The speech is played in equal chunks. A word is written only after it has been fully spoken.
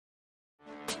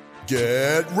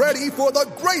Get ready for the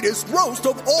greatest roast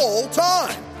of all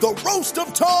time, the Roast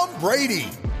of Tom Brady,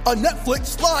 a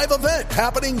Netflix live event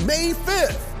happening May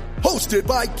 5th. Hosted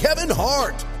by Kevin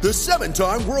Hart, the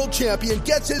 7-time world champion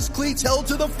gets his cleats held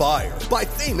to the fire by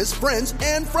famous friends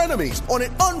and frenemies on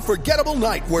an unforgettable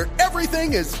night where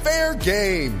everything is fair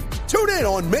game. Tune in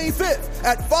on May 5th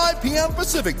at 5 p.m.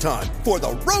 Pacific time for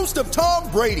the Roast of Tom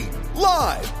Brady,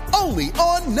 live only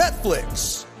on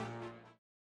Netflix.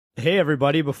 Hey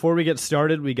everybody, before we get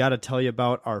started, we got to tell you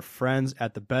about our friends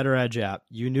at the Better Edge app.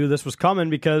 You knew this was coming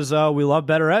because we love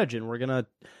Better Edge, and we're going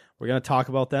to talk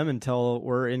about them until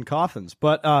we're in coffins.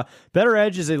 But Better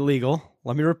Edge is a legal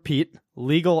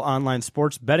online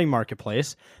sports betting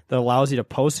marketplace that allows you to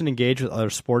post and engage with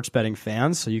other sports betting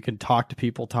fans, so you can talk to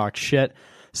people, talk shit,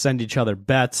 send each other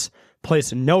bets,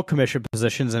 place no commission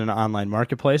positions in an online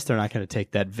marketplace. They're not going to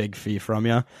take that vig fee from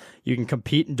you. You can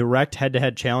compete in direct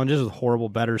head-to-head challenges with horrible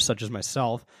bettors such as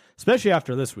myself, especially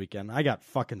after this weekend. I got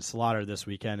fucking slaughtered this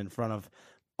weekend in front of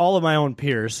all of my own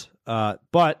peers.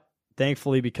 But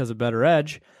thankfully, because of Better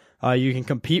Edge, you can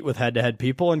compete with head-to-head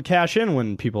people and cash in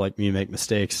when people like me make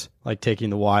mistakes, like taking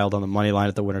the Wild on the money line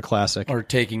at the Winter Classic. Or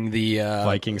taking the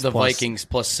Vikings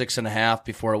plus 6.5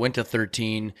 before it went to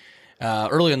 13.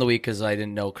 Early in the week because I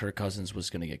didn't know Kirk Cousins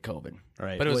was going to get COVID.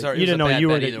 Right, but you didn't know you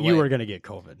were going to get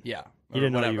COVID. Yeah, you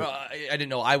didn't know. I didn't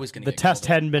know I was going to. The get test COVID,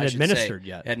 hadn't been administered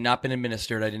yet. It had not been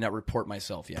administered. I did not report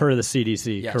myself yet. Per the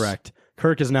CDC, yes. Correct.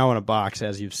 Kirk is now in a box,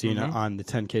 as you've seen on the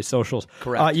 10K socials.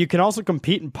 Correct. You can also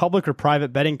compete in public or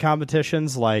private betting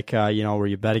competitions, like where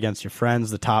you bet against your friends.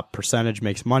 The top percentage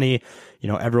makes money.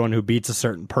 Everyone who beats a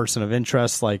certain person of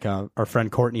interest, like our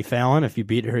friend Courtney Fallon. If you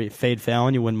beat her, Fade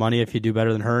Fallon, you win money. If you do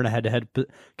better than her in a head-to-head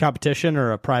competition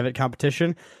or a private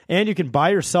competition, and you can buy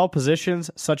or sell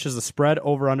positions such as the spread,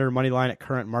 over, under, money line at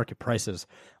current market prices.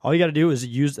 All you got to do is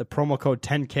use the promo code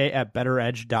 10K at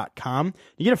betteredge.com.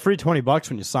 You get a free $20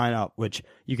 when you sign up, which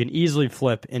you can easily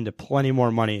flip into plenty more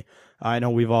money. I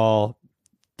know we've all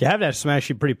have had some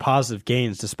actually pretty positive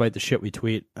gains despite the shit we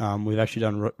tweet. We've actually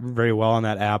done very well on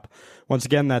that app. Once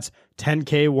again, that's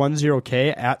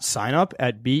 10K10K at sign up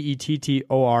at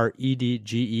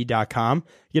bettoredge.com.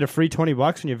 You get a free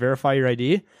 $20 when you verify your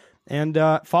ID, and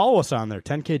follow us on there.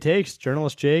 10K Takes,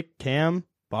 Journalist Jake, Cam,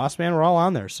 Boss Man, we're all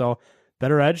on there. So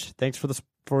Better Edge, thanks for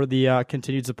the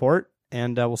continued support,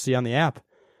 and we'll see you on the app.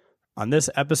 On this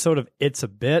episode of It's a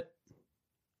Bit,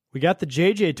 we got the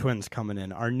JJ twins coming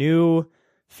in, our new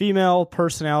female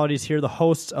personalities here, the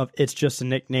hosts of It's Just a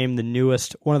Nickname,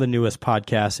 one of the newest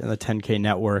podcasts in the 10K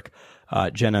network.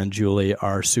 Jenna and Julie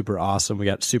are super awesome. We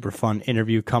got a super fun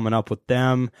interview coming up with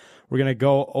them. We're going to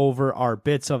go over our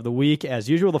bits of the week as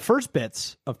usual, the first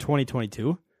bits of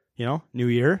 2022, new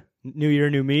year,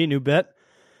 new me, new bit.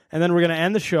 And then we're going to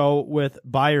end the show with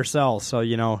buy or sell. So,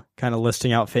 kind of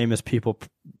listing out famous people,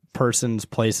 persons,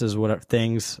 places, whatever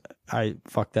things. I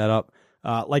fucked that up.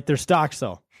 Like their stocks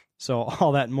though. So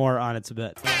all that and more on It's a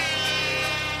Bit.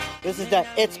 This is the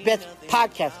It's Bit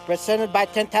podcast presented by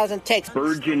 10,000 Takes.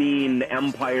 Burgeoning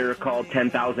empire called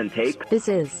 10,000 Takes. This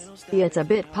is the It's a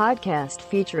Bit podcast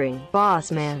featuring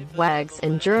Boss Man, Wags,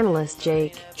 and Journalist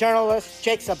Jake. Journalist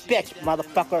Jake's a bitch,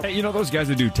 motherfucker. Hey, those guys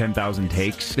that do 10,000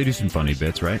 Takes? They do some funny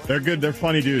bits, right? They're good. They're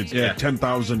funny dudes. Yeah.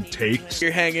 10,000 Takes.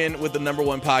 You're hanging with the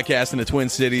 #1 podcast in the Twin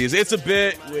Cities. It's a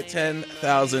Bit with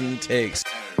 10,000 Takes.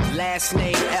 Last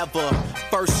name ever,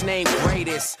 first name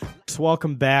greatest.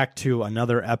 Welcome back to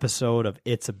another episode of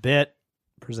It's a Bit,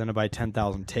 presented by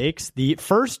 10,000 Takes. The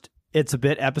first It's a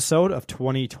Bit episode of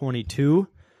 2022.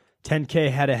 10K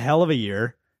had a hell of a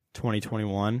year,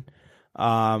 2021.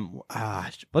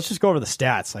 Let's just go over the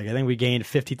stats. I think we gained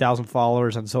 50,000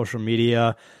 followers on social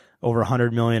media, over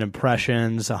 100 million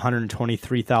impressions,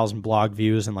 123,000 blog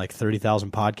views, and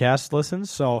 30,000 podcast listens.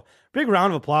 So big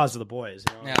round of applause to the boys.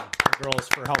 Yeah. The girls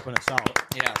for helping us out.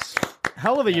 Yes.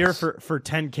 Hell of a year for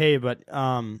 10K, but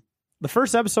the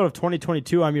first episode of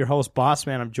 2022, I'm your host, Boss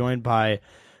Man. I'm joined by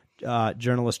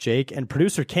journalist Jake and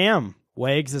producer Cam.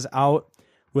 Wags is out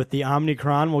with the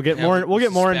Omicron. We'll get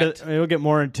more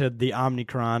into the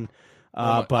Omicron.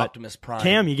 But Optimus Prime.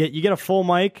 Cam, you get a full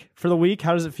mic for the week.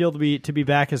 How does it feel to be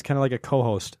back as kind of like a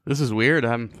co-host? This is weird.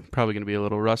 I'm probably going to be a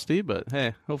little rusty, but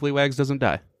hey, hopefully Wags doesn't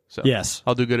die. So yes,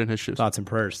 I'll do good in his shoes. Thoughts and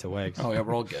prayers to Wags. Oh yeah,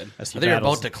 we're all good. I think you're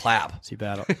about to clap. As he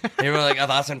battle. They were like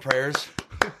thoughts and prayers.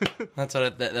 That's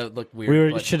what that looked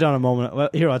weird. We should have done a moment. Well,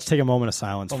 here, let's take a moment of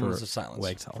silence for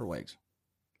Wags. For Wags.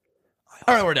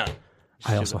 All right, we're done.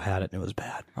 I also had it and it was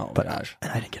bad. Oh gosh,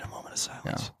 and I didn't get a moment of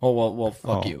silence. Yeah. Oh well,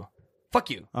 fuck you. Fuck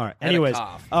you. All right. Anyways,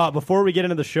 before we get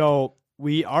into the show,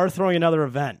 we are throwing another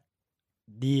event.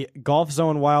 the Golf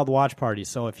Zone Wild Watch Party.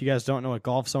 So if you guys don't know what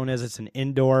Golf Zone is, it's an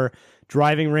indoor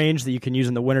driving range that you can use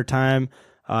in the wintertime.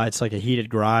 It's like a heated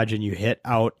garage, and you hit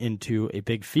out into a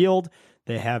big field.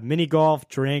 They have mini golf,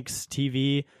 drinks,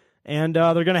 TV, and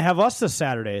they're going to have us this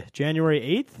Saturday, January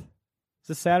 8th. Is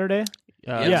this Saturday?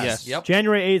 Yes. Yep.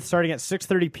 January 8th, starting at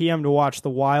 6:30 p.m. to watch the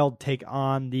Wild take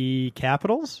on the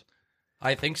Capitals.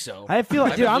 I think so. I feel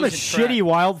like, dude, I'm a shitty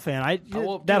Wild fan.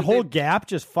 That whole gap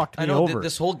just fucked me over.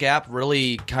 This whole gap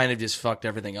really kind of just fucked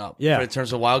everything up. Yeah. In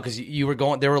terms of Wild, because they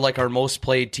were like our most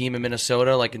played team in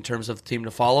Minnesota, like in terms of the team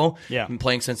to follow. Yeah. Been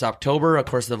playing since October. Of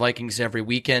course, the Vikings every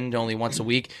weekend, only once a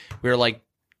week. We were like,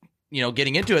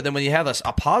 getting into it. Then when you have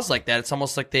a pause like that, it's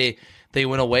almost like they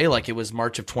went away like it was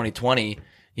March of 2020.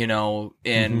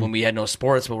 And when we had no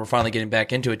sports, but we're finally getting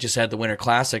back into it. Just had the Winter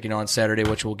Classic, on Saturday,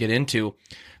 which we'll get into.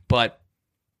 But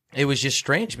it was just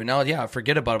strange. But now,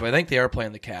 forget about it. But I think they are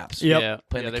playing the Caps. Yep. Yeah,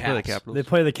 Playing the they Caps. play the Capitals. They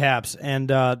play the Caps, and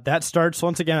that starts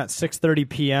once again at 6:30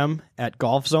 p.m. at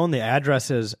Golf Zone. The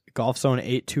address is Golf Zone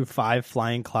 825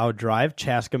 Flying Cloud Drive,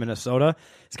 Chaska, Minnesota.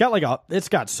 It's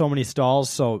got so many stalls,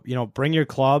 so bring your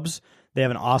clubs. They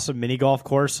have an awesome mini golf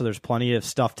course, so there's plenty of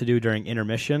stuff to do during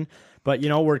intermission. But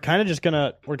we're kind of just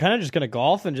gonna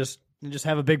golf and just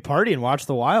have a big party and watch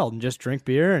the Wild and just drink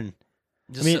beer and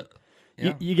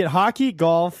you get hockey,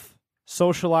 golf,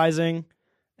 socializing,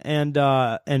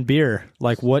 and beer.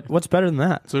 Like what's better than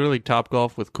that? It's literally Top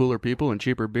Golf with cooler people and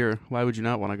cheaper beer. Why would you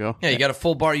not want to go? Yeah, you got a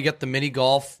full bar. You got the mini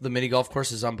golf. The mini golf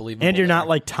course is unbelievable. And you're not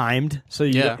like timed,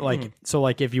 so so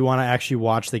if you want to actually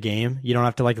watch the game, you don't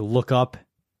have to look up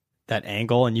that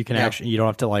angle, and you can you don't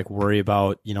have to worry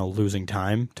about losing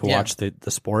time to watch the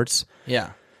sports.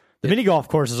 Yeah. The mini golf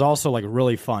course is also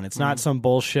really fun. It's not some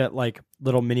bullshit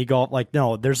little mini golf.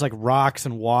 No, there's rocks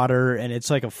and water, and it's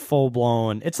a full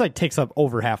blown. It's takes up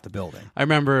over half the building. I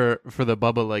remember for the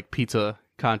Bubba pizza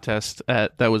contest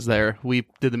that was there, we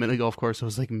did the mini golf course. It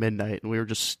was midnight, and we were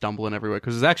just stumbling everywhere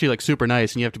because it's actually super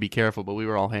nice, and you have to be careful. But we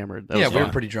were all hammered. We were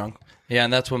pretty drunk. Yeah,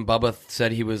 and that's when Bubba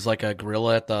said he was like a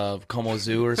gorilla at the Como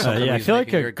Zoo or something. I feel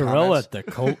like a gorilla at the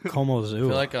Como Zoo. I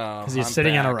feel like because he's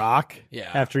sitting on a rock. Yeah,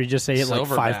 after he just ate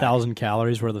 5,000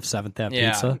 calories worth of 7th Ave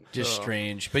pizza. Just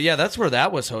strange. But that's where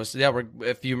that was hosted. Yeah,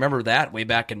 if you remember that way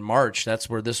back in March, that's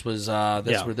where this was.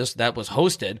 That was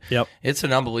hosted. Yep, it's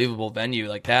an unbelievable venue.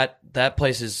 That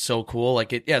place is so cool.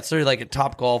 It's sort of like a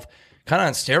Top Golf. Kind of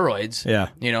on steroids. Yeah.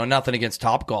 Nothing against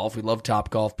Top Golf. We love Top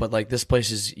Golf, but this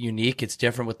place is unique. It's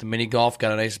different with the mini golf.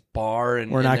 Got a nice bar,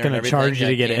 and we're not going to charge you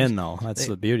to get in, though. That's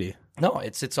the beauty. No,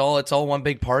 it's all one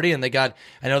big party, and I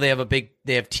know they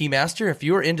have Tea Master. If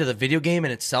you're into the video game in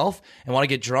itself and want to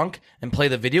get drunk and play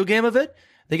the video game of it,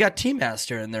 they got Tea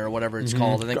Master in there or whatever it's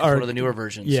called. I think it's one of the newer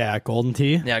versions. Yeah, Golden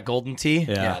Tea. Yeah, Golden Tea.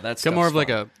 Yeah, that's got more of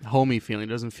a homey feeling.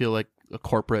 It doesn't feel like a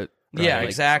corporate.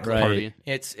 Exactly. Right.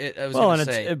 It's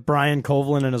Brian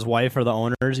Kovlin and his wife are the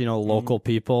owners. Local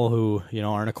people who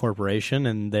aren't a corporation,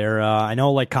 and they're. I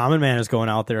know Common Man is going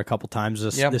out there a couple times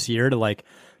this year to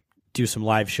do some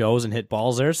live shows and hit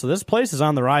balls there. So this place is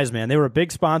on the rise, man. They were a big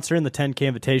sponsor in the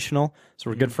 10K Invitational, so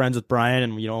we're good friends with Brian,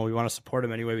 and we want to support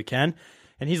him any way we can.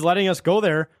 And he's letting us go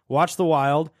there, watch the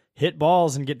Wild, hit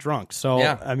balls, and get drunk. So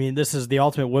this is the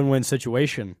ultimate win-win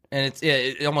situation. And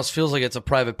it almost feels like it's a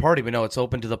private party, but no, it's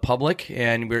open to the public,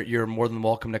 and you're more than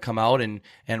welcome to come out and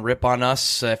rip on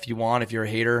us if you want. If you're a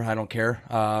hater, I don't care.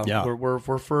 We're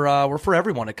for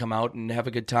everyone to come out and have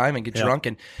a good time and get drunk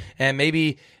and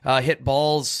maybe hit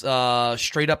balls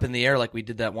straight up in the air like we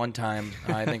did that one time.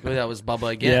 I think that was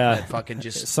Bubba again. That fucking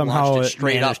just somehow launched it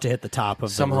straight up to hit the top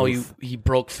of somehow the roof. he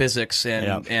broke physics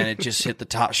and it just hit the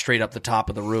top straight up the top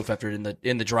of the roof after in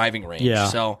the driving range. Yeah.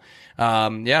 So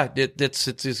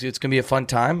it's gonna be a fun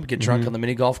time. Get drunk on the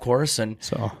mini golf course and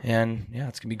it's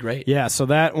gonna be great. Yeah. So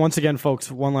that once again,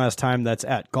 folks, one last time, that's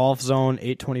at Golf Zone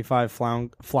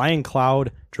 825 Flying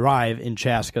Cloud Drive in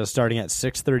Chaska, starting at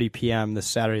 6:30 p.m. this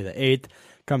Saturday the 8th.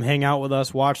 Come hang out with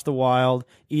us, watch the Wild,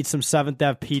 eat some 7th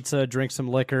Ave pizza, drink some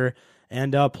liquor,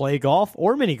 and play golf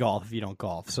or mini golf if you don't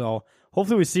golf. So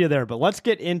hopefully we see you there. But let's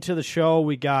get into the show.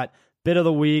 We got Bit of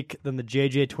the Week, then the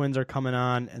JJ Twins are coming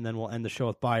on, and then we'll end the show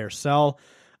with Buy or Sell.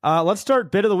 Let's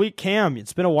start Bit of the Week. Cam,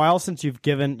 it's been a while since you've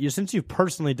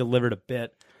personally delivered a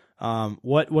bit.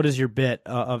 What is your bit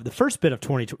of the first bit of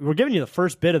 2020? We're giving you the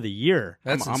first bit of the year.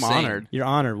 I'm honored. You're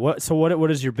honored.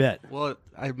 What is your bit? Well,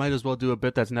 I might as well do a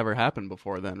bit that's never happened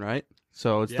before then, right?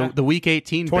 So it's the week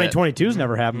 18 bit. 2022's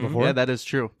never happened before. Yeah, that is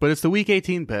true. But it's the week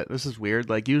 18 bit. This is weird.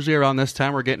 Like, usually around this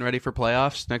time, we're getting ready for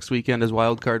playoffs. Next weekend is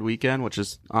wild card weekend, which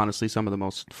is honestly some of the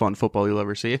most fun football you'll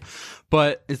ever see.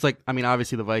 But it's like, I mean,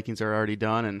 obviously the Vikings are already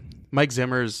done, and Mike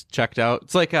Zimmer's checked out.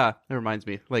 It's like, it reminds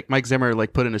me, like Mike Zimmer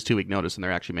like put in his 2-week notice, and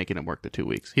they're actually making him work the 2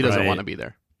 weeks. He doesn't want to be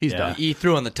there. He's done. He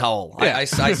threw in the towel. Yeah. I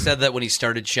said that when he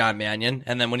started Sean Mannion,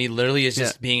 and then when he literally is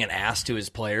just being an ass to his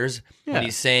players, when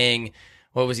he's saying,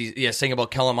 what was he saying about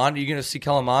Kellen Mond? Are you going to see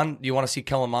Kellen Mond? Do you want to see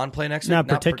Kellen Mond play next week? Not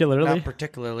particularly. Not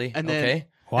particularly. And then, okay.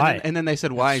 Why? And then they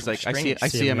said why. He's like, I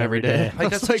see him every day.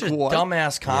 Like, that's such a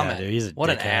dumbass comment. Yeah, dude, he's a what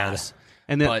an dickhead. ass.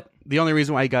 And then the only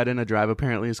reason why he got in a drive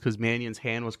apparently is because Mannion's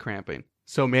hand was cramping.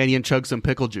 So Mannion chugged some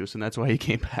pickle juice, and that's why he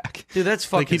came back. Dude, that's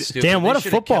fucking stupid. Damn, what They a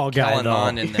should've football kept guy, Kellen though.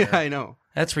 Mond in there. Yeah, I know.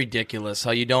 That's ridiculous.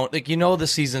 How you don't the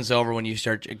season's over when you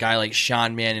start a guy like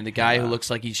Sean Mannion, the guy who looks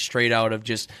like he's straight out of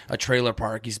just a trailer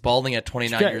park. He's balding at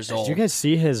 29 years old. Did you guys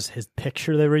see his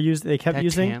picture they were using? They kept That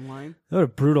using tan line? What a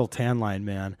brutal tan line,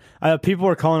 man. People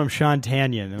were calling him Sean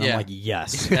Tanyan, and I'm like,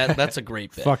 yes, that's a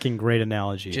great bit. Fucking great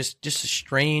analogy. Just a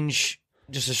strange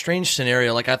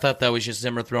scenario. Like, I thought that was just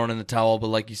Zimmer throwing in the towel, but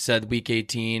like you said, week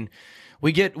 18.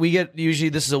 We get usually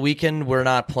this is a weekend we're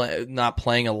not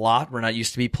playing a lot. We're not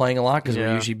used to be playing a lot because we've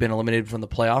usually been eliminated from the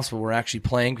playoffs, but we're actually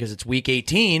playing because it's week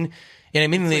 18 in a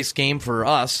meaningless game for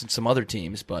us and some other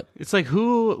teams. But it's like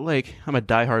I'm a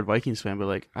diehard Vikings fan, but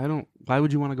like why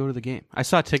would you want to go to the game? I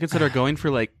saw tickets that are going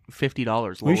for like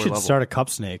 $50. We should start a cup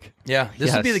snake. Yeah,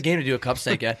 this would be the game to do a cup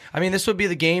snake at. I mean, this would be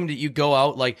the game that you go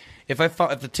out like if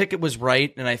the ticket was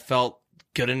right and I felt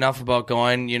good enough about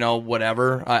going,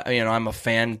 whatever. I'm a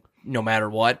fan no matter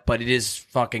what, but it is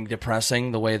fucking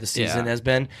depressing the way the season has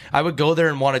been. I would go there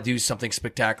and want to do something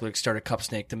spectacular, like start a cup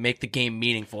snake to make the game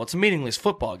meaningful. It's a meaningless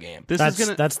football game.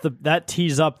 That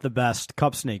tees up the best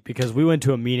cup snake because we went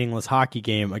to a meaningless hockey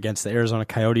game against the Arizona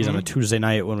Coyotes on a Tuesday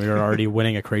night when we were already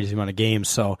winning a crazy amount of games.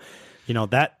 So,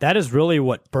 that is really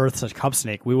what births a cup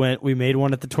snake. We made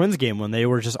one at the Twins game when they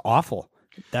were just awful.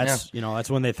 That's that's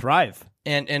when they thrive.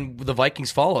 And the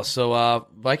Vikings follow us. So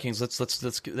Vikings,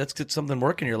 let's get something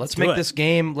working here. Let's make this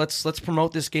game. Let's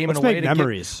promote this game in a way to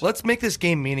memories. Let's make this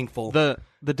game meaningful.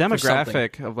 The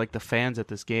demographic of like the fans at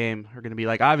this game are going to be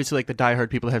like obviously like the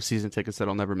diehard people that have season tickets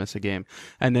that'll never miss a game,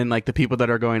 and then like the people that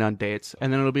are going on dates,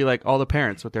 and then it'll be like all the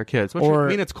parents with their kids. Which I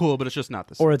mean, it's cool, but it's just not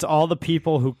the same. Or it's all the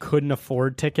people who couldn't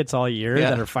afford tickets all year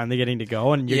that are finally getting to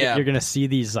go, and you're going to see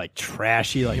these like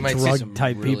trashy like drug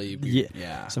type people,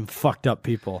 some fucked up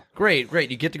people. Great.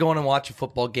 You get to go in and watch a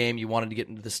football game. You wanted to get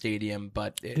into the stadium,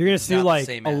 but you're going to see like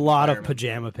a lot of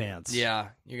pajama pants. Yeah,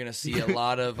 you're going to see a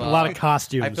lot of a lot of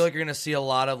costumes. I feel like you're going to see a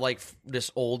lot of like this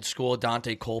old school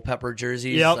Dante Culpepper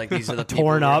jerseys. Yep. Like these are the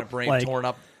torn up, torn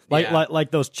up.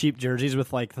 Like those cheap jerseys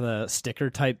with like the sticker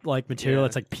type like material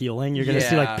that's like peeling. You're gonna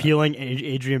see like peeling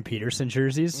Adrian Peterson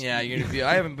jerseys. Yeah, you're gonna be.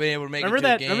 I haven't been able to make. Remember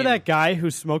that guy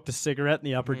who smoked a cigarette in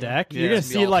the upper deck? You're gonna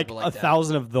see like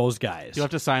 1,000 of those guys. You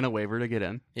have to sign a waiver to get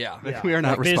in. Yeah, we are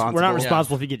not responsible. We're not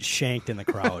responsible if you get shanked in the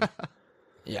crowd.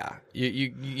 Yeah, you're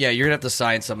gonna have to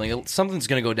sign something. Something's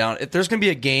gonna go down. If there's gonna be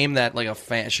a game that like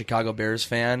a Chicago Bears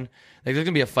fan, like there's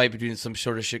gonna be a fight between some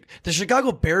sort of the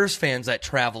Chicago Bears fans that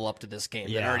travel up to this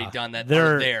game that already done that.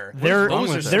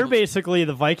 They're basically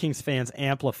the Vikings fans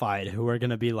amplified, who are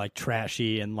gonna be like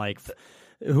trashy and like.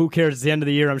 Who cares? It's the end of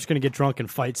the year. I'm just going to get drunk and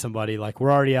fight somebody. Like,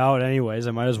 we're already out anyways.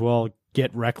 I might as well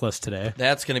get reckless today.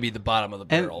 That's going to be the bottom of the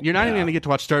barrel. And you're not even going to get to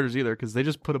watch starters either because they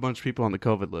just put a bunch of people on the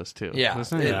COVID list too. Yeah, it's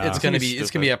going to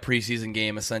be a preseason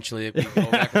game essentially. If we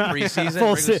go back to preseason,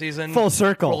 regular season, full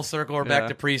circle. We're back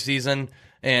to preseason.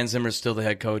 And Zimmer's still the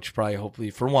head coach, probably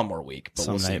hopefully for one more week. But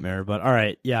Some we'll nightmare, but all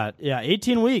right, yeah,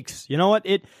 18 weeks. You know what?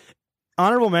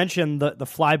 Honorable mention the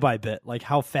flyby bit, like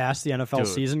how fast the NFL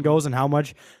season goes and how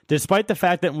much, despite the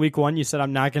fact that in week 1 you said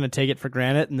I'm not going to take it for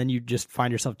granted, and then you just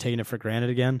find yourself taking it for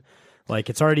granted again. Like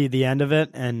it's already the end of it,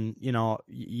 and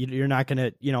you're not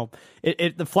going to,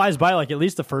 it flies by. Like at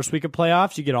least the first week of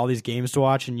playoffs, you get all these games to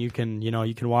watch, and you can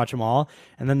watch them all,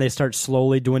 and then they start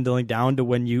slowly dwindling down to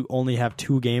when you only have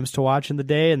 2 games to watch in the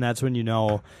day, and that's when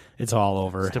it's all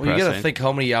over. Well, you got to think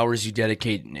how many hours you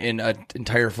dedicate in an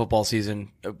entire football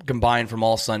season combined from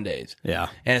all Sundays. Yeah.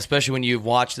 And especially when you've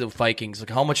watched the Vikings, like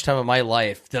how much time of my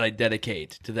life did I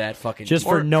dedicate to that fucking... Just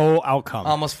for no outcome.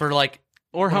 Almost for like...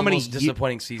 Or how many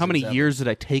disappointing seasons? How many years did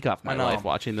I take off my life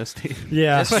watching this team?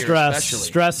 Yeah,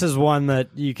 stress is one that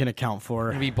you can account for.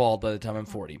 I'm gonna be bald by the time I'm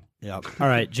 40. Yep. All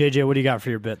right, JJ, what do you got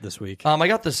for your bit this week? I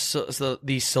got the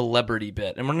celebrity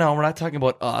bit, and we're not talking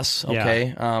about us.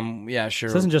 Okay. Yeah. Sure.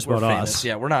 This isn't just we're about famous. us.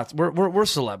 Yeah, we're not. We're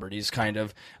celebrities, kind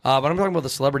of. But I'm talking about the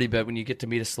celebrity bit when you get to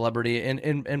meet a celebrity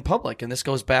in public, and this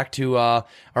goes back to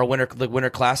the Winter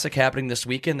Classic happening this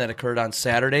weekend that occurred on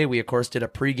Saturday. We of course did a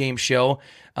pregame show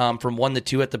from 1 to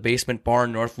 2 at the Basement Bar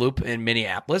in North Loop in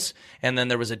Minneapolis, and then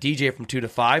there was a DJ from 2 to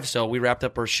 5. So we wrapped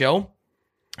up our show.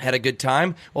 Had a good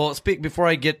time. Well, before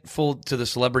I get full to the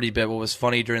celebrity bit, what was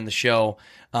funny during the show,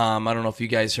 I don't know if you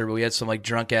guys heard, but we had some like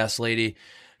drunk ass lady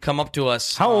come up to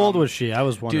us. How old was she? I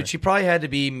was wondering. Dude, she probably had to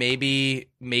be maybe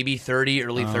 30,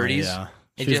 early 30s. Yeah.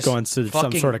 She was going through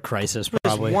some sort of crisis,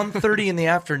 probably. It was 1:30 in the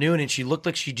afternoon, and she looked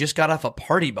like she just got off a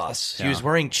party bus. She was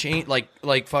wearing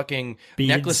like fucking beads.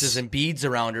 Necklaces and beads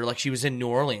around her, like she was in New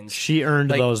Orleans. She earned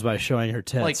those by showing her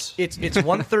tits. Like it's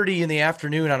 1:30 in the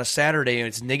afternoon on a Saturday, and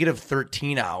it's negative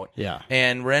 13 out. Yeah,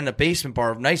 and we're in a basement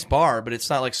bar, nice bar, but it's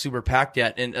not like super packed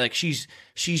yet. And like she's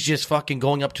just fucking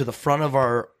going up to the front of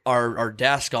our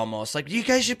desk almost like, you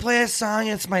guys should play a song.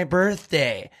 It's my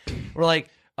birthday. We're like.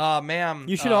 Ma'am,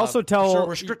 you should also tell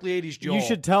we're strictly 80s Joel. You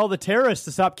should tell the terrorists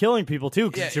to stop killing people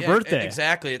too, because it's your birthday.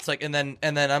 Exactly. It's like, and then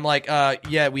I'm like,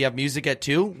 yeah, we have music at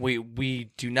 2. We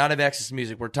do not have access to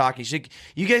music. We're talking.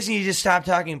 You guys need to just stop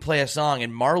talking and play a song.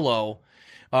 And Marlo,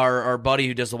 our buddy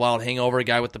who does the Wild Hangover, a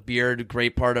guy with the beard,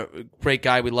 great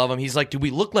guy. We love him. He's like, do we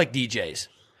look like DJs?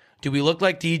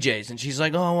 And she's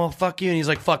like, oh, well, fuck you. And he's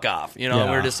like, fuck off. You know,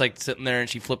 we're just like sitting there, and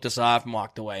she flipped us off and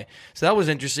walked away. So that was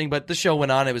interesting, but the show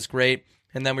went on. It was great.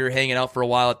 And then we were hanging out for a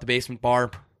while at the basement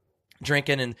bar,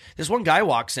 drinking. And this one guy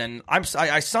walks in. I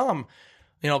saw him,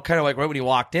 kind of like right when he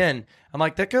walked in. I'm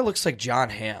like, that guy looks like John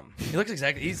Hamm. He looks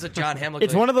exactly. He's a John Hamm.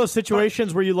 It's one of those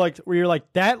situations where you're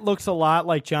like, that looks a lot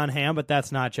like John Hamm, but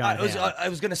that's not John Hamm. I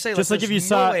was gonna say, just like if you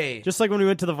saw, just like when we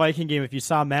went to the Viking game, if you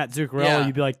saw Matt Zuccarello,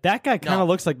 you'd be like, that guy kind of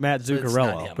looks like Matt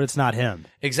Zuccarello, but it's not him.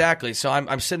 Exactly. So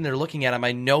I'm sitting there looking at him.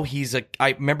 I know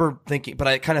I remember thinking, but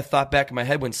I kind of thought back in my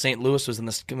head when St. Louis was in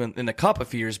the Cup a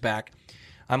few years back.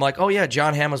 I'm like, oh yeah,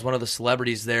 John Hamm was one of the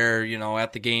celebrities there,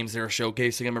 at the games they were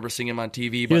showcasing. I remember seeing him on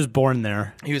TV. But he was born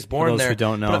there. He was born for those there. Who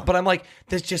don't know. But I'm like,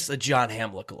 there's just a John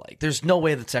Hamm lookalike. There's no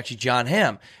way that's actually John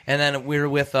Hamm. And then we were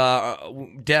with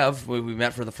Dev, who we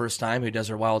met for the first time, who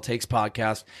does our Wild Takes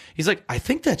podcast. He's like, I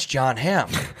think that's John Hamm.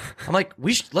 I'm like,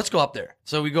 let's go up there.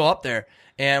 So we go up there.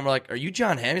 And we're like, are you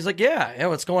John Hamm? He's like, yeah,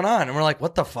 what's going on? And we're like,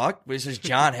 what the fuck? This is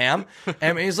John Hamm.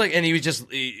 And he's like, and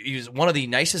he was one of the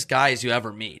nicest guys you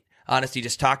ever meet. Honestly,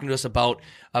 just talking to us about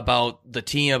the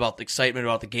team, about the excitement,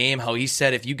 about the game, how he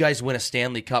said, if you guys win a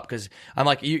Stanley Cup, because I'm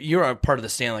like, you're a part of the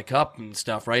Stanley Up and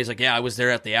stuff, right? He's like, yeah, I was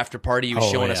there at the after party. He was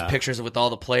showing us pictures with all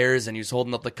the players, and he was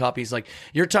holding up the cup. He's like,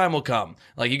 your time will come.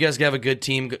 Like, you guys have a good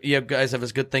team. You guys have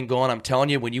this good thing going. I'm telling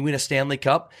you, when you win a Stanley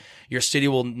Cup, your city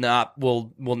will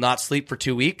not sleep for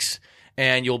 2 weeks,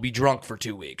 and you'll be drunk for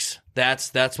 2 weeks.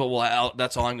 That's all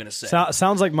I'm going to say.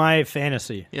 Sounds like my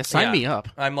fantasy. Yeah, sign me up.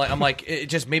 I'm like, it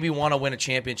just made me want to win a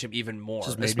championship even more,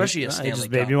 especially a Stanley Cup.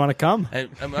 Just made me want to come.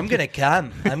 I'm going to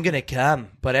come. I'm going to come.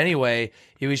 But anyway,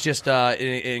 he was just an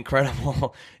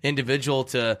incredible individual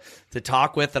to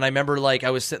talk with. And I remember, like,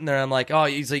 I was sitting there, and I'm like, oh,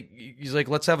 he's like,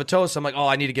 let's have a toast. I'm like, oh,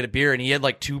 I need to get a beer. And he had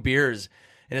like 2 beers.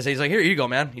 And he's like, here you go,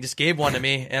 man. He just gave one to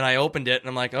me, and I opened it, and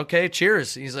I'm like, okay,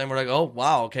 cheers. And we're like, oh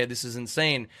wow, okay, this is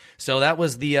insane. So that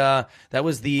was the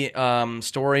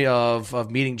story of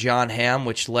meeting John Hamm,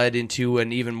 which led into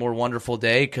an even more wonderful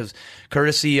day, because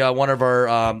courtesy one of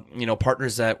our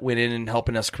partners that went in and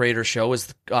helping us create our show is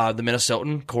the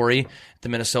Minnesotan Corey. The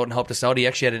Minnesotan helped us out. He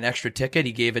actually had an extra ticket.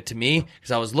 He gave it to me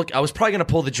because I was probably going to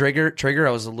pull the trigger.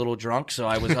 I was a little drunk, so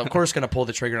I was of course going to pull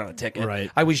the trigger on a ticket. Right.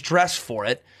 I was dressed for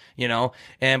it.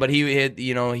 But he had,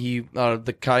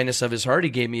 the kindness of his heart,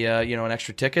 he gave me an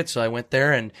extra ticket. So I went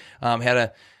there and had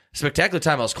a spectacular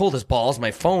time. I was cold as balls. My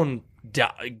phone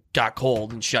got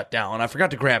cold and shut down. I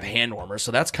forgot to grab hand warmers,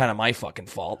 so that's kind of my fucking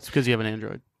fault. It's because you have an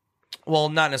Android. Well,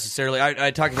 not necessarily. I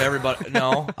talked to everybody.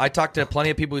 No, I talked to plenty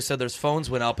of people who said their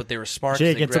phones went out, but they were smart.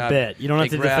 Jake, it's a bit. You don't have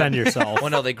to defend yourself. Well,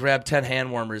 no, they grabbed 10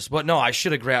 hand warmers. But no, I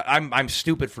should have grabbed. I'm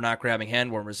stupid for not grabbing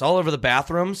hand warmers. All over the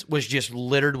bathrooms was just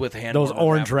littered with hand warmers. Those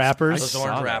orange wrappers. Those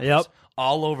orange wrappers. Yep.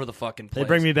 All over the fucking place. They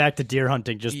bring me back to deer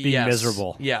hunting, just being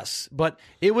miserable. Yes, but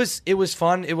it was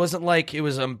fun. It wasn't like it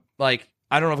was like,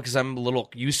 I don't know, because I'm a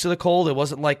little used to the cold. It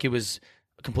wasn't like it was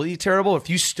completely terrible. If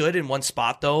you stood in one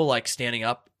spot though, like standing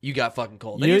up, you got fucking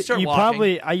cold. Then you start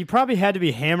walking. You probably had to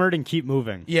be hammered and keep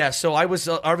moving. Yeah, so I was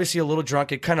obviously a little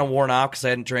drunk. It kind of worn out because I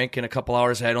hadn't drank in a couple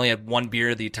hours. I had only had one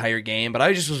beer the entire game, but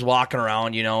I just was walking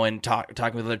around, and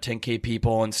talking with other 10K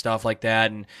people and stuff like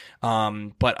that. And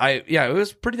it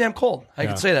was pretty damn cold. I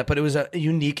could say that, but it was a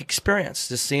unique experience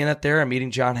just seeing it there and meeting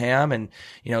Jon Hamm and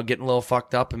getting a little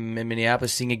fucked up in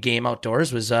Minneapolis, seeing a game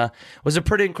outdoors was a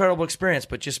pretty incredible experience.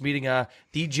 But just meeting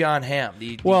the Jon Hamm,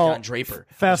 the Don Draper,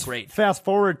 was great. Fast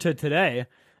forward to today,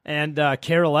 and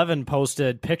Care 11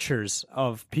 posted pictures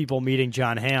of people meeting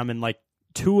Jon Hamm, and like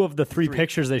 2 of the 3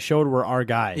 pictures they showed were our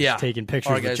guys taking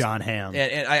pictures with Jon Hamm.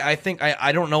 And I think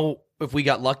I don't know if we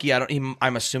got lucky. I'm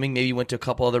assuming maybe he went to a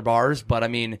couple other bars, but I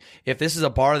mean, if this is a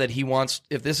bar that he wants,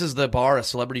 if this is the bar a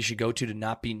celebrity should go to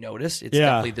not be noticed, it's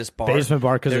definitely this bar, basement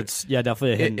bar, because it's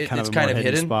definitely a hidden kind of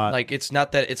hidden spot. Like it's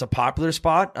not that it's a popular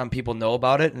spot. People know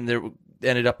about it, and there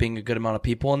ended up being a good amount of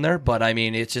people in there. But I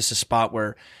mean, it's just a spot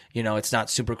where it's not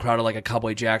super crowded like a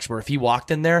Cowboy Jack's, where if he walked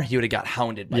in there, he would have got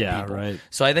hounded by people. Right.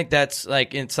 So I think that's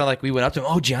like, it's not like we went up to him,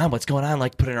 "Oh, John, what's going on?"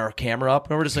 Like putting our camera up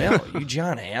and we're just saying, "Oh, you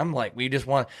Jon Hamm?" Like we just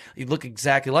you look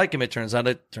exactly like him. It turns out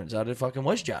it fucking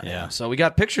was Jon Hamm. So we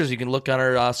got pictures. You can look on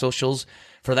our socials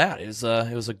for that. It was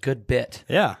a good bit.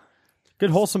 Yeah.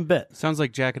 Good wholesome bit. Sounds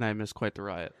like Jack and I missed quite the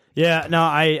riot. Yeah, no,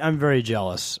 I'm very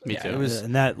jealous. Me too.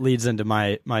 And that leads into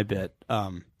my bit.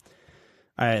 I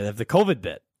have the COVID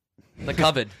bit. The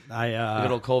COVID. The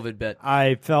good old COVID bit.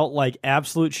 I felt like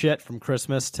absolute shit from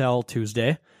Christmas till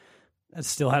Tuesday. I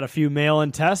still had a few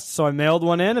mail-in tests, so I mailed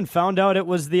one in and found out it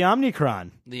was the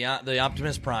Omicron. The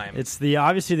Optimus Prime. It's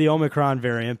obviously the Omicron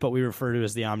variant, but we refer to it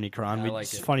as the Omicron.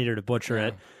 It's funnier to butcher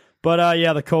it. But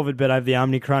the COVID bit, I have the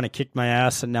Omicron. It kicked my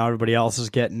ass, and now everybody else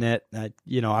is getting it. I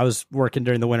was working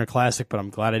during the Winter Classic, but I'm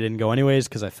glad I didn't go anyways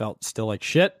because I felt still like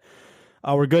shit.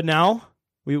 We're good now.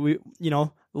 We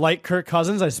like Kirk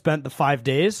Cousins, I spent the 5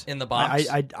 days in the box.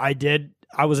 I did.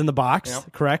 I was in the box,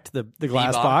 correct? The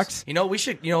glass box. We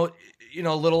should.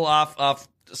 A little off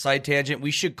side tangent.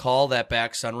 We should call that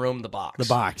back sunroom the box. The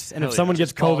box. And if someone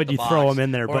gets COVID, you throw them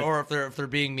in there. Or if they're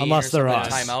being mean, unless they're us,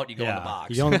 timeout, you go in the box.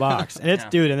 You go in the box, and it's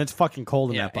and it's fucking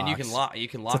cold in that box. And you can lock.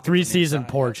 It's a 3-season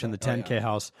porch in the 10K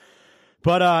house.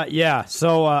 But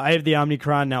so I have the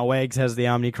Omicron now. Wags has the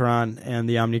Omicron, and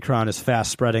the Omicron is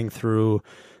fast spreading through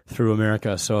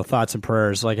America. So thoughts and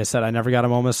prayers. Like I said, I never got a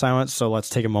moment of silence. So let's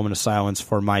take a moment of silence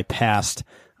for my past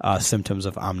symptoms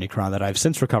of Omicron that I've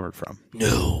since recovered from.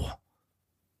 No.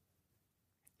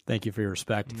 Thank you for your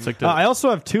respect. I also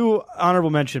have 2 honorable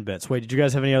mention bits. Wait, did you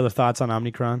guys have any other thoughts on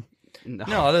Omicron? No,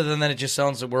 other than that, it just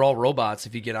sounds like we're all robots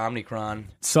if you get Omicron.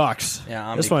 Sucks.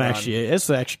 Yeah, Omicron. This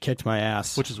actually kicked my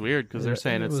ass. Which is weird because they're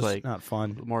saying it's like not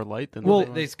fun. More light than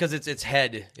because it's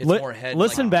head. It's more head.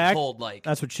 Listen back. Cold-like.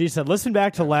 That's what she said. Listen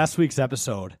back to last week's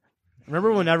episode.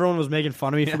 Remember when everyone was making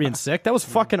fun of me for being sick? That was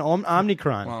fucking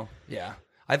Omicron. Well, yeah.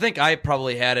 I think I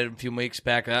probably had it a few weeks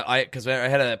back. Because I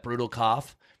had a brutal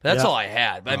cough. But that's all I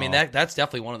had. But I mean, that's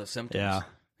definitely one of the symptoms. Yeah.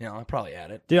 I probably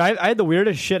had it. Dude, I had the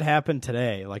weirdest shit happen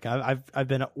today. Like I've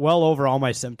been well over all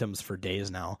my symptoms for days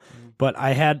now. But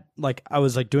I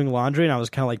was doing laundry and I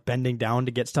was kind of like bending down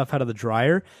to get stuff out of the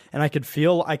dryer, and I could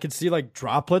see like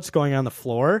droplets going on the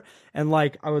floor, and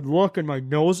like I would look and my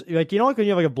nose, like like when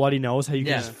you have like a bloody nose, how you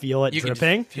can just feel it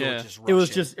dripping. It was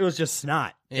just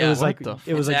snot. Yeah, it was like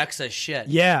excess shit.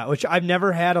 Yeah, which I've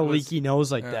never had a leaky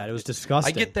nose like that. It was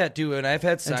disgusting. I get that too, and I've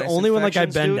had sinus it's only when like I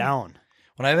bend dude. down.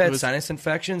 When I've had sinus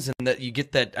infections and that you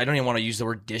get that, I don't even want to use the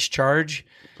word discharge,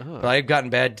 but I've gotten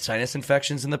bad sinus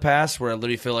infections in the past where I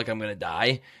literally feel like I'm going to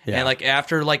die. Yeah. And like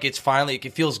after like it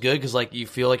feels good because like you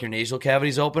feel like your nasal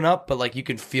cavities open up, but like you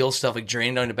can feel stuff like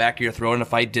draining down the back of your throat. And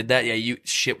if I did that,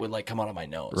 shit would like come out of my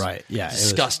nose. Right. Yeah.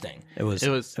 Disgusting. It was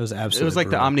absolutely. It was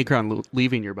like the Omicron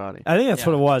leaving your body. I think that's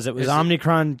what it was. It was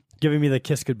Omicron giving me the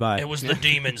kiss goodbye. It was the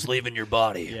demons leaving your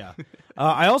body. Yeah.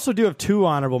 I also do have 2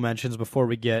 honorable mentions before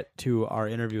we get to our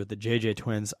interview with the JJ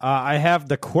twins. I have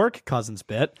the Quirk Cousins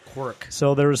bit. Quirk.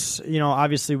 So there's,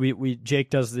 obviously Jake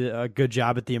does a good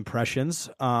job at the impressions.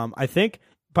 I think,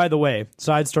 by the way,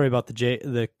 side story about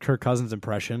the Kirk Cousins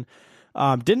impression.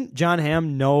 Didn't Jon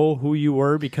Hamm know who you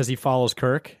were because he follows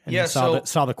Kirk and he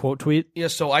saw the quote tweet? Yeah,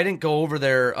 so I didn't go over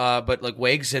there, but like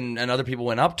Wags and other people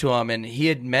went up to him, and he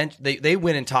had they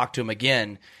went and talked to him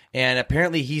again, and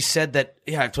apparently he said that.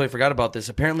 Yeah, I totally forgot about this.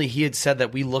 Apparently he had said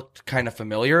that we looked kind of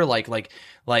familiar, like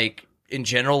in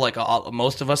general, like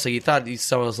most of us. Like he thought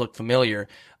some of us looked familiar,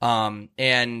 and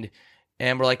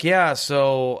we're like, yeah.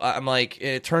 So I'm like,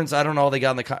 it turns I don't know how they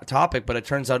got on the topic, but it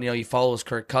turns out he follows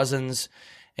Kirk Cousins.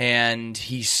 And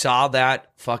he saw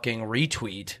that fucking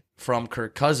retweet from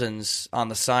Kirk Cousins on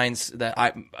the signs that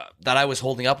I was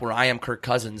holding up where I am Kirk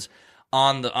Cousins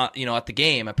on the at the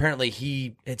game. Apparently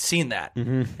he had seen that,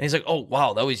 and he's like, "Oh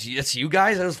wow, that's you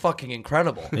guys. That was fucking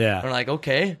incredible." Yeah, and we're like,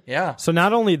 "Okay, yeah." So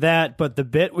not only that, but the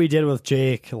bit we did with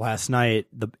Jake last night,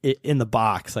 in the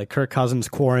box, like Kirk Cousins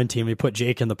quarantine, we put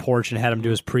Jake in the porch and had him do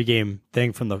his pregame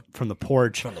thing from the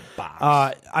porch. From the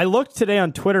box. I looked today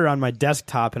on Twitter on my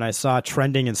desktop and I saw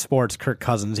trending in sports Kirk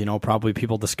Cousins. Probably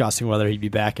people discussing whether he'd be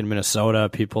back in Minnesota.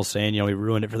 People saying he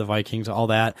ruined it for the Vikings, all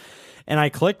that. And I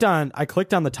clicked on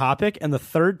the topic, and the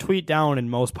third tweet down and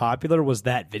most popular was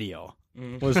that video.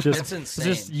 Was just It's insane.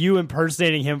 just you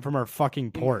impersonating him from our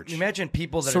fucking porch. Imagine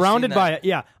people that surrounded are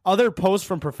seeing by other posts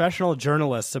from professional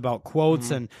journalists about quotes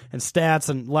and stats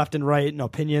and left and right and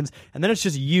opinions, and then it's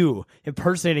just you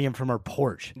impersonating him from our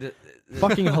porch.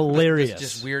 Fucking hilarious.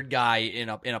 Just weird guy in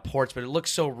a porch, but it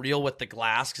looks so real with the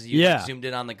glass because you zoomed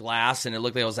in on the glass and it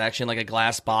looked like it was actually like a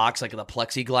glass box, like the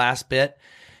plexiglass bit,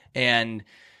 and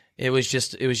it was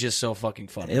just so fucking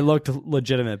funny. It looked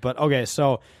legitimate, but okay.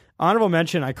 So honorable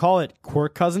mention, I call it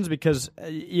Quirk Cousins because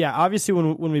obviously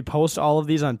when we post all of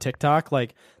these on TikTok,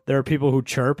 like there are people who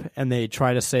chirp and they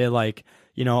try to say like,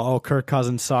 oh, Kirk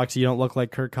Cousins sucks. You don't look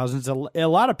like Kirk Cousins. A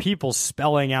lot of people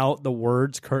spelling out the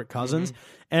words Kirk Cousins.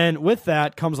 And with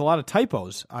that comes a lot of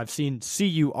typos. I've seen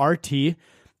C-U-R-T,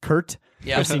 Kurt.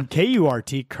 Yeah. I've seen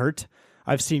K-U-R-T, Kurt.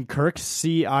 I've seen Kirk,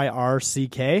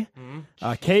 C-I-R-C-K,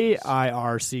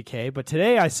 K-I-R-C-K. But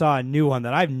today I saw a new one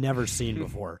that I've never seen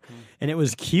before. And it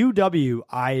was Q-W-I-R-C-K,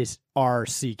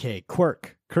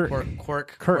 Quirk. Quirk,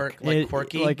 like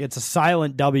quirky? Like it's a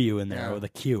silent W in there with a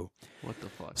Q. What the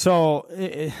fuck? So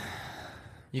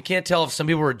you can't tell if some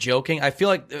people were joking. I feel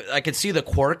like I could see the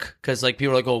quirk because like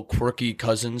people are like, oh, quirky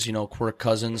cousins, Quirk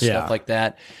Cousins, stuff like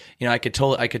that. I could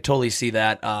totally see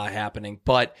that happening.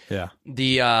 But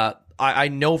I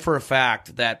know for a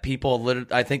fact that people,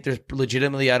 I think there's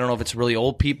legitimately, I don't know if it's really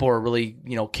old people or really,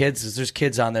 kids. There's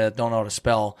kids on there that don't know how to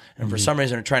spell. And for some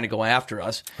reason are trying to go after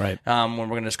us. Right. When we're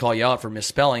going to just call you out for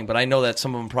misspelling. But I know that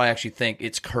some of them probably actually think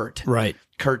it's Kurt. Right.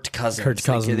 Kurt Cousins. Kurt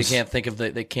Cousins. They can't think of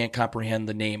they can't comprehend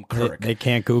the name Kirk. They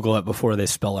can't Google it before they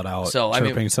spell it out. So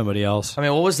chirping somebody else. I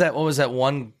mean, what was that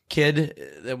one kid?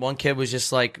 That one kid was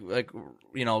just like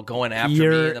going after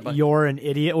me. You're an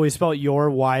idiot. Well, he spelled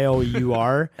your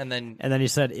Y-O-U-R. and then he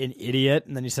said an idiot.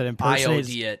 And then he said impersonate.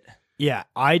 Idiot. Yeah,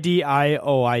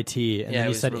 I-D-I-O-I-T. And then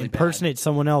he said really impersonate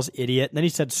someone else, idiot. And then he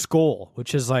said skull,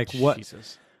 which is like what?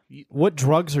 Jesus. What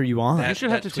drugs are you on? You should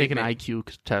have to take an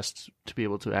IQ test to be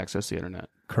able to access the internet.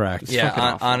 Correct.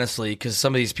 Yeah, honestly, because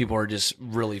some of these people are just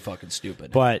really fucking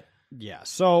stupid. But yeah,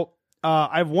 so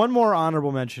I have one more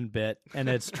honorable mention bit, and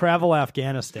it's travel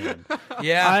Afghanistan.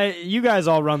 Yeah, you guys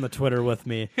all run the Twitter with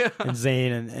me, and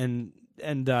Zane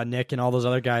and Nick and all those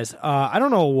other guys. I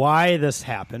don't know why this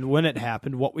happened, when it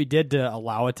happened, what we did to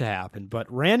allow it to happen, but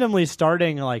randomly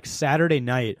starting like Saturday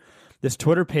night, this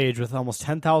Twitter page with almost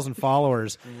 10,000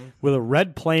 followers with a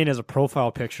red plane as a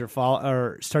profile picture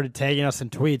started tagging us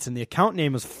in tweets, and the account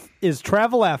name is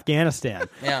Travel Afghanistan.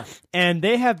 Yeah. And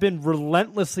they have been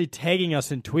relentlessly tagging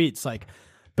us in tweets like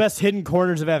best hidden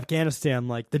corners of Afghanistan,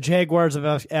 like the Jaguars of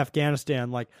Afghanistan,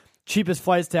 like cheapest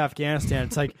flights to Afghanistan.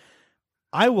 It's like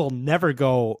I will never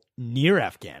go near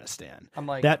Afghanistan. I'm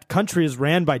like, that country is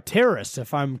ran by terrorists,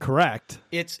 if I'm correct.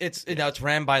 It's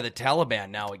ran by the Taliban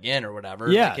now again or whatever.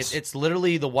 Yes. Like it's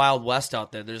literally the Wild West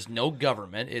out there. There's no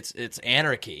government. It's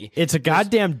anarchy. It's a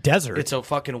goddamn desert. It's a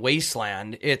fucking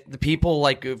wasteland. The people,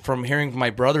 like from hearing from my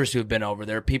brothers who have been over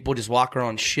there, people just walk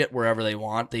around shit wherever they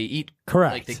want. They eat.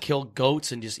 Correct. Like they kill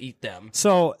goats and just eat them.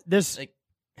 So this.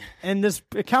 And this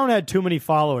account had too many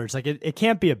followers. Like it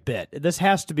can't be a bit. This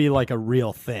has to be like a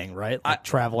real thing, right? Like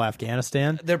travel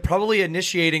Afghanistan. They're probably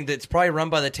initiating that. It's probably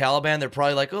run by the Taliban. They're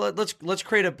probably like, oh, let's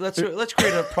create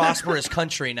a prosperous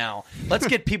country now. Let's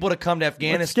get people to come to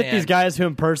Afghanistan. Let's get these guys who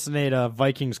impersonate a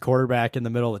Vikings quarterback in the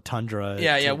middle of the tundra.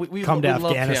 We come to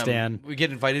love Afghanistan. Him. We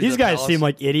get invited. These to the guys palace. seem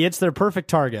like idiots. They're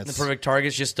perfect targets. The perfect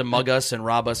targets just to mug us and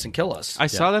rob us and kill us. I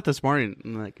saw that this morning.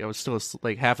 And like I was still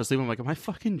like half asleep. I'm like, am I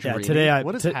fucking dreaming?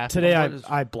 Yeah, today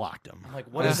I blocked him. I'm like,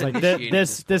 what is like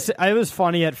this? I was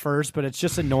funny at first, but it's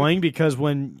just annoying because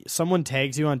when someone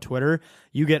tags you on Twitter,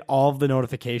 you get all of the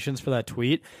notifications for that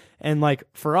tweet. And like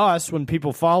for us, when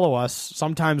people follow us,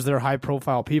 sometimes they're high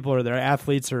profile people or they're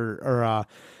athletes or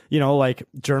like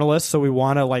journalists. So we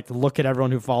want to like look at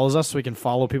everyone who follows us so we can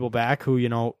follow people back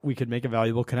who, we could make a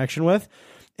valuable connection with.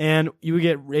 And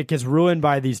it gets ruined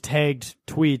by these tagged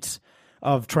tweets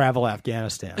of travel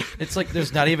Afghanistan. It's like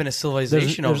there's not even a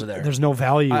civilization over there. There's no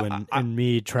value in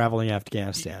me traveling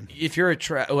Afghanistan. If you're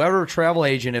whoever travel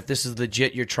agent, if this is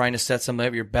legit, you're trying to set something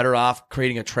up, you're better off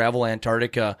creating a travel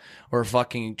Antarctica or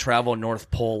fucking travel North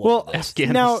Pole. Well,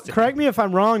 now correct me if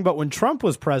I'm wrong, but when Trump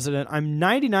was president, I'm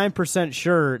 99%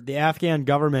 sure the Afghan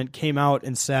government came out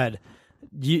and said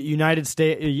United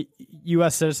States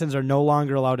U.S. citizens are no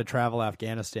longer allowed to travel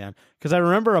Afghanistan. Because I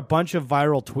remember a bunch of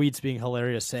viral tweets being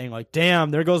hilarious, saying like, "Damn,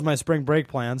 there goes my spring break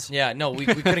plans." Yeah, no, we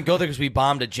couldn't go there because we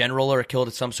bombed a general or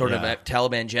killed some sort of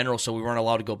Taliban general, so we weren't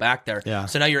allowed to go back there. Yeah.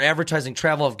 So now you're advertising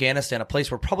travel Afghanistan, a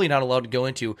place we're probably not allowed to go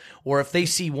into, or if they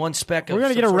see one speck of we're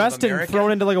gonna get arrested and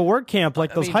thrown into like a work camp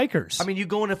like those mean, hikers. I mean, you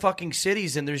go into fucking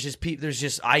cities and there's just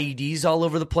IEDs all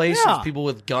over the place. Yeah. There's people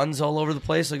with guns all over the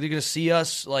place. Like they're gonna see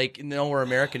us, like know we're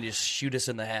American, just shoot us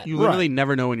in the head. You literally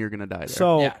never know when you're gonna die there.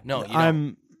 So yeah, no, you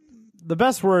don't. The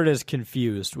best word is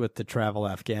confused with the travel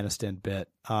Afghanistan bit.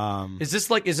 Is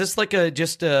this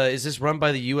run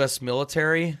by the U.S.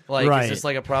 military? Like, right. Is this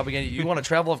like a propaganda? You want to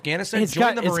travel Afghanistan? It's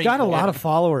Join the Marine It's got Corps. a lot of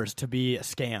followers to be a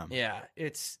scam. Yeah,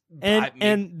 it's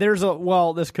and there's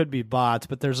this could be bots,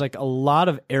 but there's like a lot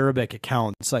of Arabic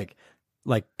accounts like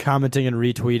commenting and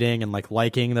retweeting and like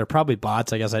liking. They're probably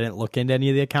bots. I guess I didn't look into any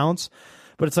of the accounts,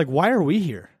 but it's like, why are we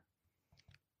here?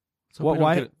 So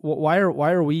why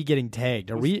are we getting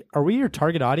tagged? Are we your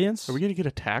target audience? Are we going to get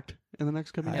attacked in the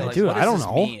next couple of days? Dude, what I don't does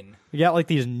this know. mean? We got like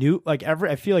these new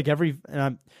I feel like and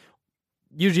I'm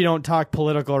usually don't talk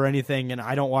political or anything, and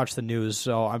I don't watch the news,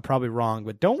 so I'm probably wrong.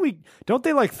 But don't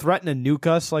they like threaten to nuke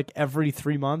us like every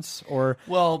 3 months or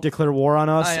declare war on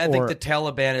us? I think the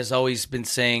Taliban has always been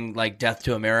saying like death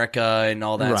to America and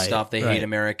all that stuff. They hate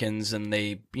Americans and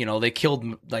they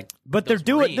killed like. But they're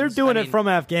doing it from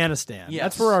Afghanistan. Yes.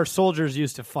 That's where our soldiers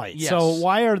used to fight. Yes. So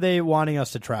why are they wanting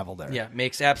us to travel there? Yeah,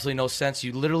 makes absolutely no sense.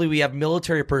 We have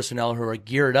military personnel who are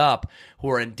geared up, who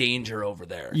are in danger over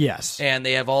there. Yes, and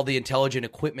they have all the intelligent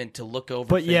equipment to look over.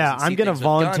 But things yeah, and see I'm gonna things with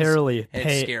voluntarily guns, and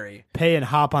it's scary. Pay and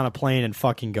hop on a plane and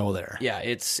fucking go there. Yeah,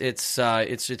 it's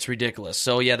ridiculous.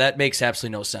 So yeah, that makes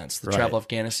absolutely no sense. The travel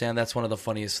Afghanistan, that's one of the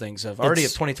funniest things of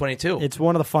 2022. It's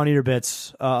one of the funnier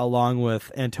bits, along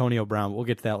with Antonio Brown. We'll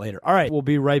get to that later. All right, we'll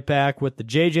be right back with the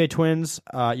JJ Twins.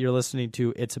 You're listening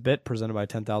to It's a Bit, presented by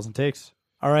 10,000 Takes.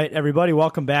 All right, everybody,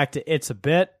 welcome back to It's a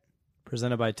Bit,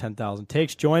 presented by 10,000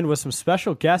 Takes, joined with some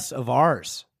special guests of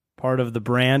ours. Part of the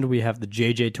brand, we have the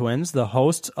JJ Twins, the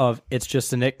hosts of It's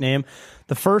Just a Nickname,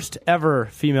 the first ever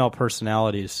female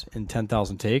personalities in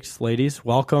 10,000 Takes. Ladies,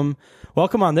 welcome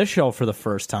on this show for the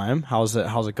first time. How's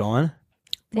it going?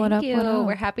 Thank you.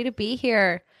 We're happy to be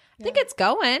here. I think it's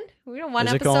going. We're one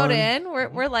episode in.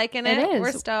 We're liking it. It is.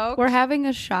 We're stoked. We're having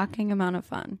a shocking amount of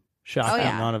fun. Shocking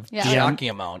amount of shocking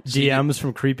amount DMs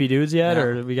from creepy dudes yet,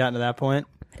 or have we gotten to that point?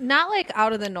 Not like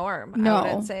out of the norm, No, I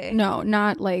wouldn't say. no,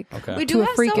 not like We do to a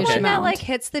have freakish someone amount. that like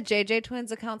hits the JJ Twins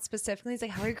account specifically. He's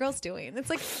like, "How are you girls doing?" It's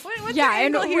like, what's yeah, your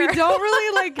and angle here? we don't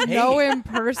really like know him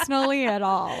personally at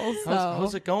all. So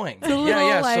How's it going? It's a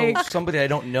little, So somebody I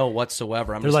don't know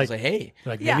whatsoever. I'm They're just like, gonna say,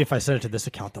 hey, maybe if I send it to this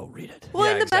account, they'll read it. Well,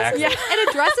 Yeah, and the best is exactly. it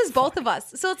addresses both of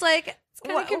us. So it's like,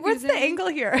 kinda what's the confusing. angle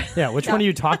here? Yeah, which one are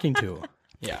you talking to?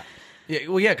 Yeah. Yeah,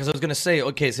 well, yeah, because I was going to say,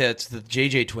 okay, so it's the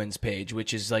JJ Twins page,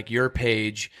 which is like your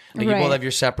page. Like you Right. both have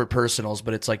your separate personals,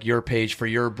 but it's like your page for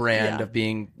your brand of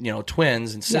being,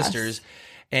 twins and sisters.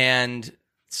 And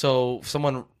so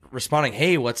someone responding,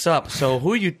 hey, what's up? So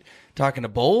who are you talking to,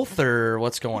 both, or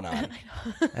what's going on?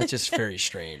 That's just very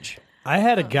strange. I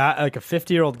had a guy, like a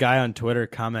 50-year-old guy on Twitter,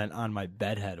 comment on my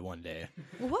bedhead one day,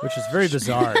 which is very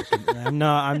bizarre.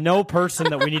 I'm no person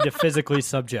that we need to physically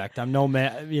subject. I'm no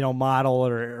model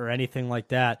or anything like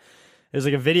that. It was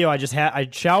like a video I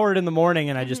showered in the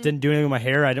morning and I just didn't do anything with my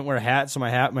hair. I didn't wear a hat, so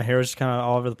my hair was just kind of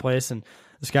all over the place. And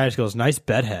this guy just goes, "Nice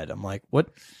bedhead." I'm like, what?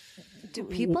 Do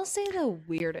people say the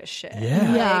weirdest shit? Yeah.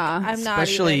 Like, Yeah. I'm not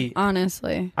Especially, even...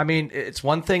 honestly, I mean, it's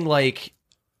one thing like,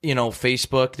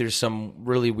 Facebook, there's some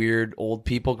really weird old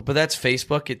people, but that's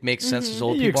Facebook. It makes sense. There's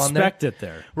old You people on there. expect it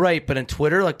there. Right, but in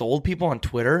Twitter, like the old people on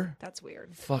Twitter, That's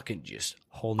weird. fucking just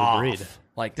Whole new off. breed.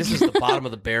 Like this is the bottom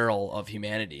of the barrel of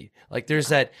humanity. Like there's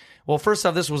that. Well, first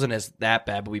off, this wasn't that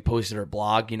bad, but we posted our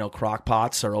blog.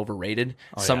 Crockpots are overrated.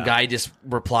 Some guy just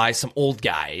replies, some old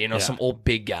guy, some old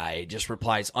big guy just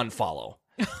replies, unfollow.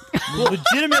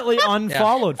 Legitimately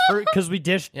unfollowed because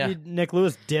Nick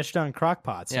Lewis dished on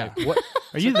Crockpots. Yeah. Like, what?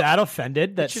 Are you that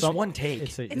offended that It's just one take.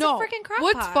 It's no. a freaking crock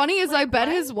What's pot. funny is I bet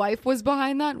what? his wife was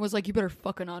behind that and was like, "You better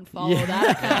fucking unfollow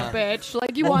that kind of bitch.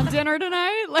 Like, you want dinner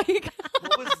tonight? Like,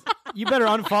 You better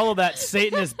unfollow that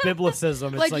Satanist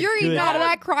biblicism. It's like you're eating good out of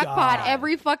that crock pot God.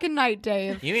 every fucking night,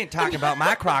 Dave." You ain't talking about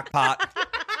my crock pot.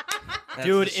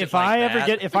 Dude, Shit if like I that. ever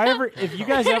get, if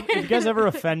you guys ever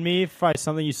offend me by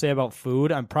something you say about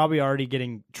food, I'm probably already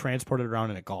getting transported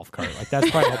around in a golf cart. Like that's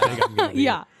probably how big I'm gonna be.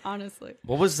 Yeah, honestly.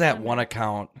 What was that one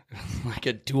account? Like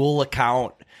a dual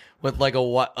account with like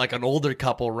an older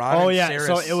couple, Ron Oh and yeah, Sarah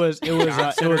so it was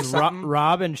Johnson or something?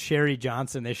 Rob and Sherry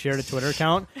Johnson. They shared a Twitter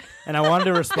account, and I wanted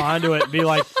to respond to it and be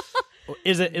like,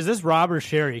 "Is this Rob or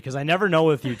Sherry?" Because I never know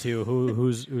with you two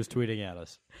who's tweeting at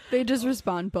us. They just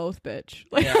respond both, bitch.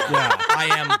 Like, Yeah. I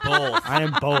am both. I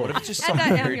am both. What if it's just And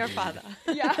some I am weird, your father.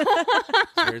 yeah.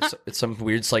 it's some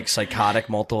weird like psychotic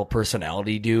multiple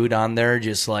personality dude on there,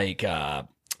 just like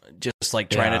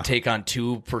trying to take on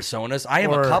two personas. I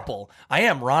am a couple. I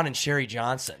am Ron and Sherry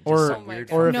Johnson. Just some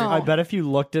weird Or if, No. I bet if you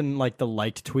looked in like the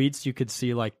liked tweets, you could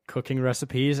see like cooking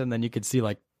recipes, and then you could see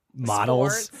like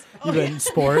models,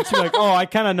 sports. You're like, oh, I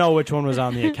kind of know which one was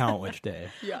on the account which day.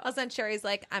 All of a sudden, Sherry's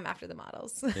like, I'm after the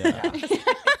models. Yeah,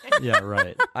 yeah,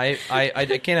 right. I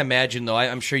can't imagine though.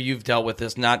 I'm sure you've dealt with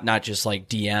this, not just like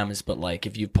DMs, but like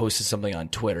if you've posted something on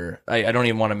Twitter. I don't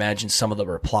even want to imagine some of the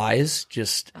replies.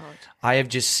 I have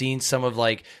just seen some of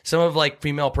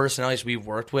female personalities we've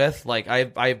worked with. Like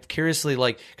I've curiously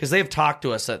because they've talked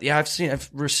to us that I've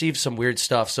received some weird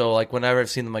stuff. So like whenever I've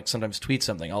seen them like sometimes tweet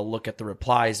something, I'll look at the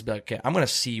replies. Be like, okay, I'm gonna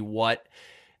see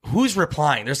who's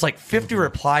replying. There's like 50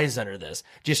 replies under this.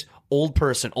 Just old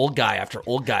person, old guy after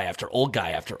old guy after old guy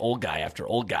after old guy after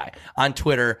old guy on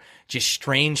Twitter. Just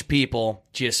strange people.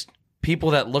 Just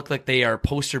people that look like they are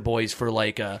poster boys for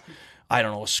like a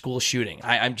school shooting.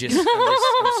 I'm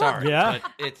sorry. Yeah.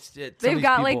 But it's They've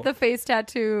got like the face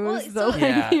tattoos.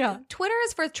 Yeah. Twitter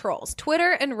is for trolls. Twitter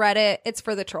and Reddit, it's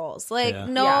for the trolls. Like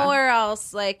nowhere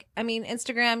else. Like, I mean,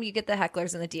 Instagram, you get the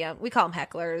hecklers in the DM. We call them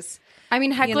hecklers. I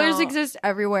mean, hecklers know. exist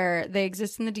everywhere. They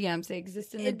exist in the DMs. They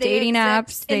exist in the They dating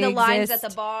exist apps. in They the lines exist at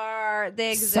the bar.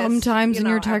 They exist sometimes in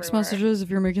your text everywhere. messages if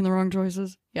you're making the wrong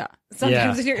choices. Yeah.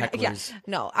 Sometimes in your hecklers.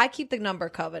 No, I keep the number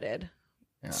coveted.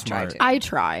 Smart. I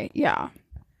try. Yeah.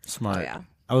 Smart. Oh, yeah.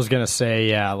 I was gonna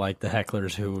say, like the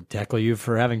hecklers who heckle you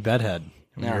for having bedhead.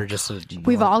 You're just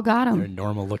We've all got 'em. You're a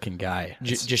normal looking guy.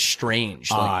 just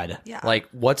strange, odd. Like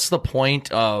what's the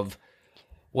point of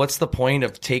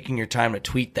taking your time to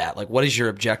tweet that? Like, what is your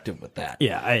objective with that?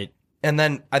 Yeah, And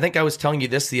then I think I was telling you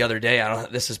this the other day.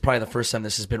 This is probably the first time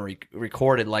this has been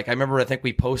recorded. Like, I remember I think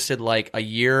we posted like a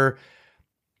year,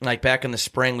 like back in the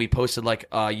spring, we posted like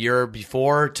a year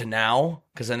before to now,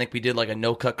 because I think we did like a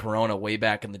no cut Corona way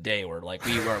back in the day, where like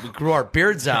we grew our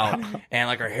beards out and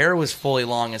like our hair was fully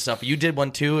long and stuff. You did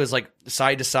one too, is like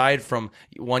side to side from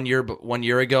 1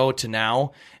 year ago to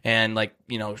now, and like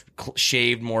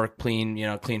shaved, more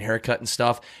clean, clean haircut and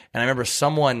stuff. And I remember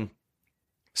someone,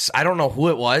 I don't know who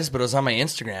it was, but it was on my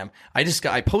Instagram.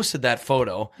 I posted that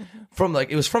photo from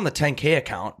it was from the 10K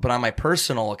account, but on my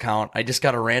personal account, I just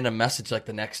got a random message like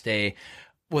the next day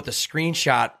with a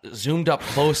screenshot zoomed up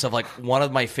close of like one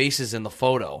of my faces in the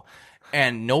photo.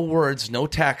 And no words, no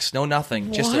text, no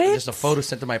nothing. Just a photo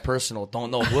sent to my personal. Don't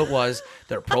know who it was.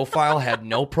 Their profile had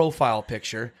no profile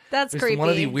picture. That's it was creepy. one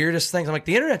of the weirdest things. I'm like,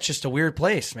 the internet's just a weird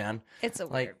place, man. It's a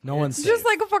weird. No one's It's just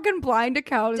like a fucking blind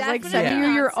account. It's like Definitely sending you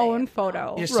not your safe. own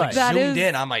photo. Just like That zoomed is-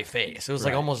 in on my face. It was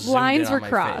like almost zoomed Lines in were on my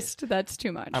crossed. face. That's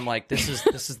too much. I'm like, this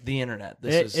is the internet.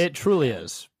 It truly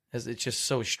is. It's just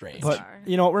so strange. But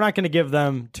we're not going to give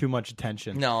them too much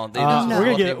attention. No, they we're what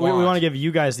gonna they we want. want to give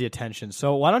you guys the attention.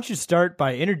 So why don't you start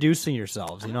by introducing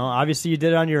yourselves? Obviously you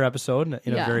did it on your episode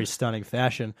in a very stunning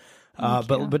fashion.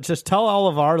 But just tell all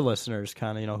of our listeners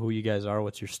kind of who you guys are.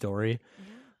 What's your story?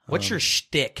 What's your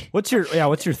shtick? What's your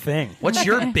thing? What's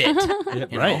your bit?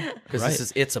 Right.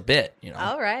 Because it's a bit.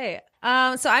 All right.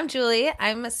 So I'm Julie.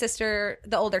 I'm a sister,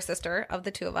 the older sister of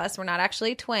the two of us. We're not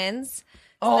actually twins.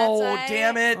 So Oh, that's why-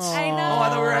 damn it. I know. Oh, I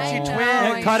thought we were actually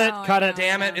twins. Cut it.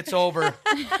 Damn it. It's over.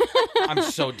 I'm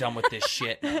so done with this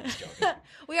shit. No, I'm just joking.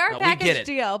 We are a No, we get package it.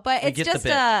 deal, but We it's get the just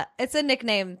bit. it's a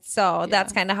nickname. So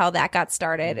that's kind of how that got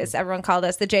started. Is everyone called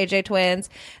us the JJ twins,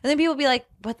 and then people be like,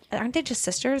 "What? Aren't they just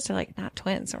sisters?" They're like, "Not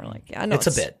twins." And we're like, "Yeah, no, It's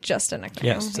a bit. just a nickname."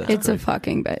 Yes, it's a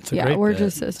fucking bit. a Yeah, great we're bit.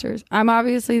 just sisters. I'm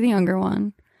obviously the younger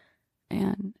one.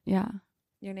 And yeah.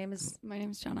 Your name is. My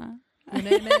name's Jenna. Your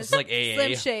name is It's like AA.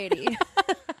 Slim Shady.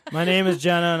 My name is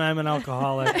Jenna, and I'm an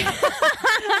alcoholic.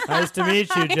 Nice to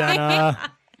meet you,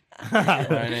 Jenna.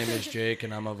 My name is Jake,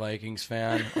 and I'm a Vikings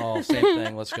fan. Oh, same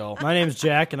thing. Let's go. My name's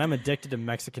Jack, and I'm addicted to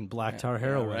Mexican black tar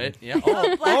heroin. Right? Yeah.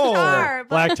 Oh,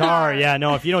 Black tar. Yeah,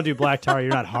 no, if you don't do black tar,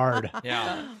 you're not hard.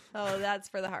 yeah. Oh, that's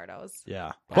for the hardos.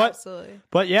 Yeah. Absolutely.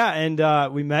 But yeah,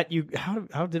 and we met you.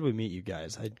 How did we meet you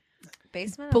guys?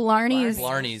 Basement. Blarney's.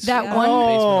 Blarney's. That Yeah. one.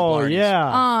 Basement of Oh, Blarney's.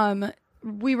 yeah.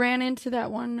 We ran into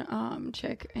that one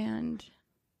chick and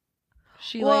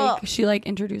She like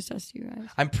introduced us to you guys.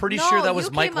 I'm pretty sure that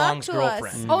was Mike Long's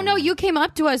girlfriend. Oh no, you came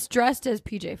up to us dressed as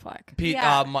PJ Fleck.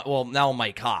 Well, now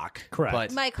Mike Hawk. Correct.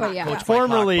 But Mike Hawk. Yeah. Coach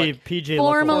Formerly Mike Hawk, PJ.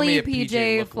 Formerly looked like-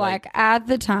 PJ Fleck at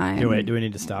the time. Do we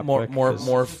need to stop? more.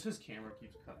 His camera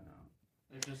keeps cutting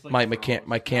out. Just like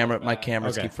My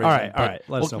cameras Okay. keep freezing. All right. but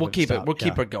Let us know We'll when to keep it. stop. We'll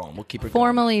keep Yeah. it going. We'll keep it.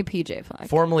 Formerly PJ Fleck.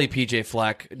 Formerly PJ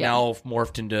Fleck, Yeah. now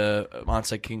morphed into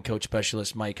onside king coach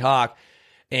specialist Mike Hawk,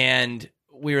 and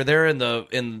we were there in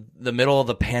the middle of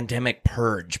the pandemic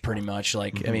purge, pretty much.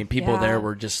 Like, I mean, people there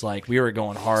were just like, we were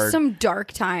going hard. Some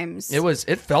dark times.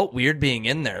 It felt weird being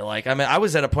in there. Like, I mean, I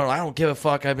was at a point where I don't give a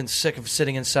fuck. I've been sick of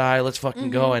sitting inside. Let's fucking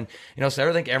go. And, so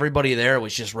I think everybody there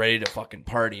was just ready to fucking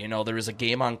party. There was a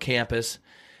game on campus,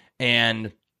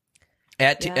 and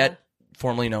at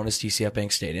formerly known as TCF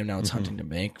Bank Stadium, now it's Huntington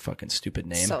Bank. Fucking stupid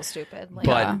name. So stupid.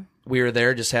 But we were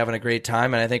there just having a great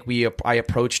time, and I think I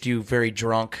approached you very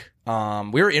drunk. We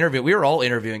were all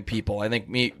interviewing people. I think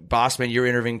Bossman, you were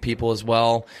interviewing people as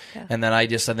well. Yeah. And then I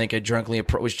think I drunkenly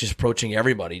was just approaching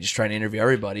everybody, just trying to interview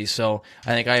everybody. So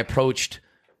I think I approached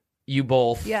you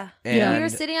both. Yeah. And we were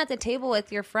sitting at the table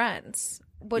with your friends,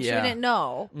 which we didn't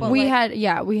know. But we had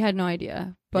no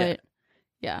idea. But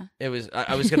yeah. It was,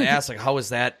 I was going to ask, like, how was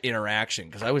that interaction?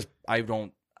 Because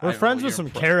we're friends with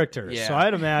some characters, so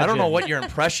I'd imagine. I don't know what your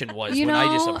impression was when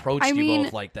I just approached you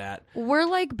both like that. We're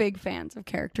like big fans of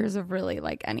characters of really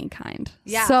like any kind.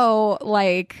 Yeah. So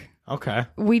like, okay,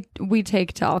 we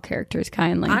take to all characters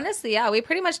kindly. Honestly, yeah, we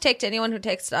pretty much take to anyone who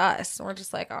takes to us. We're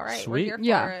just like, all right, we're here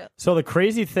for it. So the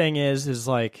crazy thing is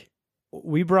like,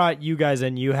 we brought you guys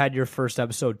in. You had your first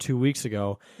episode 2 weeks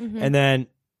ago, and then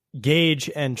Gage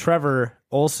and Trevor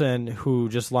Olson, who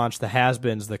just launched the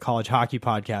Has-Beens, the college hockey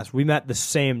podcast, we met the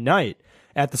same night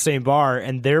at the same bar,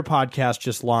 and their podcast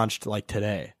just launched like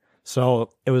today.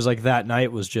 So it was like that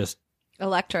night was just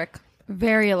electric,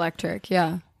 very electric.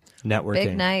 Yeah, networking,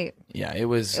 big night. Yeah, it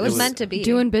was meant to be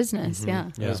doing business. Yeah,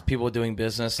 it was people doing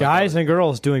business, guys and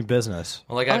girls doing business.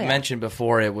 Well, like I mentioned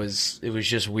before, it was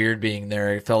just weird being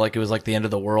there. It felt like it was like the end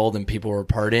of the world, and people were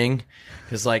partying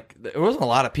because like there wasn't a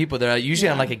lot of people there. Usually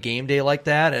on like a game day like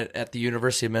that at the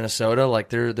University of Minnesota, like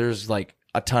there's like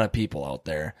a ton of people out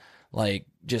there, like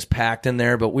just packed in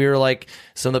there. But we were like,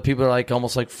 some of the people are like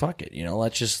almost like, fuck it,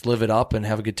 let's just live it up and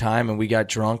have a good time. And we got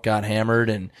drunk, got hammered,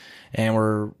 and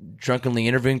we're drunkenly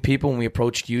interviewing people when we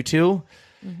approached you two.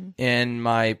 And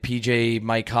my PJ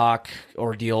Mike Hawk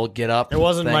ordeal get up. It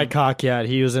wasn't thing. Mike Hawk yet.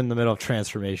 He was in the middle of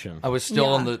transformation. I was still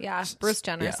on the Bruce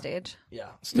Jenner stage. Yeah,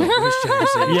 still Bruce Jenner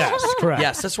stage. Yes, correct.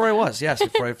 Yes, that's where I was. Yes,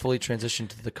 before I fully transitioned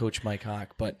to the coach Mike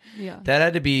Hawk. But that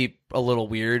had to be a little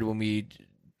weird when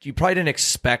you probably didn't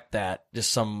expect that.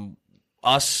 Just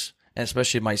us, and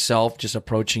especially myself, just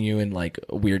approaching you in like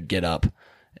a weird get up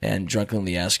and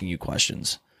drunkenly asking you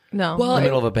questions. No. Well, in the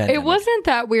middle of a pandemic. It wasn't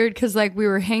that weird because like we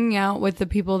were hanging out with the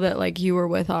people that like you were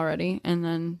with already, and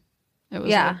then it was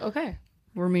like, okay,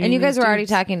 we're meeting. And you guys these were already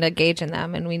dudes. talking to Gage and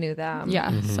them, and we knew them.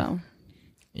 Yeah. So.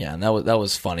 Yeah, and that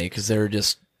was funny because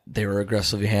they were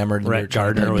aggressively hammered. Brett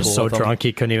Gardner was so drunk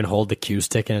he couldn't even hold the cue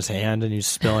stick in his hand, and he was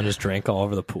spilling his drink all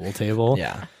over the pool table.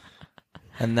 Yeah.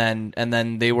 And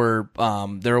then they were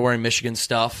wearing Michigan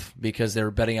stuff because they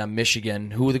were betting on Michigan,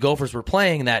 who the Gophers were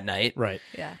playing that night. Right.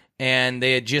 Yeah. And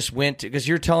they had just because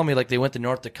you're telling me like they went to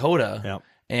North Dakota. Yep.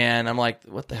 And I'm like,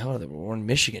 what the hell? They were in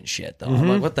Michigan shit, though. I'm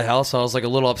like, what the hell? So I was like a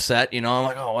little upset, I'm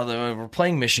like, oh, well, we're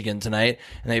playing Michigan tonight.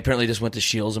 And they apparently just went to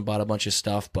Shields and bought a bunch of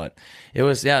stuff. But it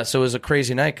was, so it was a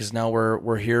crazy night because now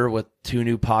we're here with 2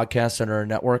 new podcasts on our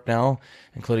network now,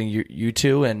 including you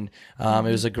two. And it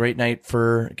was a great night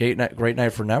for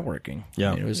networking.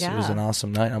 Yeah. I mean, it was an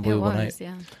awesome night, unbelievable night.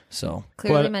 Yeah. So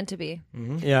clearly meant to be.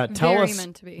 Yeah, tell Very us.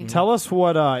 meant to be. Tell us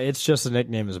what It's Just a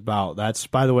Nickname is about. That's,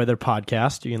 by the way, their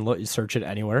podcast. You can search it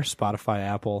anywhere: Spotify,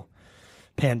 Apple,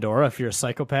 Pandora. If you're a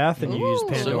psychopath and you use So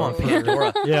Pandora, on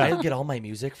Pandora. Yeah. I get all my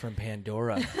music from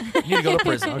Pandora. You need to go to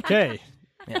prison. Okay.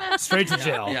 Yeah. Straight to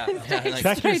jail. Yeah. Like,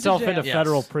 Check yourself into Yes.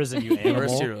 federal prison, you Or a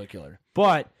animal. serial killer.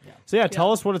 But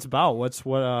tell us what it's about. What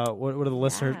are the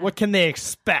listeners? What can they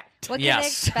expect? What can they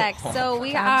expect? So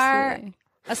we are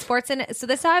a sports so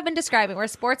this is how I've been describing. We're a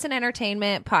sports and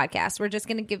entertainment podcast. We're just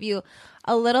going to give you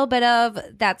a little bit of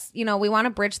we want to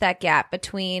bridge that gap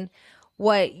between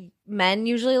what men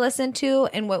usually listen to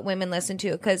and what women listen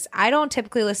to, because I don't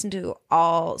typically listen to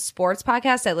all sports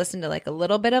podcasts. I listen to like a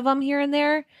little bit of them here and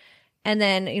there. And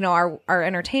then, our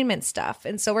entertainment stuff.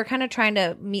 And so we're kind of trying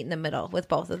to meet in the middle with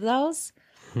both of those.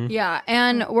 Yeah.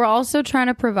 And we're also trying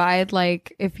to provide,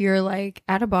 like, if you're like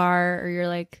at a bar or you're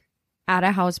like at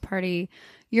a house party.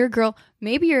 You're a girl.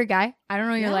 Maybe you're a guy. I don't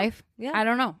know your life. Yeah. I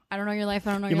don't know. I don't know your life.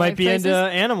 I don't know You your might life be choices. into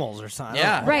animals or something.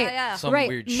 Yeah. Right. Yeah. Some right.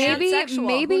 weird shit. Maybe Pansexual.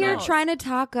 maybe Who you're knows? trying to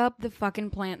talk up the fucking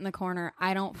plant in the corner.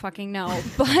 I don't fucking know.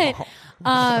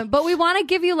 But we want to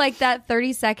give you like that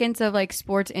 30 seconds of like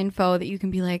sports info that you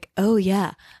can be like, "Oh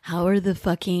yeah, how are the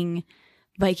fucking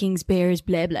Vikings, Bears,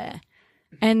 blah blah."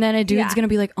 And then a dude's going to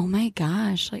be like, "Oh my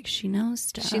gosh, like she knows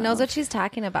stuff. She knows what she's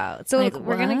talking about." So Like,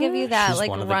 we're going to give you that She's like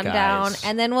one of the rundown, guys.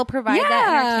 and then we'll provide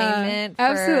that entertainment for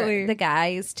absolutely. the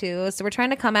guys too. So we're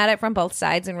trying to come at it from both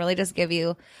sides and really just give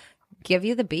you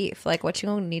the beef, like what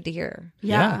you need to hear.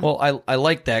 Yeah. Well, I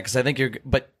like that because I think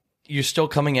you're still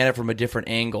coming at it from a different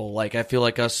angle. Like I feel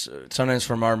like us sometimes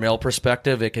from our male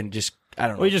perspective, it can just I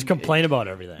don't know. We just complain about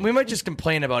everything. We might just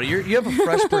complain about it. You have a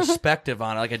fresh perspective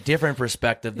on it, like a different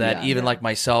perspective that even like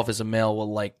myself as a male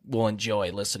will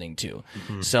enjoy listening to.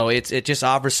 Mm-hmm. So it just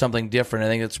offers something different. I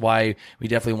think that's why we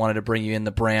definitely wanted to bring you in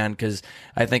the brand because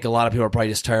I think a lot of people are probably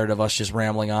just tired of us just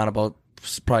rambling on about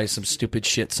probably some stupid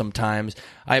shit sometimes.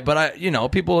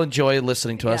 But people enjoy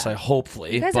listening to us.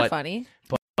 Hopefully, You guys are funny.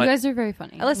 You guys are very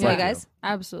funny. I listen to you guys.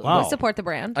 Absolutely. Wow. We support the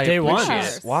brand. I Day one.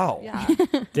 appreciate it. Wow. Yeah.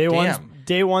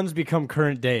 Day ones become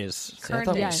current days. See, I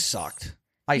thought we sucked.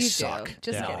 I You suck.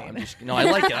 do. Just kidding. No, I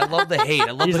like it. I love the hate.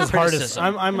 I love He's the his hardest.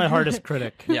 criticism. I'm my hardest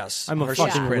critic. Yes, I'm a harshest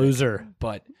fucking critic. loser.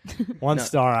 But One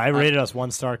star. I rated us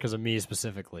 1 star because of me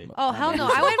specifically. Oh hell no!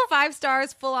 I went 5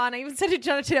 stars full on. I even said to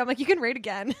Jenna today, I'm like, you can rate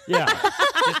again. Yeah.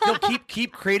 just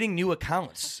keep creating new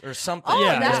accounts or something. Oh,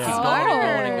 Yeah, that's yeah. Keep smart. going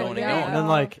and going and Yeah.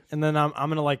 going. And then I'm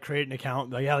gonna like create an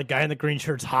account. Like, yeah, the guy in the green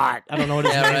shirt's hot. I don't know what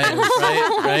his Yeah, name is.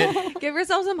 right. Give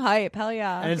yourself some hype. Hell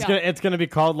yeah. And it's gonna be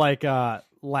called like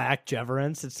Lack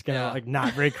Jeverance. It's gonna like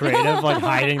not very creative, like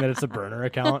hiding that it's a burner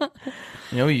account.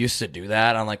 You know, we used to do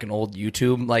that on like an old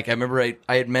YouTube. Like I remember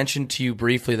I had mentioned to you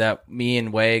briefly that me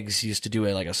and Wags used to do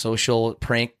a social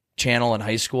prank channel in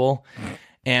high school,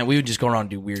 and we would just go around and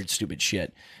do weird, stupid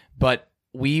shit. But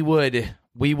we would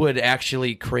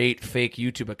actually create fake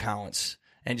YouTube accounts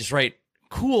and just write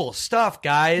cool stuff,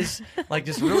 guys. Like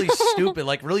just really stupid,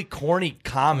 like really corny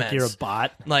comments. Like you're a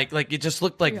bot. Like it just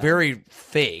looked like very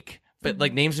fake. But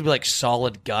like names would be like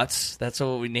Solid Guts. That's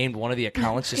what we named one of the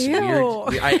accounts. Just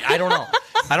weird. I don't know.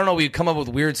 I don't know. We'd come up with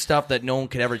weird stuff that no one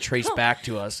could ever trace back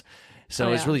to us.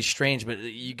 So it's really strange. But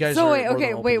you guys. So were wait, more than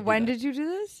okay, open wait. to do When that. did you do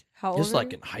this? How old? Just were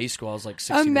like you? in high school, I was like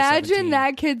 16 Imagine or 17.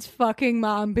 that kid's fucking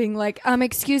mom being like,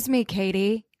 excuse me,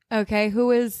 Katie. Okay,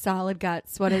 who is Solid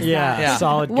Guts? What is Yeah, that? Yeah.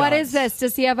 Solid What Guts. is this?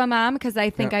 Does he have a mom? Because I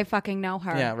think I fucking know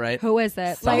her. Yeah, right. Who is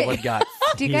it? Solid Gut.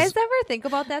 Do you guys ever think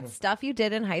about that stuff you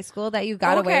did in high school that you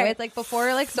got away Okay. with, like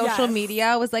before like social Yes.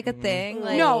 media was like a thing?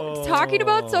 Like, No, talking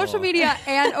about social media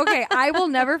and okay, I will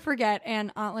never forget.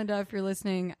 And Aunt Linda, if you're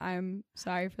listening, I'm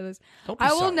sorry for this. Don't be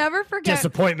I will sorry. never forget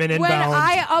Disappointment when inbound.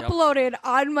 I uploaded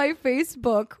on my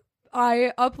Facebook.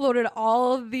 I uploaded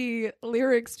all of the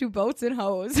lyrics to Boats and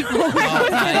Hoes when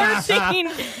I was 13.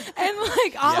 And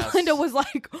like Aunt Yes. Linda was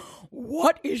like,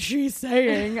 what is she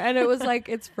saying? And it was like,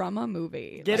 it's from a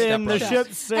movie. Get Like, in the Step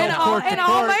ship, sail and all, port to and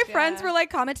all port. my friends were like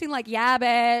commenting like, yeah,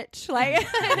 bitch. Like,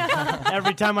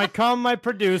 Every time I come, I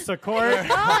produce a court.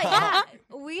 oh yeah,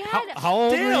 we had. How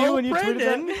old were Dale, you when you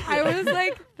Brendan. tweeted that? I was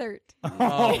like 13.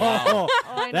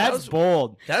 Oh, that's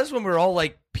bold. That was when we were all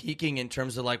like peaking in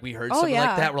terms of like we heard Oh, something yeah.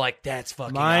 like that. We're like, that's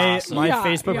fucking My awesome. Yeah,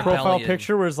 Facebook yeah. profile Rebellion.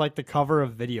 picture was like the cover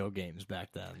of video games back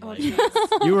then. Oh, Like,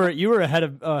 you were ahead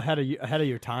of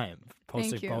your time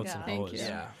posting Thank you. Boats Yeah. and Thank Hoes. you.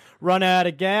 Yeah. Run out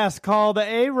of gas, call the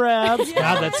Arabs.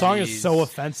 God, that song is so Jeez.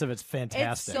 offensive. It's It's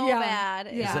fantastic. so Yeah. bad.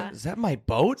 Yeah. Is that, is that my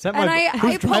boat? Is that And my,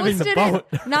 who's I driving the posted boat?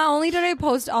 it. Not only did I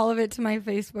post all of it to my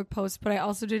Facebook post, but I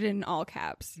also did it in all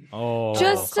caps. Oh,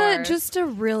 Just course. to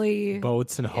really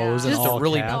boats and hoes and Just to all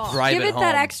really caps. drive give it it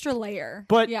that home. extra layer.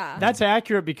 But yeah, that's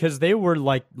accurate because they were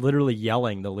like literally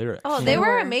yelling the lyrics. Oh, they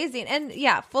were amazing. And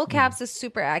yeah, full caps is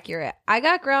super accurate. I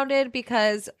got grounded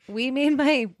because we made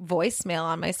my voicemail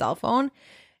on my cell phone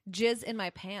jizz in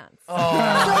my pants. Oh,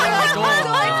 So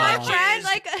my friend,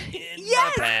 like,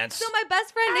 yes. pants. So my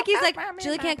best friend Nikki's like,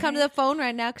 Julie can't come to the phone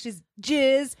right now because she's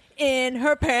jizz in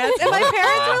her pants. And my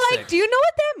parents were like, Classic. do you know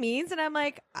what that means? And I'm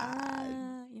like,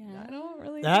 I don't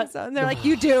really think so. And they're like,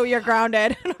 you do, you're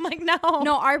grounded. And I'm like, no.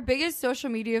 No, our biggest social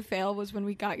media fail was when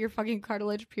we got your fucking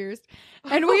cartilage pierced.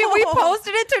 And we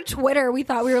posted it to Twitter. We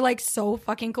thought we were like so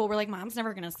fucking cool. We're like, Mom's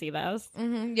never gonna see this.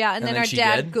 Mhm, yeah, and And then then our she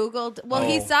dad did? Googled. Well,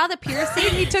 he Oh. saw the piercing.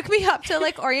 He took me up to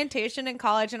like orientation in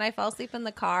college, and I fell asleep in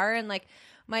the car. And like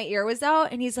my ear was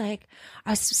out, and he's like, I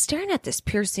was staring at this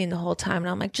piercing the whole time, and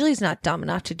I'm like, Julie's not dumb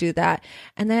enough to do that.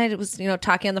 And then I was,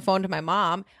 talking on the phone to my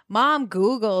mom. Mom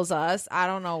Googles us. I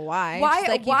don't know why. She's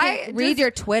like, you can read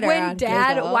your Twitter on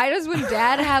Google. Why does when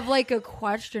dad have like a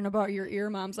question about your ear,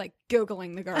 mom's like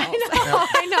Googling the girls?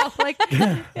 I know. Like,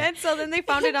 and so then they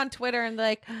found it on Twitter and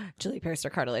like, Julie pierced her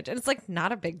cartilage, and it's like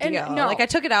not a big deal. Like I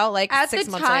took it out like at 6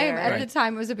 the months time. later. At the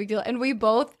time, it was a big deal, and we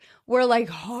both were like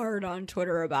hard on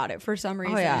Twitter about it for some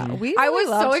reason. Oh yeah, I was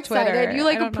so loved excited. Twitter. You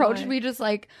like I don't know approached why. me just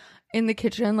like in the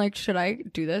kitchen, like, should I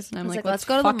do this? And I'm I was like, let's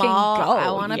go to the fucking mall. go.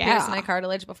 I want to Yeah. pierce my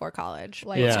cartilage before college.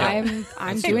 Like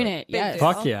I'm doing it. Yes.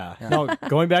 Fuck yeah. No,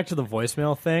 going back to the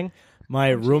voicemail thing, my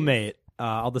roommate,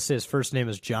 I'll just say his first name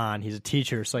is John. He's a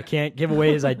teacher, so I can't give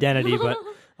away his identity, but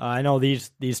I know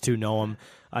these two know him.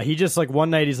 He just like one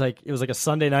night, he's like, it was like a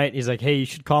Sunday night. And he's like, hey, you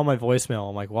should call my voicemail.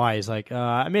 I'm like, why? He's like,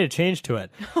 I made a change to it.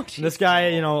 And this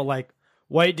guy, like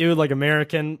white dude, like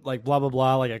American, like blah, blah,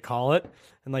 blah. Like I call it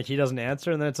and like he doesn't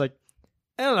answer. And then it's like,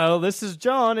 hello, this is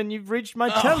John, and you've reached my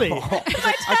telly.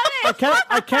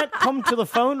 I can't come to the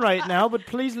phone right now, but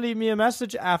please leave me a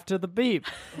message after the beep.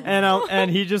 And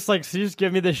he just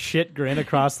gave me this shit grin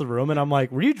across the room, and I'm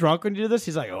like, were you drunk when you did this?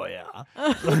 He's like, oh yeah.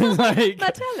 Like,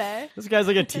 this guy's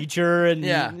like a teacher, and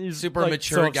he's super like,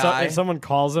 mature guy. If someone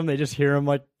calls him, they just hear him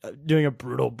like doing a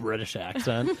brutal British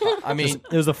accent. I mean,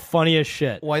 it was the funniest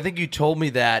shit. Well, I think you told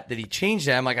me that he changed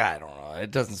that. I'm like, I don't know. It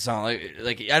doesn't sound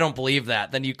like I don't believe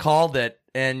that. Then you called it,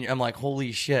 and I'm like,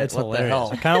 holy shit, It's what hilarious. the hell?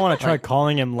 I kind of want to try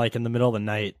calling him like in the middle of the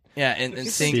night. Yeah, and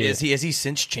seeing, has he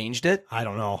since changed it? I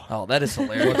don't know. Oh, that is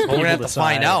hilarious. Well, we're gonna have to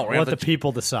find out. We're Let gonna have the to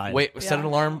people decide. Wait, set an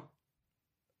alarm.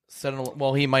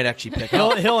 Well, he might actually pick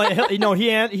up. He'll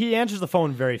he answers the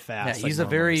phone very fast. Yeah, he's like a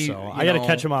very, normal, so I got to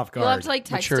catch him off guard. You'll have to like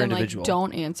text Mature him individual. like,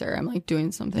 don't answer. I'm like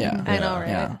doing something. Yeah. I know, right?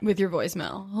 Yeah. With your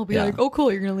voicemail, he'll be Yeah. like, "Oh,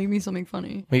 cool, you're gonna leave me something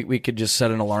funny." We could just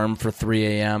set an alarm for 3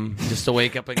 a.m. just to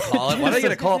wake up and call it. Why did I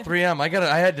get a call at 3 a.m.? I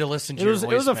had to listen to your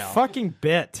voicemail. It was a fucking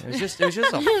bit. It was just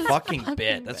a fucking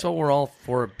bit. That's what we're all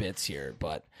for, bits here.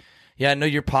 But yeah, no,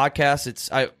 your podcast.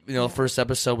 The first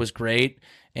episode was great,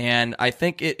 and I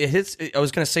think it hits. I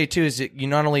was going to say too is that you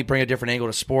not only bring a different angle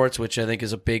to sports, which I think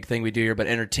is a big thing we do here, but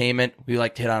entertainment we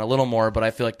like to hit on a little more. But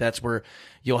I feel like that's where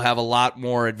you'll have a lot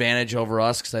more advantage over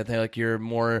us because I think like you're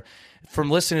more. From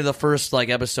listening to the first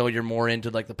episode, you're more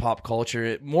into like the pop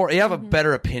culture. You have a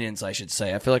better opinions, I should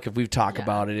say. I feel like if we talk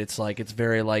about it, it's like it's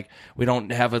very like we don't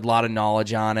have a lot of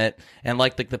knowledge on it, and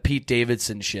like the Pete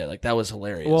Davidson shit, like that was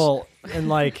hilarious. Well, and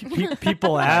like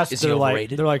people ask, Is he they're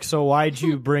overrated? like, so why'd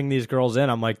you bring these girls in?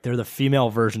 I'm like, they're the female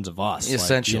versions of us. Like,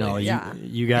 Essentially.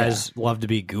 you guys love to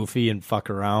be goofy and fuck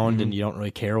around, and you don't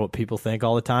really care what people think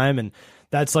all the time, and.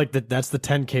 That's like that's the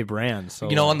 10K brand. So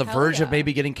on the verge of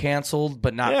maybe getting canceled,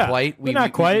 but not quite.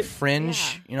 Not quite. We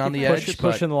fringe, on the edge.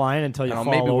 Pushing the line until you fall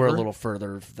maybe over. we're a little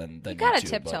further than You gotta two,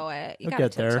 tiptoe but- it. You We'll gotta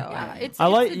get there. tiptoe Yeah, it. it's I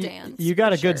like a dance. you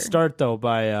got a for good sure. start though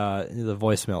by the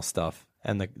voicemail stuff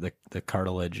and the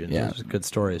cartilage and those good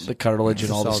stories. The cartilage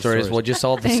and all the Solid stories. Well, just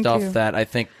all the Thank stuff you. that I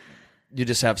think you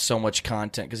just have so much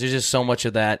content because there's just so much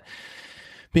of that.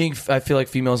 I feel like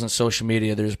females on social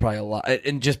media, there's probably a lot,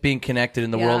 and just being connected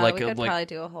in the world. we could probably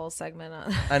do a whole segment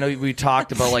on. I know we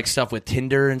talked about like stuff with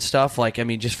Tinder and stuff. Like, I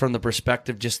mean, just from the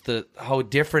perspective, just how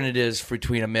different it is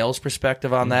between a male's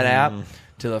perspective on that app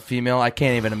to the female. I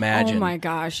can't even imagine. Oh my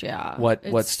gosh, yeah. What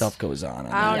It's- stuff goes on I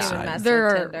that don't even side. mess There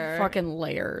with are Tinder. fucking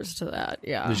layers to that.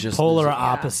 Yeah. There's just Polar there's-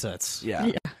 opposites.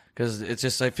 Yeah, because it's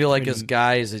just I feel like as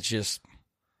guys, it's just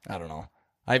I don't know.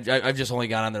 I've just only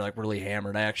got on there like really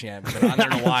hammered. I actually haven't been on there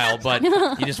in a while, but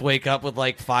you just wake up with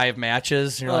like 5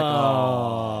 matches, and you're like,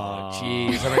 oh,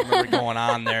 jeez, I don't remember going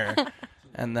on there,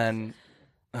 and then,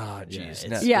 oh,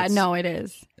 jeez, No, it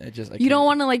is. It You don't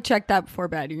want to like check that before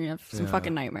bed. You're gonna have some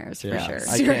fucking nightmares for sure.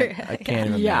 I can't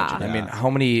even imagine. I mean, how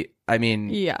many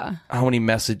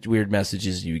weird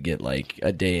messages do you get like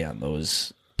a day on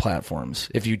those platforms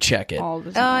if you check it? All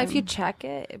the time. If you check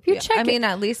it, check it.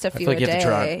 at least a few feel like a you have to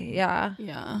try- day. Yeah.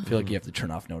 I feel like you have to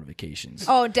turn off notifications.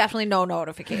 Oh, definitely no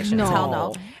notifications. No. Hell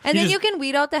no. And You then just- you can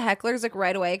weed out the hecklers like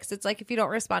right away because it's like if you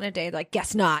don't respond a day, like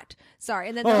guess not. Sorry,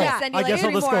 and then Oh, they'll yeah. send you I like guess I'll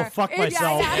three just go more. fuck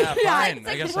myself. Yeah, fine. it's I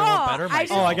like, guess bro, I won't better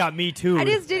myself. Oh, I got me too. I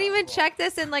just didn't even check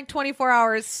this in like 24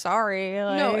 hours. Sorry.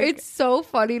 No, Like- it's so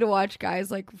funny to watch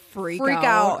guys like freak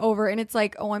out over, and it's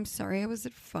like, oh, I'm sorry, I was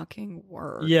at fucking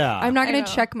work. Yeah. I'm not I gonna know.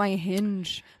 check my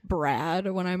Hinge, Brad,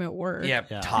 when I'm at work. Yeah,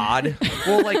 Todd.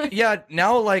 Well, like,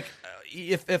 now, like,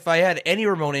 if I had any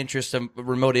remote interest of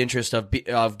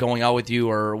going out with you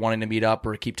or wanting to meet up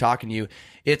or keep talking to you,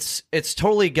 it's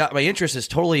totally got my interest has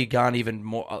totally gone even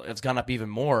more. It's gone up even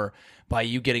more by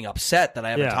you getting upset that I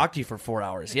haven't talked to you for 4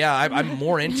 hours. Yeah, I'm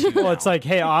more into it. Well, it's like,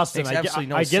 hey, Austin, I get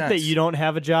sense. that you don't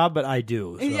have a job, but I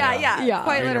do. So. Yeah.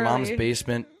 Quite You're in your literally. mom's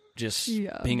basement, just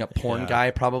being a porn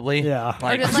guy, probably. Yeah.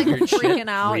 Or just like weird shit. freaking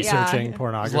out. Researching Yeah.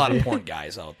 pornography. There's a lot of porn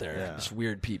guys out there. Just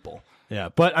weird people. Yeah,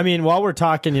 but I mean, while we're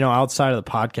talking, outside of the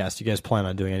podcast, you guys plan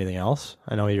on doing anything else?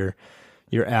 I know you're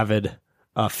avid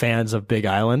fans of Big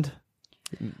Island.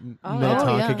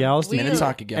 Minnetonka Gals.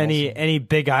 Minnetonka Gals. Any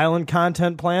Big Island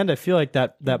content planned? I feel like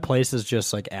that place is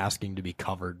just like asking to be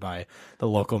covered by the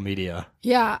local media.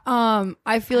 Yeah,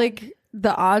 I feel like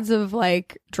the odds of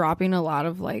like dropping a lot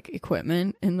of like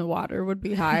equipment in the water would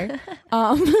be high.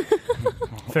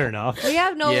 Fair enough. We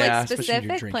have no Yeah, like especially when you're specific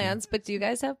drinking. plans, but do you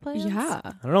guys have plans? Yeah.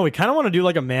 I don't know. We kind of want to do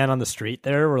like a man on the street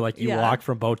there, where like you Yeah. walk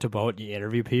from boat to boat, and you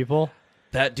interview people.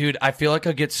 That dude, I feel like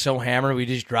I'll get so hammered we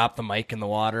just drop the mic in the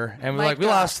water and we're Mic like, we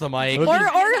drop. lost the mic. Or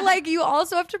like you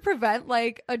also have to prevent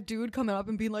like a dude coming up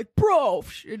and being like, "Bro,"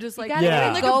 you're just like, Gotta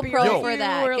Yeah. get a like, GoPro for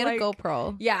that. or, Get like- a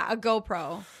GoPro. Yeah, a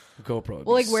GoPro. GoPro. would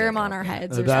We'll be like wear sick them on out our there.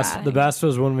 heads. The or best, something. the best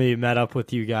was when we met up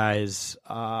with you guys.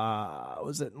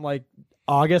 Was it like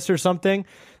August or something?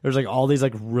 There's like all these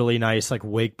like really nice like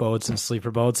wake boats and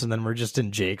sleeper boats, and then we're just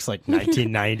in Jake's like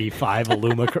 1995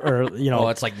 Aluma, or Oh,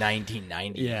 it's like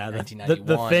 1990. yeah, the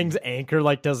 1991. thing's anchor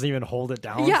like doesn't even hold it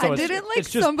down. Yeah, so it's- didn't like it's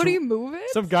just somebody move it?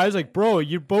 Some guy's like, bro,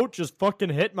 your boat just fucking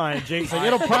hit mine. Jake's like,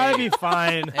 it'll probably be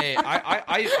fine. Hey,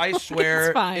 I swear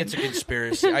It's fine. it's a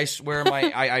conspiracy. I swear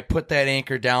I put that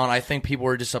anchor down. I think people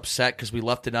were just upset because we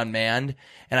left it unmanned,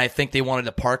 and I think they wanted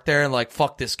to park there and like,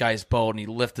 fuck this guy's boat, and he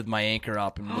lifted my anchor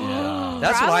up. And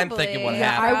that's what I'm thinking what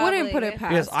Yeah, happened. I wouldn't put it past.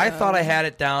 Because I them. thought I had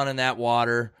it down in that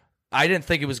water. I didn't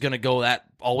think it was going to go that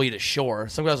all the way to shore.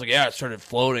 Some guys were like, yeah, it started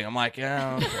floating. I'm like,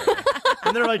 yeah. Okay.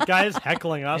 And they're like guys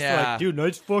heckling us. They're Yeah. like, dude,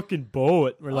 nice fucking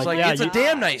boat. We're I like, was like, yeah, it's a you-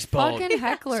 damn nice boat. fucking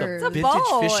hecklers. It's a vintage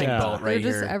boat. fishing Yeah. boat right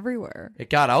They're just here. everywhere. It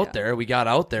got out there. We got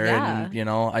out there, Yeah.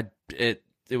 and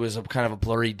it was a kind of a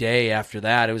blurry day after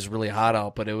that. It was really hot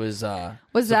out, but it was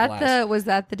Was a that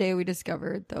blast. the day we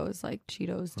discovered those like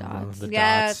Cheetos dots? the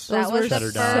Yeah, dots. that Those was were the cheddar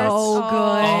first. dots. so good.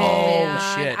 Oh,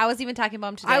 man. shit. I was even talking about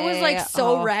them today. I was like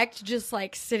so Oh. wrecked, just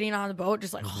like sitting on the boat,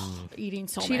 just like eating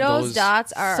so many. Cheetos Those-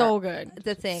 dots are So good.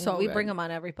 The thing So we good. bring them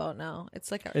on every boat now.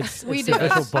 It's like It's We the do.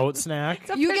 official boat snack.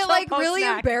 You get like boat really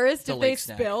snack. embarrassed The if they lake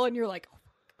snack. spill, and you're like,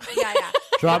 yeah.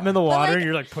 Drop them in the water, like- and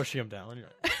you're like pushing them down. You're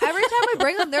like, Every time we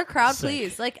bring them, they're crowd Sick.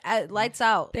 pleased. Like lights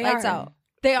out, they lights are. out.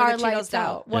 They For are the Cheetos lights down.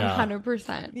 out,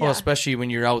 100%. Well, especially when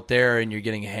you're out there and you're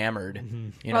getting hammered.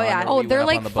 You know, Oh, yeah. I remember Oh, we went they're up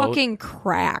like on the boat. fucking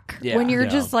crack. Yeah. When you're Yeah.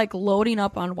 just like loading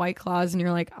up on White Claws and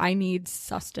you're like, I need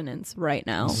sustenance right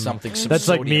now. something. Some that's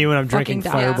like me sodium. when I'm drinking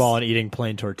Fucking dots. Fireball and eating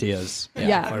plain tortillas.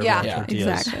 Yeah. Fireball Yeah.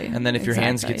 tortillas. Exactly. And then if your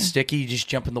hands get Exactly. sticky, you just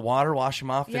jump in the water, wash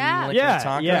them off, Yeah. and like Yeah,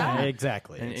 Minnetonka, yeah,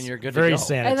 exactly. And It's you're good to very go.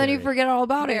 sanitary. And then you forget all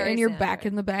about it, Very and you're sanitary. back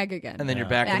in the bag again. And then you're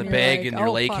back in And the you're bag, like, and your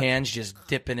oh, lake fuck. hands just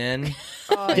dipping in.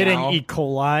 getting Now, E.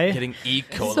 coli. getting E.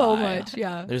 coli. so much,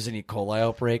 yeah. There's an E. coli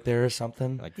outbreak there or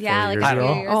something. like Yeah, 4 like years a few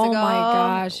ago. years Oh ago. my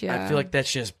gosh, yeah. I feel like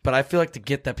that's just, but I feel like to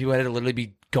get that, people had to literally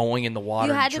be going in the water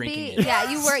You had and to drinking be, it. yeah.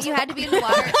 You had to be in the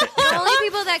water. The only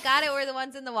people that got it were the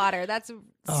ones in the water. That's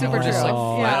super true. just, like,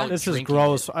 flat out This is drinking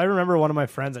gross. I remember one of my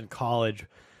friends in college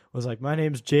was like, "My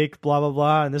name's Jake, blah blah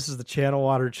blah, and this is the Channel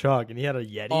Water Chug," and he had a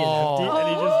Yeti and empty, and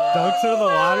he just dunks it in the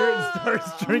water and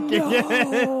starts drinking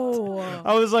it.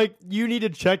 I was like, "You need to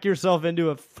check yourself into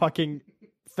a fucking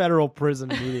federal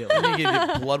prison immediately." You get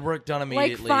your blood work done Like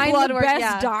immediately. find Blood the work, best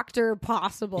yeah. doctor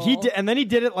possible. He did, and then he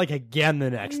did it like again the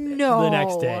next day. No. The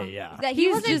next day, yeah. That he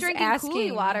He's wasn't just drinking asking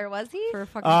Cooley water, was he? for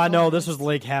fucking No, donuts. this was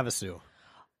Lake Havasu.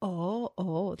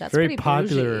 Oh, that's Very pretty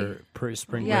popular bougie.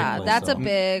 pre-spring break Yeah, place, that's so. a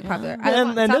big popular.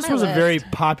 And it's this on my was a very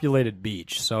list. populated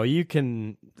beach, so you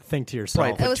can think to yourself.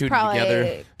 Probably It was two probably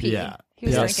together. pee. Yeah. He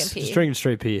was Yes, drinking pee. Just drinking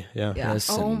straight pee, yeah. Yeah. Yes,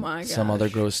 Oh and my some gosh. other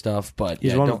gross stuff, but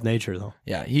He's yeah, one don't- with nature, though.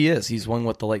 Yeah, he is. He's one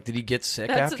with the like. Did he get sick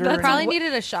That's- after? that's Probably a-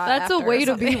 needed a shot. That's a after way or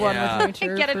to be something. one Yeah. with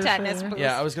nature. Get a for tetanus sure. boost.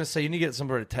 Yeah, I was gonna say you need to get some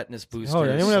sort of tetanus booster. Oh,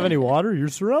 anyone have any water? You're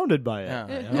surrounded by it.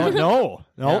 Yeah. No.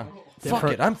 Yeah. Fuck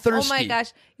it, I'm thirsty. Oh my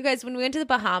gosh, you guys! When we went to the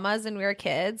Bahamas and we were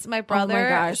kids, my brother.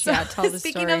 gosh, yeah, tell the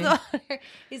speaking story. of the water,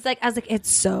 I was like, it's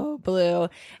so blue,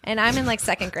 and I'm in like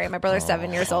second grade. My brother's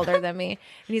 7 years older than me,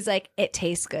 and he's like, it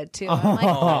tastes good too. I'm like,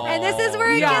 and this is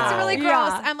where it gets really gross.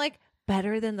 Yeah. I'm like,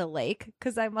 better than the lake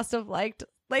because I must have liked.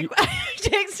 Like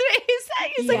Jake's face,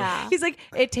 he's Yeah. like,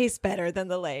 it tastes better than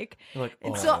the lake. You're like,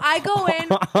 And so I go in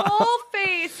full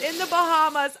face in the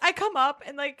Bahamas. I come up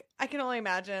and like I can only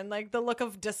imagine like the look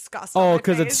of disgust. Oh,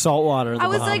 because it's saltwater in the I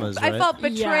was Bahamas, like, right? I felt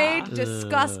betrayed, Yeah.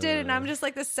 disgusted, and I'm just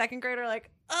like the second grader, like.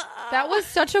 That was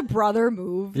such a brother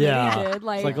move. Yeah. That he did. It's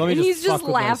Like, like, let me and just he's just fuck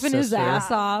with my laughing his sister.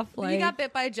 ass off. He Like got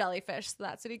bit by a jellyfish, so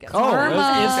that's what he gets. Oh, it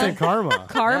was instant karma.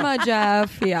 Karma,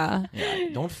 Jeff. Yeah. Yeah,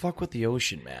 don't fuck with the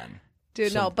ocean, man.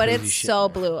 Dude, Some no, but crazy it's shit so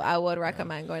in there. blue. I would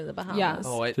recommend going to the Bahamas. Yes.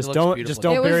 Oh, it Just looks don't beautiful.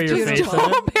 bury your face in it.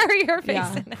 Don't bury your face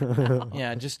Yeah. in it.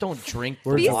 Yeah, just don't drink.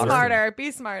 Be water. smarter.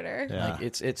 Be smarter. Yeah. Like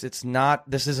it's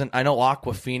not. This isn't. I know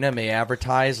Aquafina may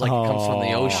advertise like it comes from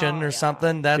the ocean or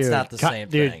something. That's Dude, not the same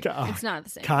thing. It's not the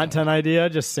same. Content idea,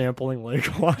 just sampling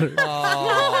lake water.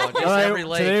 Oh, just All right, every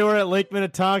lake. today we're at Lake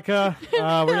Minnetonka. We're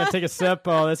gonna take a sip.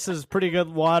 Oh, this is pretty good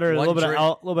water. A One little bit drink.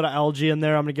 of little bit of algae in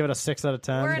there. I'm gonna give it a 6 out of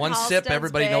 10. One sip,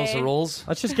 everybody knows the rules.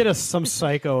 Let's just get us some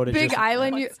psycho to Big just.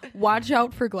 Island, you watch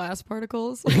out for glass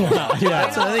particles.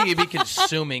 That's I think you'd be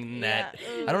consuming that.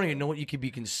 I don't even know what you could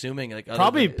be consuming. Like other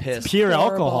Probably than piss. pure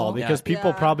Horrible. alcohol because Yeah.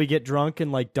 people probably get drunk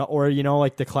and like, or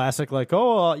like the classic, like,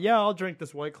 oh yeah, I'll drink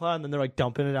this White Claw, and then they're like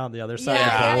dumping it on the other side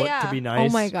Yeah, of the boat yeah. to be nice.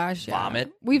 Oh my gosh. Yeah.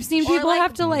 Vomit. We've seen Or, people like,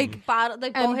 have to like Bottle,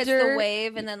 like boat hits the enter-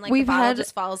 wave, and then like We've the bottle had-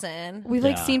 just falls in. We've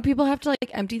like Yeah. seen people have to like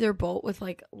empty their boat with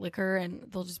like liquor and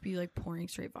they'll just be like pouring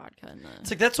straight vodka in the It's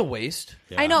like that's a waste.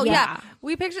 I know. Yeah. Yeah.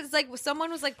 We pictured it's like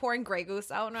someone was like pouring Grey Goose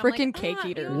out, and I'm freaking like, cake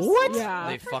eaters. What? Yeah.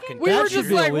 They fucking. We That were should just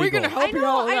be like, we're illegal. gonna help I know. you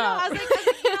out with I know. that. I was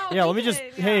like, you know, Yeah, let me we just.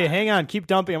 did, Hey, hang on, keep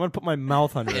dumping. I'm gonna put my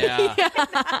mouth under it.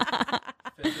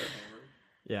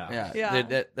 Yeah. Yeah.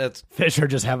 Yeah. That's. Fish are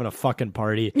just having a fucking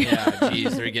party. Yeah.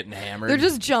 Geez, they're getting hammered. They're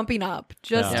just jumping up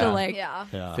just Yeah. to like Yeah.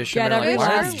 Yeah. Fish Get are like, everyone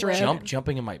why on are you strip.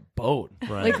 jumping in my boat?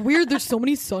 Right. like weird. There's so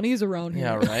many sunnies around here.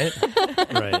 Yeah.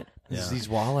 Right. right. These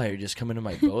walleye are just coming to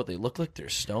my boat. They look like they're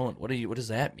stoned. What does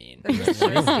that mean? They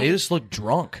just look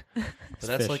drunk. But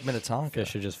that's Fish. like Minnetonka.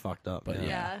 Fish are just fucked up. But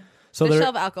Yeah. So Fish they're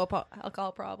have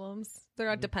alcohol problems. They're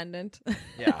not dependent.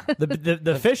 Yeah.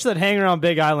 the fish that hang around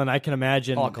Big Island, I can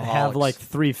imagine, have Alcoholics. like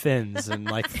 3 fins and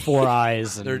like 4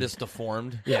 eyes. And, They're just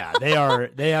deformed. yeah, they are.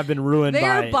 They have been ruined They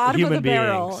are by bottom of human the beings.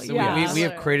 barrel. So Yeah. we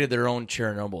have created their own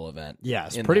Chernobyl event.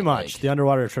 Yes, in pretty that much lake. the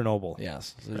underwater Chernobyl.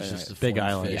 Yes. So there's just Big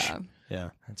deformed Island. fish. Yeah. Yeah.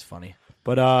 That's funny.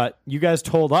 But you guys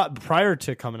told us prior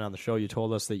to coming on the show, you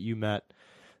told us that you met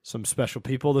some special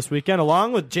people this weekend,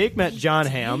 along with Jake met John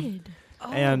Hamm.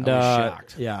 And I was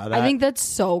shocked. yeah, I think that's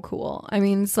so cool. I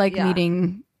mean, it's like Yeah.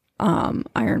 meeting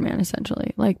Iron Man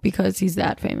essentially, like because he's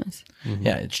that famous.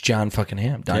 Yeah, it's John fucking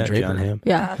Hamm. Don Draper. John Hamm.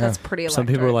 Yeah. That's pretty electric.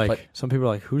 Some people are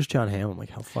like, who's John Hamm? I'm like,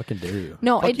 how fucking dare you?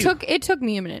 No, Fuck it you. took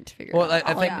me a minute to figure Well, it out.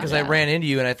 I think because I ran into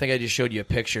you and I think I just showed you a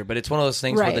picture, but it's one of those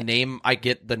things where Right.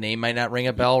 the name might not ring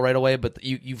a bell right away, but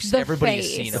The everybody's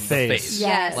face. seen him. The The face. face.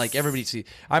 Yes. Like everybody sees.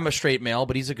 I'm a straight male,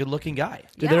 but he's a good looking guy.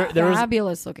 Dude, Yeah. there was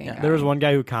Fabulous looking. guy. there was one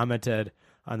guy who commented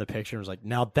on the picture and was like,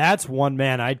 now that's one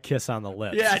man I'd kiss on the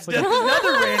lips. Yeah, It's like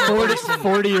another random person.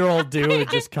 40-year-old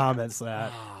dude just comments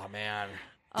that. Oh man.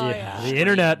 Yeah, the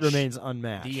internet remains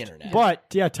unmatched. The internet. But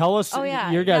yeah, tell us Oh,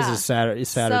 yeah, your guys' yeah. Saturday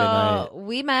So night.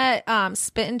 we met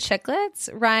Spittin' Chicklets,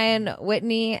 Ryan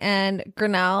Whitney and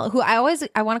Grinnell, who I want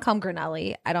to call him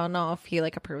Grinnelli. I don't know if he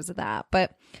like approves of that,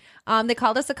 but they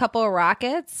called us a couple of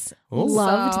rockets. Ooh.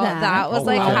 Loved So that. That was Oh,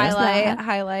 like wow.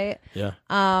 highlight. Yeah.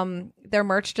 Their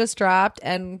merch just dropped,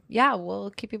 and yeah,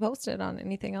 we'll keep you posted on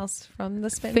anything else from the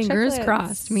Spittin' Fingers Chicklets.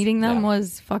 crossed. Meeting them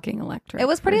was fucking electric. It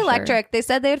was pretty for sure. electric. They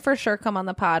said they'd for sure come on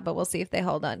the pod, but we'll see if they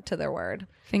hold on to their word.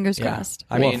 Fingers Yeah. crossed.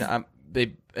 I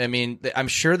mean, I'm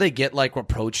sure they get like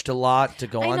approached a lot to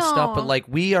go I on stuff, but know. like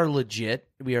we are legit.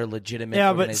 We are a legitimate.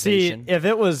 Yeah, but see, organization. if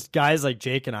it was guys like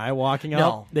Jake and I walking out,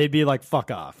 No. they'd be like, fuck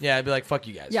off. Yeah, I'd be like, fuck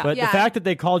you guys. Yeah. But the fact that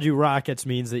they called you Rockets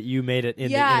means that you made it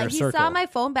in the inner he circle. saw my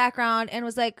phone background and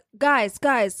was like, guys,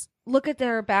 look at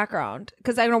their background.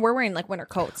 Because I know we're wearing like winter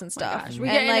coats and stuff. Gosh, we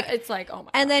and get like, it's like, oh my.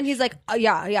 and then he's like,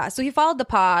 yeah. So he followed the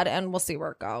pod, and we'll see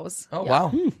where it goes. Oh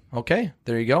wow. Okay,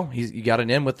 there you go. You got an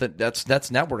in with it. That's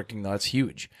networking though. That's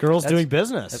huge. Girls That's- doing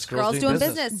business. That's Girls doing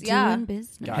business. Yeah. Doing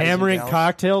business. Guys Hammering and gals.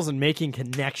 cocktails and making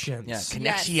connections. Yeah, Yes.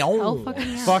 connection. Hell fucking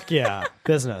yeah. Fuck yeah.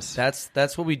 Business.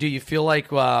 That's what we do. You feel like,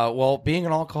 being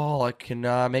an alcoholic can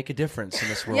make a difference in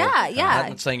this world. Yeah, yeah. I'm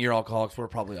not saying you're alcoholics. We're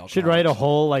probably alcoholics. Should write a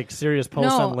whole like serious post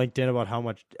No. on LinkedIn about how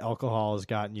much alcohol has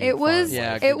gotten you. It was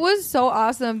Yeah, it was so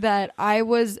awesome that I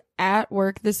was at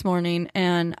work this morning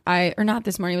and not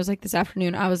this morning, it was like this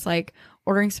afternoon. I was like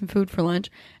ordering some food for lunch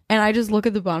and I just look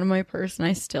at the bottom of my purse and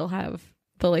I still have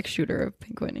the like shooter of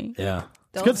Pink Whitney. Yeah.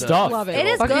 It's good stuff. Love it. It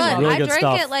is Fucking good. love it. Really I good drank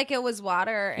stuff. it like it was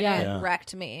water, and Yeah. it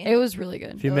wrecked me. It was really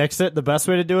good. If you mix it, the best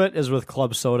way to do it is with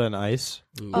club soda and ice.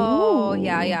 Oh, Ooh.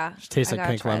 yeah. It tastes I like gotta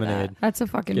pink try that. lemonade. That's a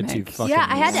fucking Gets you mix. fucking Yeah,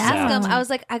 I had to ask zapped. them. I was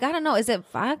like, I gotta know, is it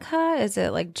vodka? Is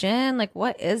it like gin? Like,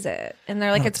 what is it? And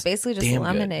they're like, it's basically just Damn good.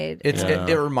 lemonade.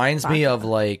 It reminds me of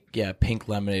like pink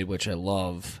lemonade, which I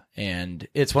love, and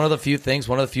it's one of the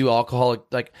few alcoholic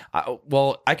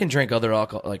I can drink other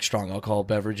alcohol, like strong alcohol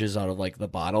beverages out of like the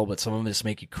bottle, but some of them just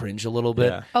make you cringe a little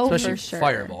bit. Yeah. Oh, especially for sure.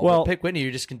 Fireball. Well- But Pink Whitney,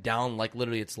 you just can down like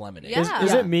literally it's lemonade. Yeah.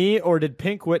 Is it me or did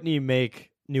Pink Whitney make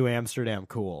New Amsterdam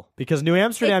cool? Because New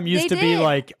Amsterdam used to be did.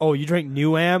 like, oh, you drink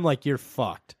New Am, like you're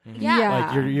fucked. Yeah.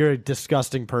 Like you're a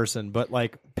disgusting person. But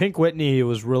like Pink Whitney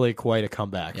was really quite a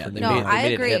comeback. Yeah, for they New No, made- Am. I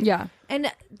made it agree. hip. Yeah. And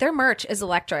their merch is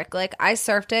electric. Like, I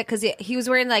surfed it because he was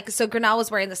wearing like, so Grinnell was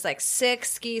wearing this like sick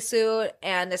ski suit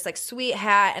and this like sweet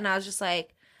hat, and I was just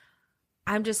like,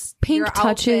 I'm just Pink your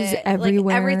touches outfit.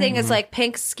 everywhere. Like, everything is like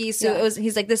pink ski suit. Yeah.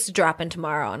 He's like, this is dropping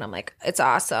tomorrow, and I'm like, it's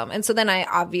awesome. And so then I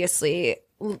obviously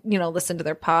listened to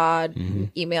their pod,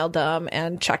 emailed them,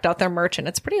 and checked out their merch, and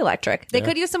it's pretty electric. They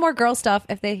could use some more girl stuff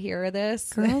if they hear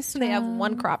this. Girl They have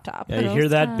one crop top. Yeah, you hear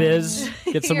that, Biz?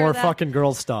 Get some Hear more that? fucking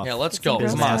girl stuff. Yeah, let's go.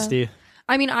 Biz Come on. nasty.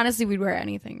 I mean, honestly, we'd wear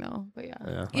anything though. But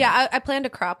yeah. Yeah, I plan to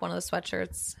crop one of the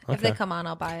sweatshirts. If they come on,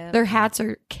 I'll buy it. Their hats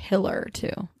are killer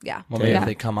too. Yeah. Well, maybe Yeah. if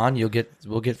they come on, we'll get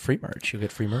free merch. You'll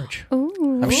get free merch.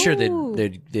 Ooh. I'm sure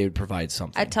they'd provide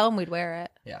something. I'd tell them we'd wear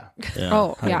it. Yeah.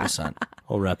 Oh, yeah. 100%.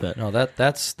 We'll rep it. No,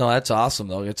 that's awesome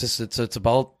though. It's just it's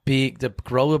about to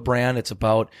grow a brand. It's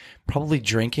about probably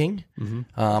drinking,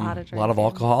 a lot of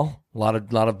alcohol, a lot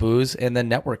of booze, and then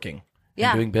networking.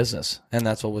 Yeah. And doing business, and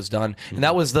that's what was done. And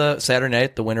that was the Saturday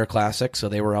night, the Winter Classic. So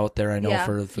they were out there. I know Yeah.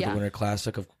 for Yeah. the Winter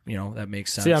Classic of that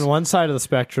makes sense. See, on one side of the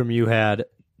spectrum, you had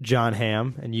John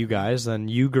Hamm and you guys, then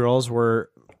you girls were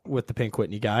with the Pink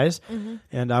Whitney guys,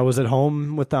 and I was at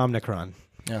home with the Omnicron.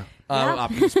 Yeah, Yeah.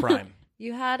 Optimus Prime.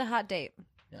 You had a hot date.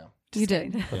 You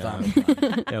did. With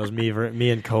Omnicron. It was me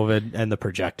and COVID and the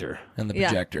projector. And the Yeah.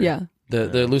 projector. Yeah.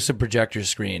 The lucid projector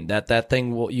screen. That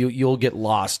thing you'll get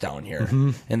lost down here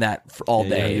in that for all Yeah,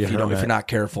 day you if you're not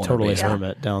careful. Totally in the basement.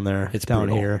 hermit down there. It's down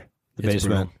brutal. here. The It's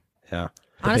basement. Yeah.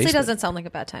 Honestly, basement. doesn't sound like a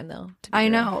bad time though. to be I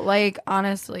real. know. Like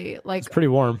honestly, like It's pretty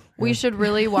warm. we should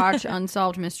really watch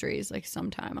Unsolved Mysteries like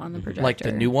sometime on the projector. Like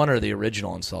the new one or the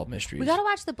original Unsolved Mysteries? We gotta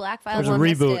watch the Black File There's a one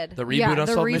reboot. listed. The reboot Yeah, the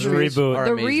Unsolved reboot. Mysteries The reboot. are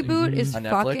the amazing. reboot is On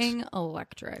Netflix? fucking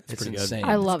electric. It's pretty good. insane.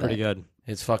 I love Pretty it. good.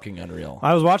 It's fucking unreal.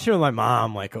 I was watching it with my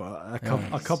mom like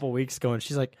a couple weeks ago, and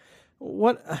she's like,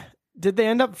 "What? Did they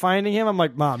end up finding him?" I'm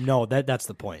like, "Mom, no. That's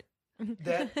the point."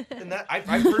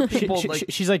 I've heard people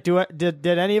She's like, did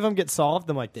any of them get solved?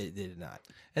 I'm like, they did not.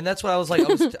 And that's what I was like.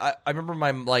 I remember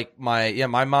my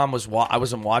mom was. I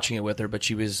wasn't watching it with her, but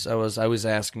she was. I was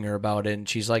asking her about it, and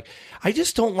she's like, "I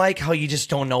just don't like how you just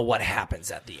don't know what happens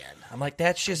at the end." I'm like,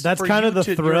 "That's for kind of you the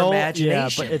to- your thrill." Yeah,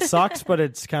 imagination. but it sucks, but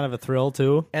it's kind of a thrill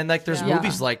too. And like, there's Yeah.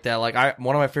 movies like that. Like,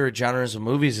 one of my favorite genres of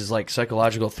movies is like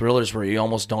psychological thrillers, where you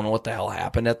almost don't know what the hell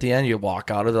happened at the end. You walk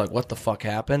out of it like, "What the fuck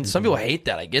happened?" Some people hate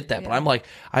that. I get that, but I'm like,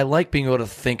 I like being able to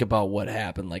think about what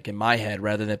happened, like in my head,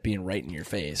 rather than it being right in your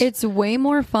face. It's way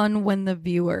more fun when the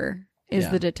viewer is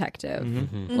Yeah. the detective.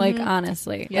 Mm-hmm. Like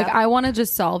honestly, Yeah. like I want to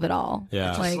just solve it all.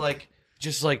 Yeah.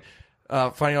 just like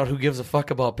finding out who gives a fuck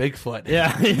about Bigfoot.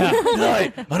 Yeah, yeah.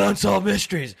 Tonight on Unsolved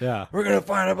Mysteries. Yeah. We're gonna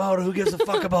find out who gives a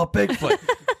fuck about Bigfoot.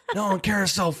 No one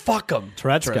cares, so fuck them.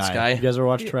 Tourette's guy. You guys ever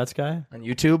watch Tourette's guy on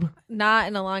YouTube? Not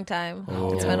in a long time.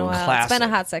 Oh. It's been a while. Classic. It's been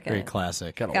a hot second. Great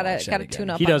classic. Gotta tune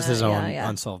up. He on does that. his own Yeah.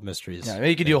 unsolved mysteries. Yeah,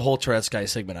 maybe you could do a whole Tourette's guy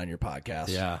segment on your podcast.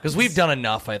 Yeah. because we've done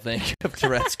enough, I think, of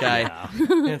Tourette's guy.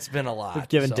 It's been a lot. We've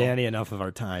given so. Danny enough of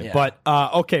our time. Yeah. But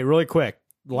okay, really quick.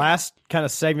 Last kind of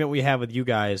segment we have with you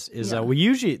guys is we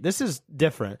usually, this is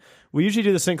different. We usually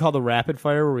do this thing called the rapid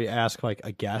fire where we ask like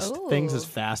a guest things as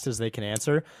fast as they can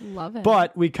answer. Love it.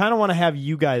 But we kind of want to have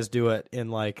you guys do it in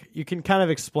like, you can kind of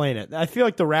explain it. I feel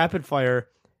like the rapid fire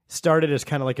started as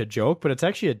kind of like a joke, but it's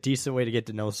actually a decent way to get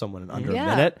to know someone in under a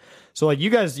minute. So like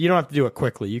you guys, you don't have to do it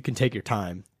quickly. You can take your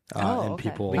time. And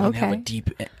people We can have a deep,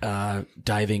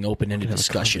 diving, open-ended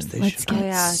discussion. Let's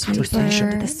get super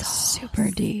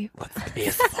deep.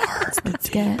 ASMR. Let's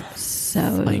get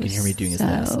so. Oh, you can hear me doing his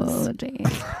glasses. deep.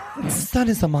 The sun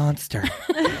is a monster.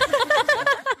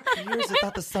 Years I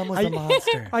thought the sun was a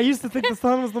monster. I used to think the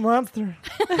sun was the monster.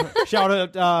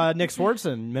 Shout out Nick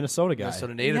Swartzen, Minnesota guy.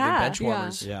 Minnesota native and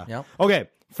benchwarmers. Yeah. Yep. Okay,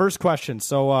 first question.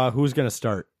 So who's going to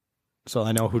start? So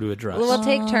I know who to address. Well, we'll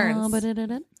take turns.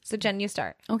 Ba-da-da-da. So Jen, you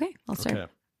start. Okay, I'll start.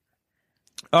 Okay.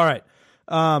 All right.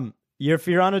 If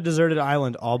you're on a deserted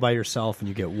island all by yourself and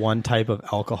you get one type of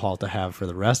alcohol to have for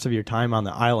the rest of your time on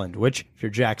the island, which if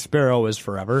you're Jack Sparrow is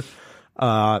forever,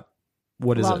 what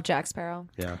is Love it? Jack Sparrow.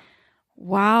 Yeah.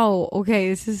 Wow. Okay,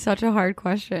 this is such a hard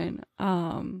question.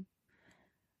 I'll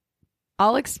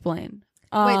explain.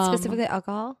 Wait, specifically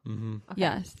alcohol? Mm-hmm. Okay.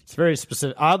 Yes. It's a very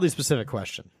specific, oddly specific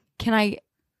question. Can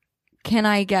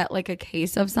I get like a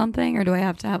case of something, or do I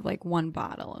have to have like one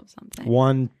bottle of something?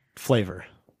 One flavor.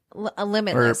 A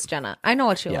limitless, Jenna. I know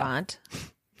what you want.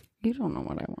 You don't know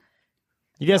what I want.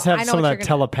 You guys I have know some of what that you're gonna-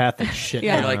 telepathic shit.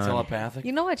 You going like on. telepathic?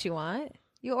 You know what you want.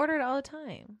 You order it all the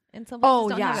time, and some Oh places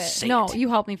don't yeah. have it. No, you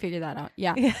helped me figure that out.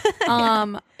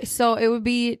 Yeah. So it would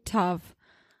be tough.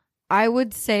 I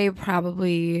would say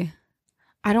probably.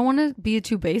 I don't want to be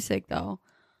too basic though.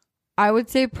 I would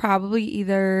say probably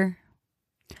either.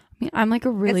 I mean, I'm like a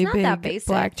really It's not that big basic.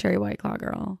 black cherry White Claw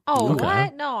girl. Oh, Okay.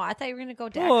 what? No, I thought you were gonna go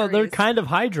daiquiris. Well, they're kind of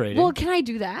hydrating. Well, can I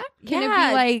do that? Can it Yeah,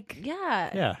 be like? yeah,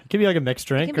 yeah. It could be like a mixed it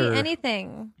drink can or be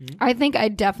anything. I think I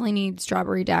definitely need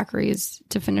strawberry daiquiris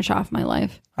to finish off my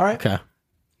life. All right. Okay.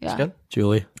 Yeah. Good.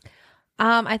 Julie.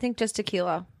 I think just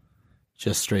tequila.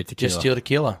 Just straight tequila. Just steal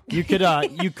tequila. You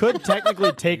could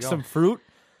technically take some fruit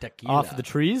Tequila. off the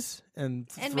trees and,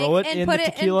 And throw make- it and in put the it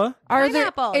in- tequila. Are there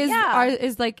Pineapple, is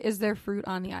yeah. is there fruit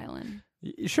on the island?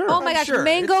 Sure. Oh my gosh, sure.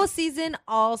 mango season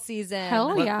all season.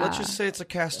 Hell yeah. Let's just say it's a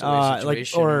castaway Like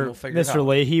situation. or and we'll figure it Mr. out.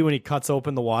 Leahy when he cuts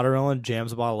open the watermelon,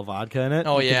 jams a bottle of vodka in it.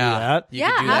 Oh You could yeah, do that. You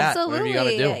yeah, could do that. absolutely. Whatever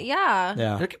you gotta do. Yeah.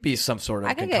 Yeah. There could be some sort of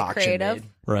I could get concoction creative.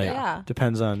 made. Right. Yeah.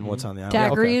 Depends on what's on the island.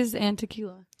 Yeah, okay. Daiquiris and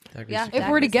tequila. Yeah. If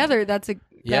we're together, that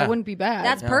Yeah. wouldn't be bad.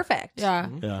 That's perfect. yeah.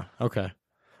 Yeah. Okay.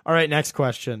 All right. Next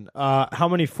question. How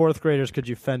many fourth graders could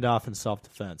you fend off in self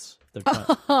defense?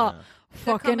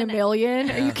 Fucking a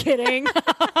million? Are you kidding?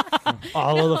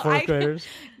 All of the fourth I- graders.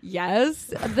 Yes.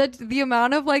 The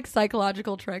amount of like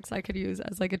psychological tricks I could use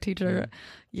as like a teacher.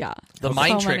 Yeah. The So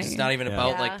mind many. tricks is not even Yeah. about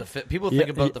Yeah. like the people Yeah, think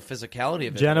about the physicality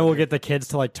of it. Jenna will get the kids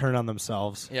to like turn on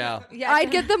themselves. Yeah. Yeah. I'd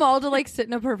get them all to like sit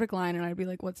in a perfect line, and I'd be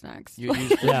like, "What's next?" You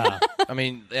use, Yeah. I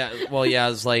mean, yeah. Well, yeah.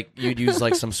 It's like you'd use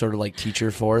like some sort of like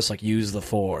teacher force, like use the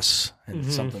force, and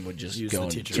something would just Use go the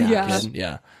and teacher jack force. in.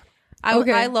 Yeah. I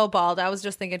Okay. lowballed. I was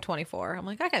just thinking 24. I'm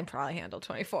like, I can probably handle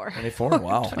 24. 24.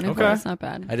 Wow. 24, Okay. That's not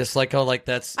bad. I just like how like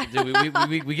that's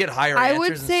dude, we get higher. I answers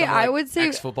would than say some, I like, would say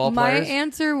ex-football my players.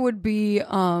 answer would be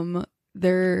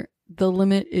the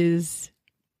limit is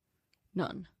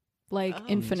none. Like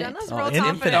infinite. Jenna's Oh, real and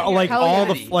confident. infinite. Like Hell all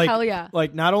yeah. the like Hell yeah.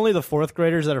 like not only the fourth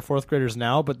graders that are fourth graders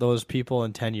now, but those people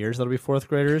in 10 years that'll be fourth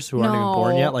graders who aren't even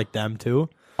born No. yet, like them too.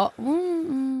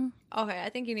 Okay, I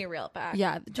think you need to reel it back.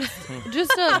 Yeah, just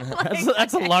a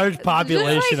That's a large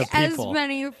population just, like, of people. As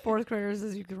many fourth graders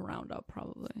as you can round up,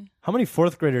 probably. How many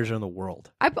fourth graders are in the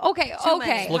world? Okay.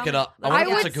 many. Look it up. I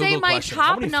wonder if it's would a Google say my question. How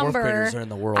top many fourth number. graders are in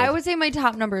the world? I would say my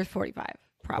top number is 45.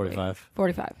 Probably 45.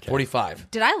 45.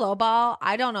 45. Did I lowball?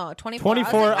 I don't know. 24.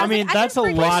 24, I mean, that's a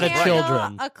lot of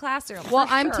children. A classroom. Well,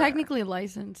 for I'm sure. technically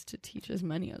licensed to teach as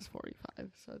many as 45,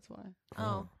 so that's why.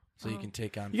 Oh. So you can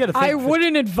take on. You got to think. I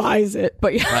wouldn't advise it,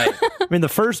 but yeah. Right. I mean, the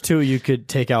first two you could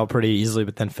take out pretty easily,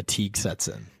 but then fatigue sets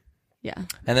in. Yeah.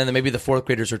 And then maybe the fourth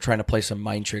graders are trying to play some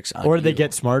mind tricks on Or they you.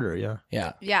 get smarter, yeah.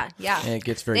 Yeah. Yeah, yeah. And it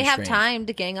gets very They have strange. time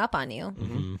to gang up on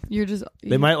you. You're just.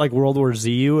 They might like World War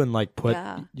Z you and like put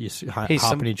Yeah. you Hey, hop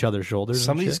some- in each other's shoulders.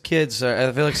 Some of and these shit. kids,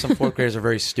 I feel like some fourth graders are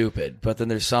very stupid, but then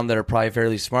there's some that are probably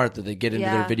fairly smart that they get into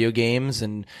Yeah. their video games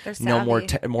and They're know more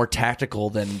savvy. more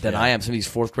tactical than I am. Some of these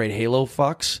fourth grade Halo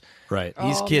fucks. Right.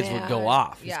 These Oh, kids would go man.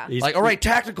 off. Yeah. Like, all right,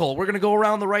 tactical. We're going to go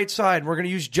around the right side. And we're going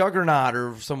to use Juggernaut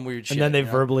or some weird shit. And then they you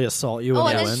know? verbally assault you Oh,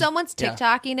 and and they then win. someone's Yeah.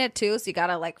 TikToking it too, so you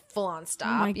gotta like full on stop.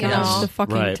 Oh my you gosh, know? the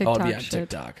fucking Right. TikTok Oh, yeah, shit.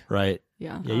 TikTok. Right.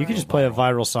 Yeah. Yeah, you could just play a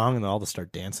viral song and they'll all just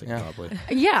start dancing Yeah. probably.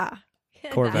 Yeah.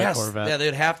 Corvette, Yes. Corvette. Yeah,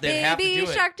 they'd have to Baby do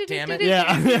it. shark, Damn it.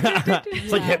 Yeah.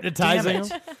 It's like Yeah. hypnotizing.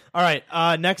 Damn All right,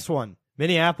 next one.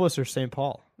 Minneapolis or St.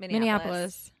 Paul?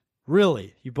 Minneapolis.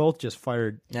 Really? You both just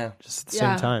fired Yeah. just at the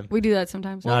Yeah. same time. We do that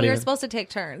sometimes. Well, Not we were even. supposed to take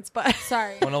turns, but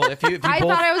Sorry. Well, no, if you I both,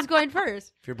 thought I was going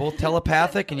first. if you're both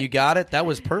telepathic and you got it, that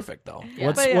was perfect, though.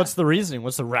 What's the reasoning?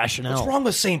 What's the rationale? What's wrong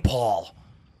with St. Paul?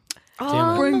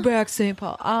 Damn it. bring back St.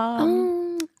 Paul.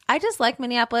 I just like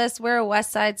Minneapolis. We're a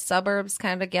West Side suburbs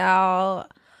kind of gal.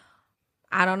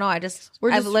 I don't know. I've just-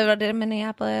 lived in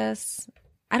Minneapolis.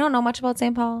 I don't know much about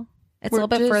St. Paul. It's a We're little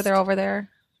bit just- further over there.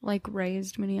 Like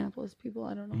raised Minneapolis people.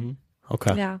 I don't know.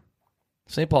 Okay. Yeah.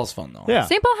 St. Paul's fun, though. Yeah.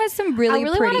 St. Paul has some really I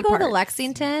really pretty want to go to parts.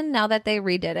 Lexington now that they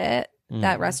redid it,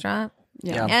 that restaurant.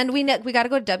 Yeah. And we got to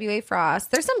go to W.A. Frost.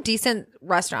 There's some decent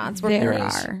restaurants. We're There There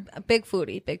is. are. a big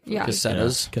foodie, big foodie. Yeah.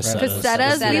 Cassettas. Yeah. Right.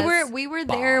 Cassettas. Cassettas. We were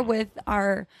there with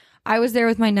our I was there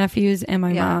with my nephews and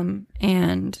my Yeah. mom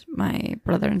and my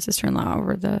brother and sister-in-law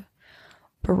over the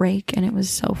break, and it was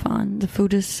so fun. The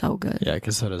food is so good. Yeah,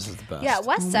 Casetas is the best. Yeah,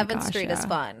 West Oh my 7th gosh, Street is yeah.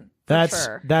 fun. for That's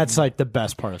sure. like the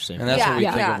best part of St. And Paul. that's what we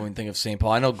Yeah. think Yeah. of when we think of St.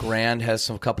 Paul. I know Grand has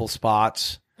some couple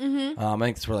spots. Mhm. I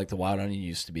think that's where like the Wild Onion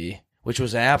used to be, which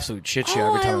was an absolute shit show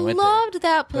every time I we went loved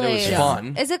that But it was place.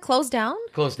 fun. Is it closed down?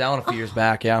 there. Closed down a few years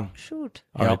back. Yeah. Shoot.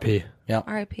 R.I.P. Yeah.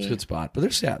 R.I.P. It's a good spot. But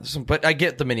there's some. But I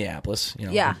get the Minneapolis. You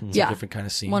know, Yeah. It's a different kind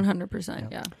of scene.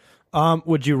 100%. Yeah.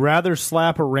 Would you rather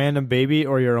slap a random baby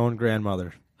or your own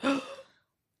grandmother?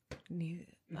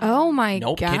 Oh my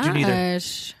Nope, gosh. can't do neither.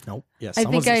 Nope. Yeah, I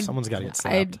think someone's got to get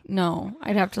slapped.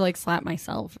 I'd have to like slap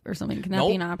myself or something. Can that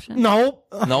be an option? Nope.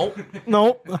 Nope.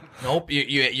 Nope. Nope.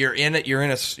 You're in it. You're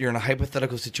in a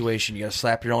hypothetical situation. You got to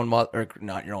slap your own mother, or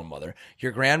not your own mother,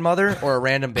 your grandmother, or a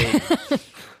random baby.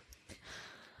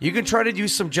 You can try to do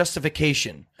some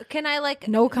justification. Can I like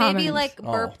No maybe comment. like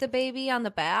burp Oh. the baby on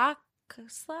the back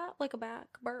slap, like a back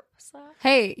burp slap?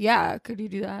 Hey, yeah, could you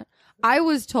do that? I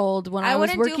was told when I was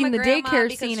wouldn't do working my the grandma daycare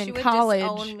because scene she in would college.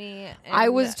 disown me, I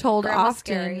and was told grandma's often.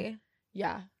 scary.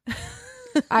 Yeah.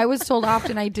 I was told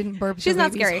often I didn't burp She's the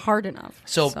not babies scary. hard enough.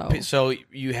 So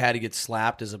you had to get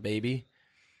slapped as a baby.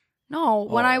 No,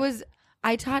 when Oh.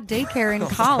 I taught daycare in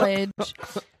college,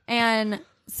 and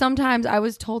sometimes I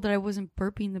was told that I wasn't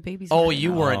burping the babies. Oh, hard you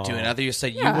enough. weren't doing it. I thought you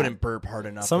said Yeah. you wouldn't burp hard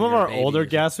enough. Some when of you're our a baby. older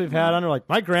guests we've had on are like,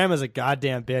 my grandma's a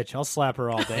goddamn bitch. I'll slap her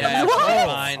all day. Yeah, that's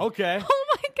fine. Okay. Oh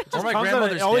my god! Or my Comes out of-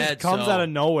 grandmother's it always dead. comes so- out of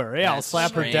nowhere. Yeah, I'll That's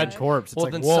slap her strange. dead corpse. It's Well,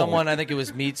 like, then whoa. someone, I think it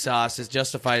was meat sauce, is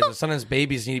justifies that sometimes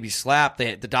babies need to be slapped.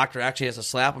 The doctor actually has to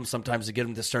slap them sometimes to get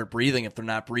them to start breathing if they're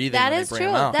not breathing. That when is they bring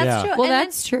true. them out. That's true. Well, And then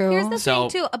that's true. Here's the So-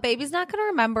 thing too: a baby's not going to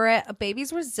remember it. A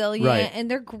baby's resilient, Right. and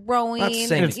they're growing. Not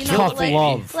saying It's you tough know, like,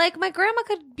 love. like my grandma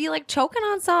could be like choking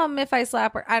on something if I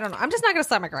slap her. I don't know. I'm just not going to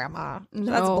slap my grandma.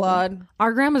 That's No. blood.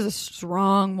 Our grandma's a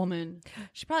strong woman.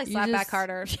 She probably You slap just- back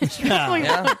harder.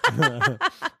 Yeah.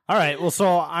 All right. Well,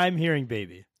 so I'm hearing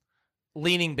baby.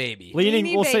 Leaning baby.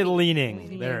 Leaning. We'll say baby.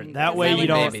 leaning. There. baby. That Is way that you what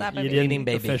don't. you slap a You baby? didn't Leaning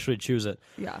baby. officially choose it.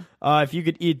 Yeah. If you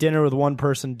could eat dinner with one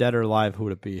person, dead or alive, who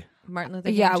would it be? Martin Luther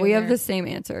King Yeah, we have Jr.. the same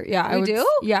answer. Yeah, I We would, do?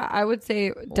 Yeah, I would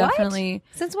say definitely.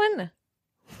 Since when?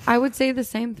 I would say the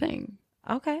same thing.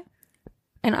 Okay.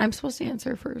 And I'm supposed to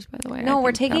answer first, by the way. No, I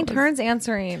we're think taking that was- turns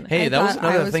answering. Hey, I that was thought I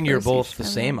another was thing you were first both each the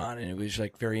time. same on, and it was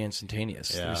like very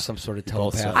instantaneous. Yeah. There was some sort of You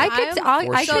both telepathy. said I could,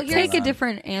 I'm- I so could here's take a the-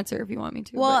 different answer if you want me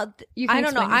to. Well, but you can I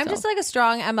don't know. explain I'm just yourself. like a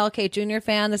strong MLK Jr.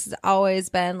 fan. This has always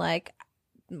been like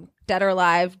dead or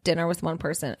alive, dinner with one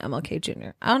person, MLK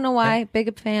Jr. I don't know why.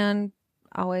 Big fan,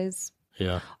 always.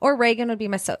 Yeah. Or Reagan would be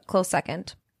my close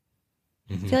second.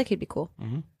 I feel like he'd be cool.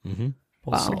 Mm-hmm.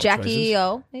 Or Jackie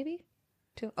O, maybe?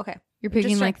 Two. Okay. You're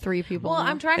picking Just like try- 3 people. Well, now.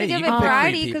 I'm trying to Hey, give you it can pick 3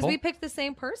 variety because people. we picked the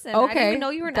same person. I didn't Okay, even know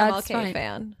you were an that's MLK fine.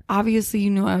 fan. Obviously,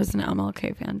 you knew I was an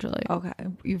MLK fan, Julie. Okay.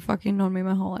 You fucking known me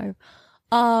my whole life.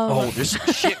 Oh, there's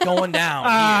some shit going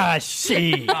down.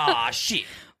 Shit. Shit.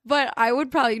 But I would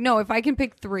probably no. If I can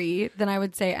pick 3, then I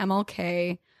would say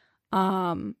MLK.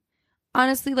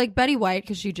 Honestly, like Betty White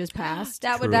because she just passed.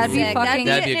 That would True. That'd be sick. fucking- That'd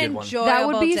That'd be be a an good one. enjoyable That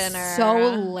would be dinner. so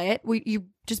lit. You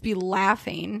just be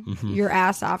laughing your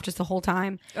ass off just the whole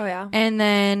time. Oh yeah. And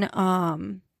then,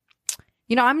 I'm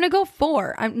gonna go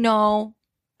 4.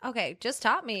 Okay, just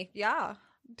top me. Yeah.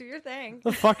 Do your thing.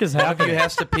 The fuck is One of you happening?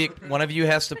 has to pick. One of you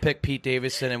has to pick Pete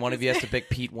Davidson, and one of you has to pick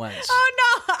Pete Wentz. Oh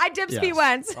no, I dibs Yes. Pete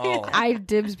Wentz. Oh. I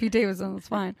dibs Pete Davidson. That's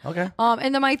fine. Okay.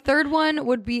 And then my third one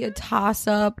would be a toss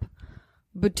up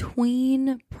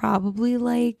between probably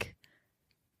like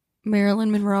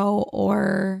Marilyn Monroe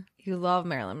or You love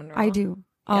Marilyn Monroe. I do,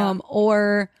 Yeah.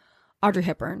 or Audrey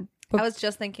Hepburn. I was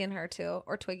just thinking her too,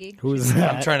 or Twiggy. Who's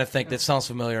that? I'm trying to think. That sounds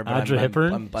familiar, but Audrey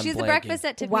Hepburn? I'm She's the blanking. Breakfast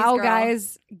at Tiffany's Wow, girl.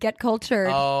 guys, get cultured.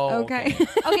 Oh, okay.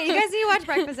 Okay, you guys need to watch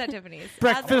Breakfast at Tiffany's.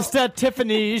 Breakfast at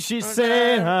Tiffany's. She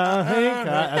said,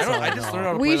 I just learned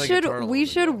how to play we the should guitar a we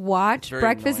little should bit. watch Very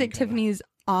Breakfast annoying, at kinda. Tiffany's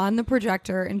on the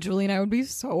projector, and Julie and I would be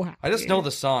so happy. I just know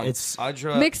the song. It's-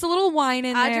 Audra. Mix a little wine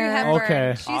in Audrey there. Hepburn.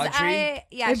 Okay. She's Audrey?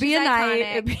 yeah, It'd be she's a night.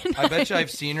 iconic. It'd be a I bet night. you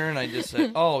I've seen her, and I just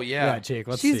said, "Oh Yeah, yeah." Jake.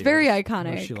 Let's She's see. very What does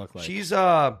iconic. she look like? She's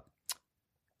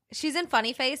She's in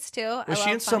Funny Face too. I Was she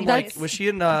love in some Funny like? Face. Was she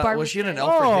in? Barbara Was she in an Streisand.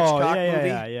 Alfred Hitchcock yeah,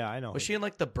 movie? yeah, I know. Was she in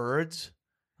like The Birds?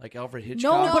 Like Alfred No,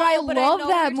 Hitchcock? but I No, love know that what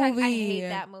you're talking- I movie. hate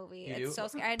that movie. You do? It's so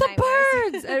scary. I had The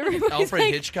nightmares. birds. Everybody's Alfred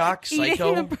like Hitchcock, eating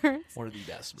Psycho. the birds. One of the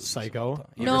best movies. Psycho?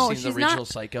 You No, ever seen she's the original not-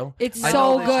 Psycho? It's I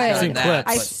so know that she's good. done Seen that,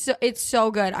 clips. but It's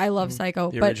so good. I love Psycho.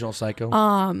 the but original Psycho.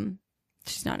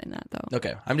 She's not in that though.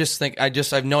 Okay,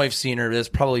 I know I've seen her. There's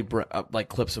probably like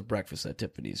clips of Breakfast at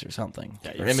Tiffany's or something,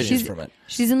 or images from it.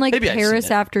 She's in like Maybe I've Paris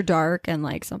seen it. After Dark and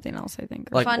like something else. I think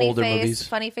Like Funny older Face. movies.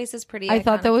 Funny Face is pretty. I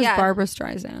thought that iconic. was Yeah. Barbara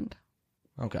Streisand.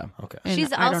 Okay. And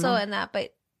She's I don't also know. in that,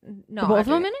 but no, Are both of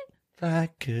Audrey- them in it?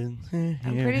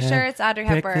 I'm pretty sure it's Audrey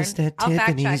Hepburn. I'll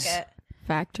fact check it.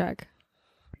 Fact check.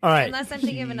 All right. Unless I'm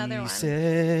thinking of another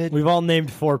one. We've all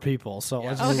named 4 people, so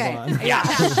let's move Okay. on. Yeah.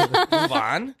 Move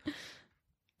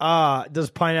on. Does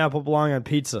pineapple belong on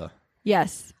pizza?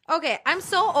 Yes. Okay, I'm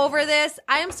so over this.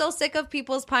 I am so sick of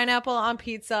people's pineapple on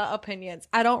pizza opinions.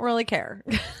 I don't really care.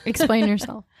 Explain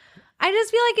yourself. I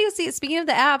just feel like you see, speaking of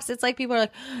the apps, it's like people are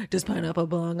like, does pineapple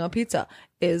belong on pizza?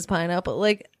 Is pineapple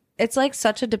like, it's like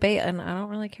such a debate and I don't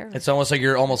really care. It's almost like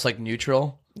you're almost like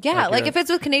neutral. Yeah, like you're- if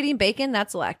it's with Canadian bacon,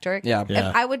 that's electric. Yeah. Yeah.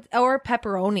 If I would, or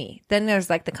pepperoni, then there's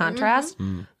like the contrast.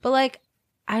 But like,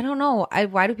 I don't know.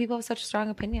 Why do people have such strong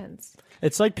opinions?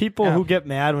 It's like people who get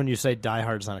mad when you say Die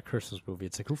Hard's not a Christmas movie.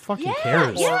 It's like, who fucking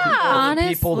cares?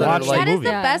 Honestly, people that are like That is the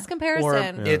Yeah. best or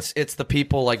comparison. it's the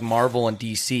people like Marvel and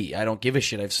DC. I don't give a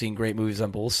shit. I've seen great movies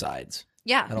on both sides.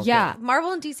 Yeah. I don't Yeah.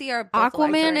 Marvel and DC are both Aquaman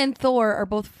electric. and Thor are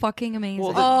both fucking amazing.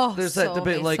 Well, there's that so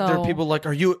debate. Like, there are So- people like,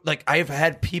 are you like? I've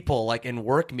had people like in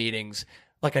work meetings.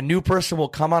 Like a new person will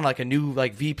come on, like a new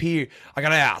like VP. I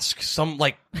gotta ask. Some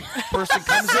like person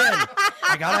comes in.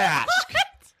 I gotta ask.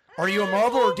 Are you a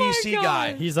Marvel or DC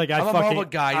guy? He's like, I'm a fucking, Marvel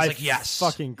guy. He's I like, yes.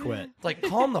 fucking quit. Like,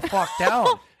 calm the fuck down.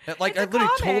 Like, I literally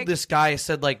told this guy, I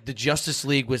said, like, the Justice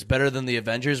League was better than the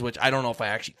Avengers, which I don't know if I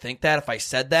actually think that. If I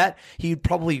said that, he'd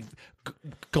probably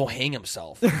go hang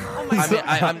himself.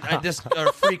 I just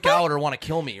freak out or want to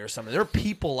kill me or something. There are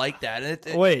people like that.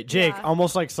 Wait, Jake,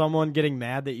 almost like someone getting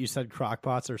mad that you said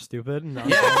crockpots are stupid. No.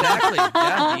 Yeah, exactly.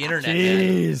 Yeah, the internet. man.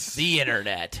 Jeez. The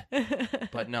internet.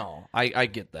 But no, I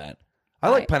get that. I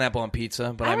like pineapple on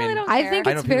pizza, but I mean, I think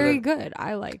I know it's people very that- good.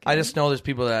 I like it. I just know there's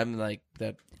people that I'm like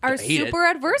that are hate super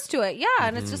it. adverse to it. Yeah,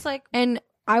 and it's just like, And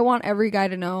I want every guy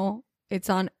to know it's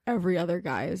on every other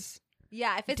guy's.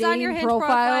 yeah, if it's on your dating Hinge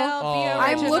profile, Oh. be I'm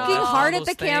original. looking hard at those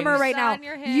the camera things. right now. On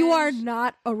your You are Hinge.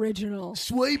 not original.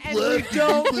 Swipe And we left.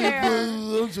 don't care.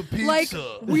 Like,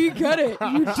 we get it.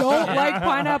 You don't like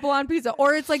pineapple on pizza.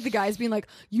 Or it's like the guys being like,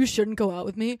 you shouldn't go out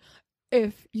with me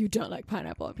if you don't like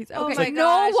pineapple on pizza. Oh Okay, my no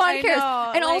gosh, one I cares.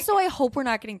 know. And Like- also, I hope we're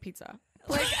not getting pizza.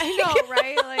 Like, I know,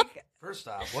 right? Like, First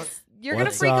off, what? you're going to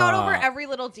What's, freak out over uh, every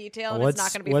little detail, and it's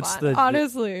not going to be what's fun. the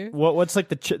Honestly. what's like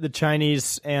the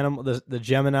Chinese animal, the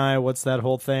Gemini? What's that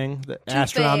whole thing? The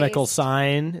astronomical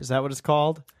sign, is that what it's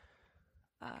called?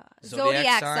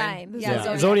 Zodiac sign.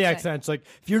 Yeah, Zodiac sign. It's like,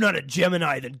 if you're not a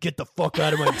Gemini, then get the fuck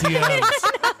out of my DMs.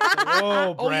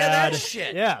 Whoa, Brad. Oh yeah, that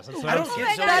shit. Yeah, that's what I don't I'm get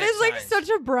saying. Zodiac That is like signs. such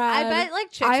a Brad. I bet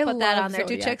like chicks I put that love on there. Do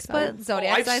zodiac chicks signs. put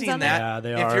zodiac I've signs seen on that. Yeah,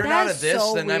 they if are. you're not That's of this,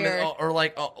 so then I mean, weird. or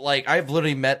like I've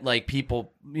literally met like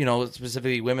people, you know,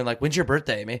 specifically women. Like, when's your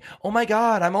birthday? Me? Oh my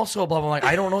god, I'm also a blah blah. I'm like,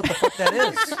 I don't know what the fuck that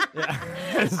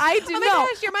is. I do Oh my know.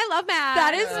 gosh, you're my love man.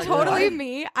 That is totally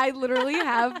me. I literally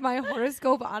have my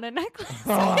horoscope on a necklace.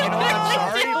 You know,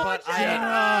 I'm sorry, but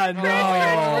I no.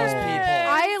 those people.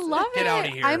 I love Get it. out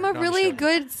of here. I'm a No, really just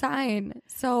kidding. good sign.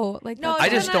 So like, No, that's I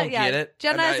just Gemini- don't yeah, get it.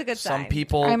 Gemini And is a good Some sign.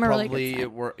 people I'm a really probably good sign.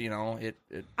 it were, you know, it.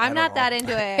 I I'm don't not know. that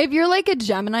into it. if you're like a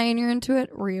Gemini and you're into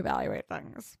it, reevaluate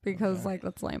things because like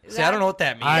that's lame. See, I don't know what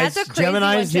that means. That's a crazy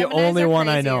Gemini's one. the Geminis only are one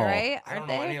I crazy, know. Right? I Aren't don't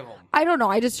know they? any of them. I don't know.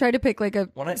 I just try to pick like a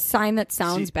When I- sign that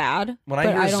sounds See, bad. When I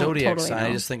but hear don't Zodiac totally sign, know.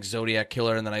 I just think Zodiac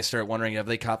killer, and then I start wondering have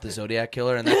they caught the Zodiac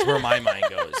killer, and that's where my mind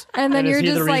goes. and then And is you're he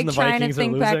the just reason like the trying to Vikings are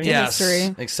think back to losing? Yes,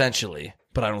 history. essentially.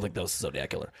 But I don't think that was the Zodiac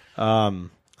killer.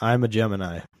 I'm a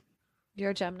Gemini. You're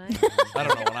a Gemini. I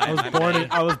don't know.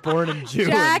 When I was born in June.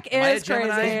 Jack Am I a is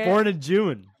Gemini? crazy. I was born in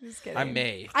June. Just kidding. I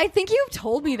may. I think you've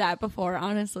told me that before,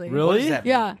 honestly. Really? What does that mean?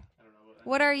 Yeah.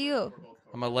 What are you?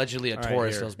 I'm allegedly a right,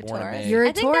 Taurus. here. I was born in Taurus? May. You're a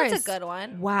I think Taurus. that's a good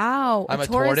one. Wow. I'm a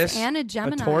Taurus tortoise. and a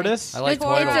Gemini. A tortoise? I like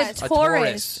Taurus. Taurus. It's a A Taurus.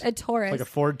 Taurus. A Taurus. Like a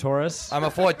Ford Taurus. I'm a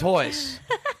Ford Taurus.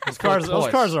 Those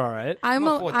cars are all right. I'm I'm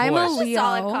a a Ford I'm a Taurus. It's a Leo.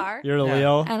 solid car. You're a Yeah.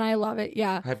 Leo. And I love it.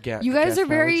 Yeah. I've got- you guys gas are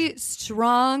very knowledge.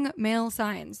 strong male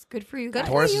signs. Good for you Good guys.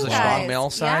 for Taurus you is a guys. strong male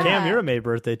sign. Yeah. Damn, you're a May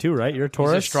birthday too, right? You're a He's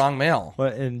Taurus. a strong male.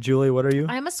 What? And Julie, what are you?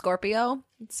 I'm a Scorpio,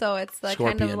 so it's like kind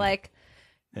of Scorpion. like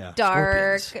Yeah.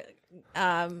 dark. Scorpions.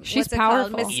 She's what's it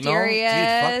called? powerful. Emo?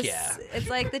 Mysterious. Dude, fuck yeah. It's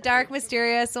like the dark,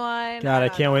 mysterious one. God, I don't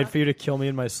can't know. wait for you to kill me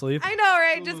in my sleep. I know,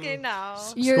 right? Just kidding. No.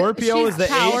 Scorpio she's is the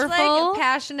eighth. She's powerful, like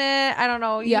passionate. I don't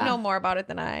know. You Yeah. know more about it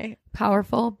than I.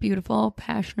 powerful, beautiful,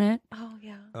 passionate, Oh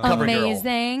yeah. Cover girl.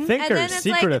 amazing. Thinker, then it's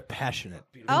secretive, passionate,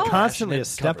 Oh. constantly a Passionate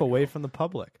step cover away from the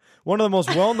public. One of the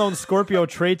most well-known Scorpio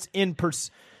traits in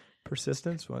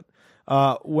persistence. What?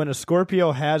 When a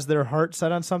Scorpio has their heart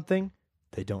set on something,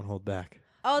 They don't hold back.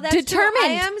 Oh, that's Determined. true. I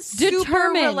am super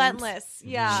Determined. relentless.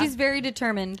 Yeah. She's very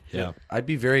determined. Yeah. I'd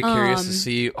be very curious to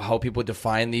see how people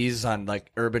define these on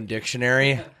like Urban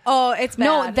Dictionary. Oh, it's bad.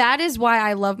 No, that is why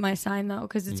I love my sign though,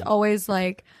 because it's always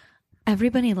like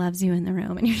everybody loves you in the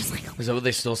room, and you're just like, Is that what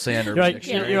they still say on Urban You're like-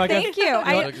 Dictionary? you're like, Thank you.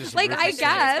 I just like. rip I the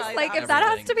guess. face Like, off if that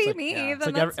has to be everything. me, Yeah. then It's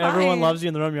like that's everyone fine. loves you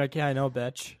in the room. You're like, yeah, I know,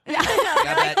 bitch. Got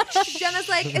that? Jenna's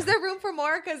like, is there room for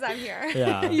more? Because I'm here.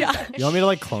 Yeah. Yeah. You want me to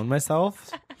like clone myself?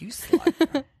 You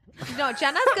slut. No,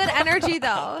 Jenna's good energy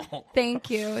though. thank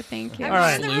you. Everyone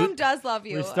right. in the room does love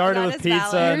you. We started That with is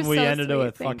pizza valid. and we You're so ended it sweet.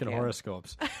 with Thank fucking you.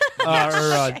 horoscopes.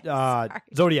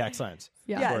 Zodiac signs.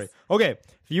 Yeah. Yes. Sorry. Okay.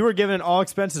 If you were given an all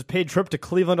expenses paid trip to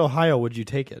Cleveland, Ohio, would you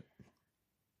take it?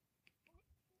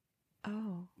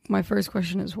 Oh, My first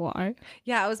question is why.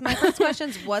 yeah. It was my first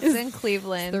questions. What's in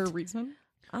Cleveland? Is there a reason?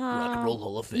 Rock and roll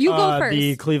Hall of Fame. You go first.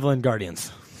 The Cleveland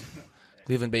Guardians.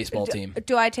 Cleveland baseball team.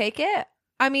 Do I take it?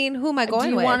 I mean, who am I going Do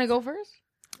you with? want to go first?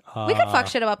 We could fuck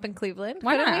shit up in Cleveland.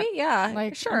 Why couldn't not? we? Yeah,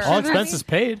 Like, sure. All expenses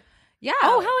paid. Yeah.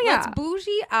 Oh, hell yeah. Let's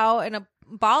bougie out in a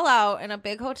ball out in a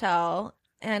big hotel.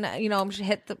 And I'm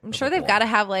sure they've got to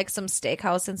have like some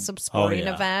steakhouse and some sporting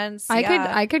yeah. events.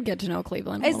 I could get to know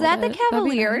Cleveland. a Is little that the bit. That'd be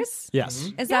Cavaliers? nice.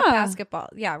 Yes. Is that Yeah. basketball?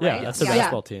 Yeah, right. Yeah, that's the Yeah.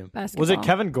 basketball team. Basketball. Was it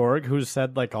Kevin Gorg who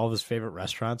said like all of his favorite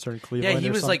restaurants are in Yeah, Cleveland? he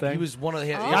or was something? like, he was one of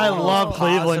the. I love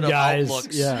Cleveland guys.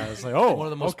 Outlooks. Yeah, it's like, oh, one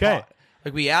of the most okay.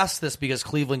 Like we asked this because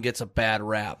Cleveland gets a bad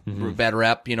rap,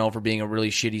 for being a really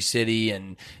shitty city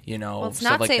and Well, it's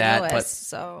stuff not like St. that. Louis, But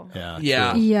so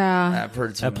yeah, Yeah. I've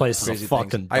heard some That place is a crazy fucking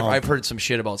things. dump. I've heard some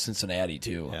shit about Cincinnati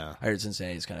too. Yeah. I heard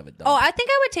Cincinnati's kind of a dump. Oh, I think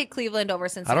I would take Cleveland over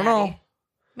Cincinnati. I don't know.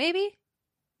 Maybe.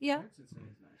 Yeah.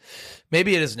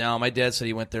 Maybe it is now. My dad said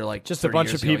he went there like Just a 30 bunch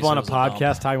years of ago. He people said on a it was dump.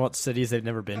 podcast talking about cities they've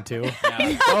never been to.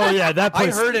 Yeah. Oh yeah, that I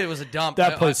place. heard it was a dump.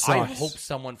 That place I sucks. hope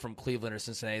someone from Cleveland or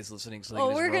Cincinnati is listening so they Oh,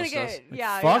 can just we're gonna roast us. get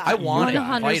yeah. fuck yeah. I want to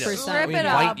invite 100%. us. Rip We it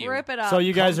invite up. you. Rip it up. So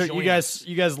you guys Come are join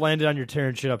you guys landed on your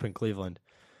tearing shit up in Cleveland.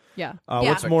 Yeah. Yeah.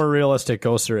 What's more realistic,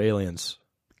 ghosts or aliens?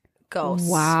 Ghosts.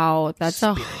 Wow, that's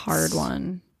a hard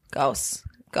one. Ghosts.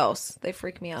 They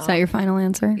freak me out. Is that your final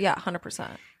answer? Yeah, 100%.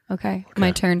 Okay,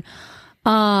 my turn.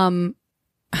 I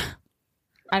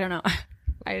don't know.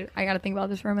 I got to think about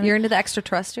this for a minute. You're into the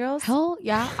extraterrestrials? Hell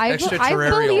yeah. I've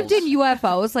Extraterrestrials. believed in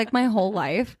UFOs like my whole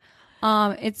life.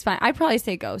 It's fine. I'd probably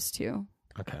say ghosts too.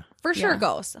 Okay. For sure, Yeah.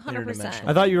 ghosts. 100%.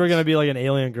 I thought you were gonna be like an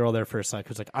alien girl there for a second.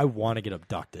 Who's like, I want to get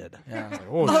abducted. Yeah. Like,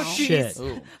 oh shit.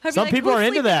 I'd be Some like, people who's are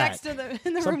into sleeping that. next to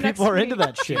in the Some room next people to are me? into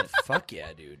that shit. Fuck yeah,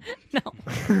 dude.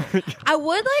 I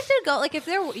would like to go, like, if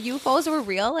their UFOs were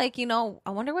real, like, I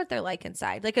wonder what they're like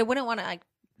inside. Like, I wouldn't want to, like,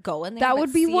 go in there. That but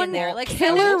would be see one in there. Like,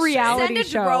 killer reality send a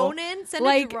show. drone in. Send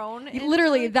a drone in.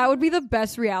 literally, that would be the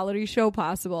best reality show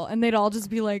possible. And they'd all just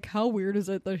be like, "How weird is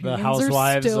it? The The humans are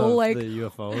housewives still of like the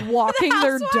UFO. walking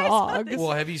their dogs."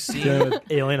 Well, have you seen The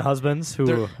alien husbands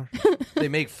who they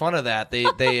make fun of that? They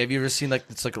have you ever seen like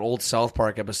it's like an old South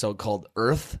Park episode called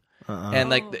Earth? And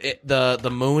like the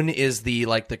moon is the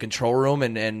like the control room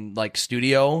and like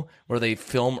studio where they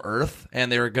film Earth,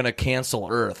 and they were gonna cancel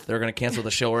Earth. They were gonna cancel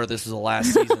the show Earth. This was the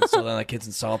last season, so then the kids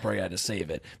in South Park had to save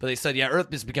it. But they said, yeah,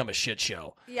 Earth has become a shit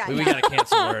show. Yeah, we yeah. gotta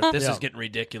cancel Earth. This Yeah. is getting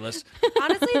ridiculous.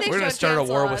 Honestly, they We're gonna should start a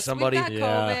cancel war with us. somebody. We've got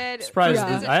yeah. COVID. Surprised.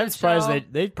 This is a I am shit surprised show.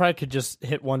 they probably could just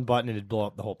hit one button and it'd blow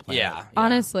up the whole planet. Yeah,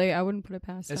 Honestly, I wouldn't put it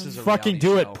past This them. is a Fucking reality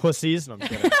do show. it, pussies. No, I'm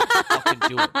kidding. Fucking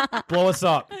do it. Blow us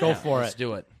up. Go Yeah, for let's it.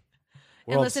 do it.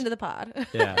 And World's- listen to the pod.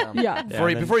 Yeah. Yeah.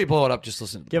 Before you blow it up, just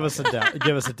listen. Give us a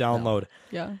download.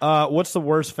 Yeah. What's the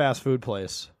worst fast food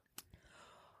place?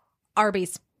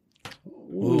 Arby's.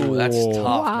 Ooh, that's tough,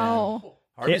 Wow. man.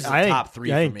 Arby's is I the think, top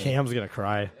three I for think me. Cam's gonna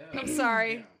cry. I'm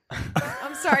sorry.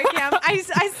 I'm sorry, Cam.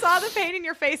 I saw the pain in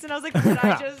your face, and I was like, did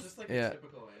I just... Yeah.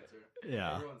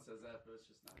 Yeah.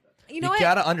 You know You what?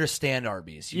 gotta understand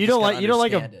Arby's. You just don't gotta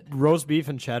like a understand it. roast beef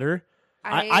and cheddar?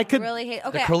 I could really hate.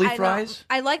 Okay, curly I know. fries?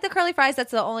 I like the curly fries.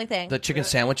 That's the only thing. The chicken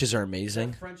sandwiches are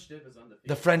amazing.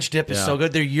 The French dip is Yeah. so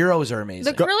good. Their gyros are The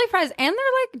amazing. curly fries, and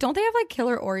they're like, don't they have like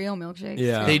killer Oreo milkshakes?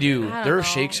 Yeah. They do. I don't Their know.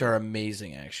 shakes are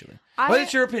amazing, actually. I- What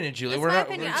is your opinion, Julie? It's We're my not.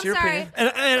 opinion. It's I'm your sorry.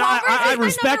 opinion. And Culver's I is my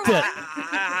respect number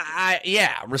it.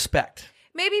 Yeah, respect.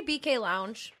 Maybe BK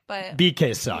Lounge, but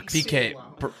BK sucks.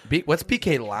 What's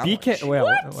BK Lounge? BK. Well,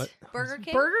 what? Burger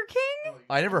King.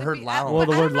 I never heard lounge. Well,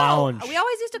 the I don't word know. lounge. We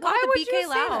always used to call Why it would the you BK say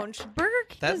that? Lounge. Burger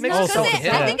King. That does makes not Oh, sense. so have it's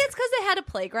that. I hit. think it's because it had a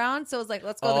playground, so it was like,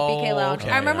 let's go to the Oh, BK Lounge.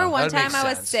 okay, I remember yeah. one That makes time I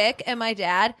was sense. sick, and my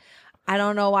dad, I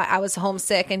don't know why, I was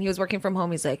homesick, and he was working from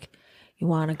home. He's like, you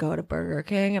want to go to Burger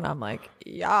King? And I'm like,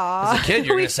 yeah. As a kid,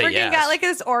 you're We gonna say freaking yes. got like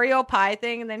this Oreo pie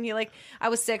thing, and then I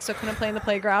was sick, so I couldn't play in the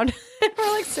playground.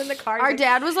 We're like sitting in the car. Our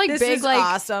dad was like this big, is like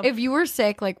awesome. if you were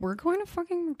sick, like we're going to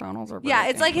fucking McDonald's or Burger Yeah,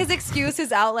 it's King. like his excuse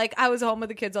is out. Like, I was home with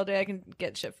the kids all day. I can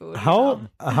get shit food. How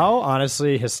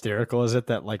honestly hysterical is it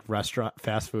that like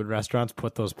fast food restaurants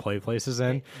put those play places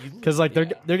in? Because like they're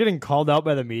getting called out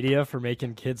by the media for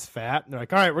making kids fat. And they're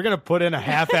like, all right, we're gonna put in a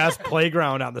half-ass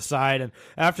playground on the side, and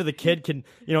after the kid can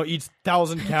eat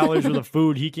 1,000 calories worth of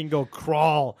food, he can go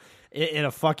crawl in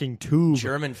a fucking tube,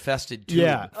 German-fested tube.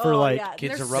 Yeah, for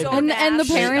kids They're are rubbing. so and the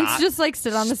nasty. parents Snot, just like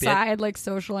sit on the spit. side, like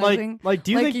socializing. like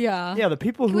do you think yeah, the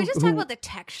people Can who we just who- talk about the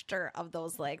texture of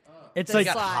those it's the like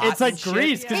slides? it's like and shit.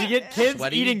 grease because you get kids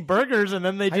Sweaty. eating burgers and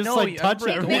then they just know, like I touch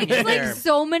remember it. going it's there. like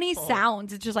so many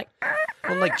sounds. It's just like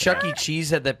Well, like Chuck E. Cheese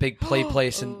had that big play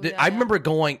place, and I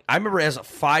remember as a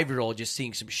 5-year-old just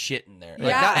seeing some shit in there,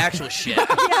 like not actual shit,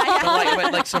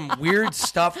 but like some weird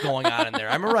stuff going on in there.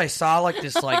 I remember I saw like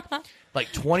this like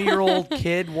 20-year-old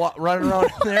kid running around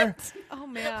in there. Oh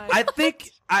man! I think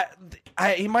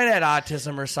he might have had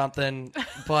autism or something,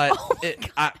 but to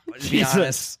be Jesus.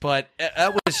 honest, but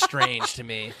that was strange to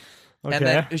me. Okay. And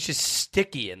then it was just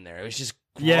sticky in there. It was just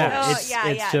gross. Yeah,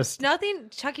 it's just nothing.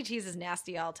 Chuck E. Cheese is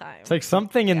nasty all time. it's like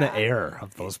something in the air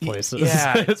of those places.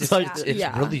 Yeah, it's like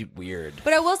it's really weird.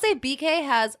 But I will say BK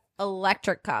has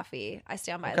electric coffee. I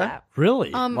stand by that.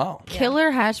 really Wow. killer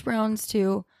hash browns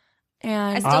too.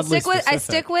 And I still Oddly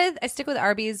stick with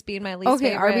Arby's being my least okay,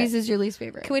 favorite. Arby's is your least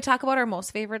favorite. Can we talk about our most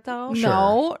favorite though?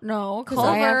 No, because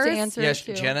I have to Culver's. answer Yes,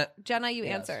 it too. Jenna, you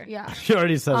answer. Yeah. she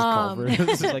already says Culver's.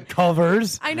 It's like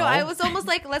Culver's. I know. I was almost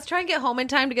like, let's try and get home in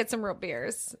time to get some root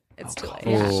beers. It's too late.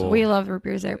 Yeah, Cool. we love root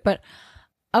beers there. But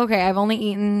okay, I've only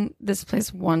eaten this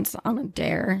place once on a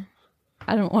dare.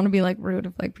 I don't want to be like rude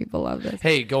if like people love this.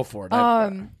 Hey, go for it.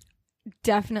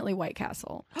 Definitely White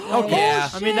Castle. Okay, Yeah.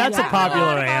 I mean that's a Yeah.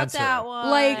 popular About answer. that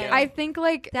one. Like I think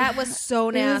like that was so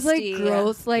it was like nasty.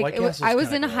 gross. Like White it was, Castle's I was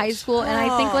kinda in high gross. school and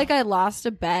I think like I lost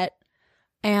a bet.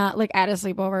 And like at a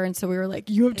sleepover, and so we were like,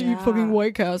 "You have to eat fucking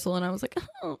White Castle," and I was like,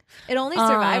 "Oh." It only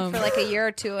survived for like a year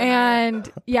or two.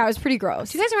 And yeah, it was pretty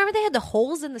gross. do you guys remember they had the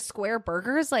holes in the square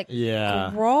burgers? Like, Yeah.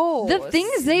 gross. The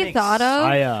things they thought of,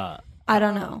 I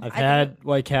don't know. I've had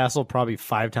White Castle probably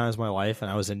 5 times in my life,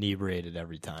 and I was inebriated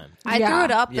every time. I Yeah. threw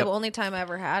it up Yep. the only time I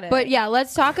ever had it. But yeah,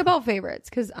 let's talk about favorites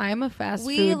because I'm a fast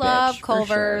we food love bitch, for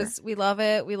Culver's. sure. We love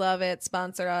it. We love it.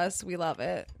 Sponsor us. We love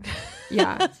it.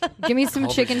 Yeah, give me some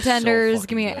Culver's chicken is so tenders.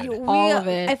 Give fucking me good. all of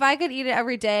it. If I could eat it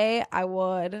every day, I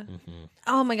would.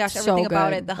 Oh my gosh, So everything about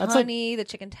good. it. The That's like- honey, the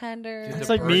chicken tenders. That's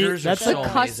The like me. burgers are That's so the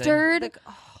like amazing. custard. The-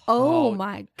 oh Oh,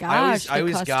 my gosh, I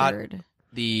always the got custard.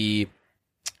 the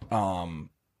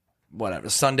whatever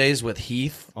Sundays with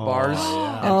Heath bars.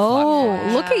 yeah. Oh,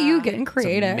 look at you getting It's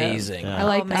creative. amazing. Yeah. I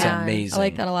like Oh, that. It's man. amazing. I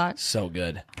like that a lot. So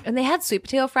good. And they had sweet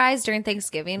potato fries during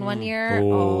Thanksgiving one year.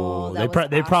 Oh, that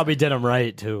they was probably did them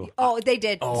right too. Oh, they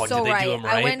did Oh, so did they right. do 'em I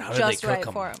right? went How did they just cook right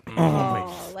 'em? for them.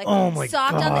 Oh Oh, my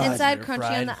soft on God. the inside, Air crunchy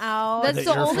fried. on the out. That's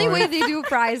the only way they do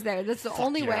fries there. That's the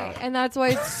only way, and that's why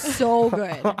it's so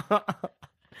good.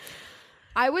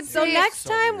 I would So say next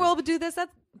time we'll do this at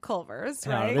Culver's,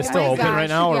 Yeah, right? are they Oh still my open right gosh,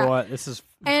 now, or yeah. what? This is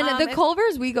And the if-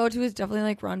 Culver's we go to is definitely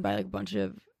like run by like a bunch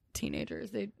of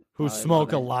teenagers. They who probably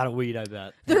smoke a love it. lot of weed. I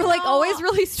bet. They're like No. always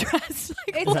really stressed.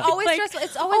 Like, It's always like, stressful.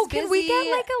 It's always can we busy.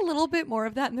 get like a little bit more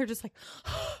of that? And they're just like,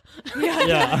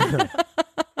 Yeah.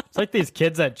 It's like these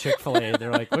kids at Chick-fil-A.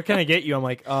 They're like, "What can I get you?" I'm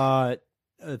like, a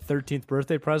 13th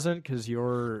birthday present because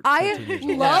you're. I 13 years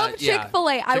old." love Yeah.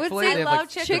 Chick-fil-A. I would Chick-fil-A, say they have, love like,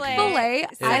 Chick-fil-A. Chick-fil-A. I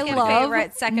Second love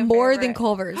favorite, second more favorite. than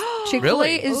Culver's. Chick-fil-A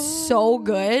Really? is so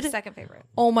good. Second favorite.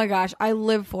 Oh my gosh, I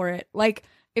live for it. Like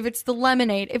if it's the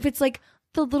lemonade, if it's like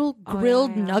the little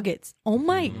grilled nuggets. Oh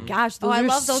my gosh, those I are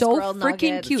love those so grilled freaking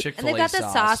nuggets. cute. Chick- And they've got the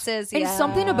Chick-fil-A sauce. sauces. And yeah.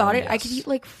 something about it, I could Yes. eat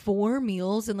like 4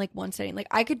 meals in like one sitting. Like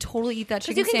I could totally eat that Because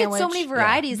chicken you can sandwich. get so many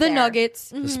varieties. the there. nuggets,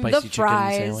 The spicy the chicken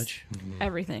fries, sandwich.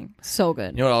 everything. So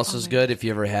good. You know what else is good? If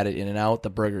you ever had it In and Out, the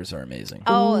burgers are amazing.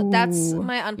 Oh, that's Ooh.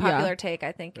 my unpopular Yeah. take.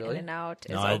 I think In and Out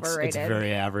is No, overrated. it's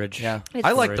very average. Yeah, It's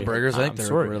I like the very- burgers. I think I'm they're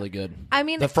sorry. really good. I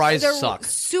mean, the fries they're suck.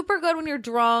 super good when you're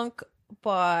drunk,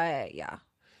 but yeah.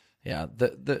 Yeah,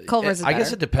 the Culver's is I guess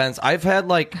better. it depends. I've had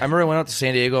like I remember I went out to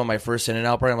San Diego on my first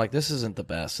In-N-Out party. I'm like, this isn't the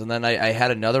best. And then I had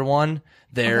another one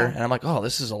there, Okay. and I'm like, oh,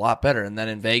 this is a lot better. And then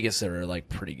in Vegas, they were like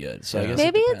pretty good. So I guess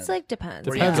Maybe it it's like depends.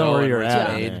 Where you Depends go on where and you're where it's at.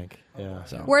 I made. think. Yeah.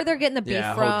 So, Where they're getting the beef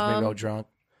yeah, from. maybe go drunk.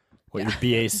 What your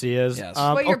BAC is. Yes.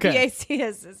 What your okay. BAC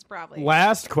is probably.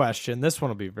 Last question. This one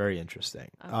will be very interesting.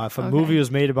 If a movie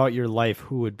was made about your life,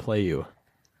 who would play you?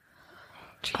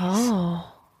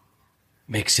 Oh.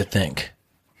 Makes you think.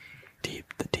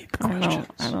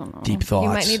 I don't know. Deep thoughts. You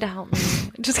might need to help me.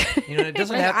 Just You know, it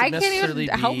doesn't have to I can't necessarily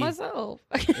even help be- myself.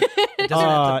 It doesn't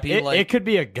have to be like it could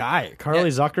be a guy. Carly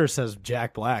Zucker says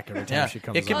Jack Black every time yeah. she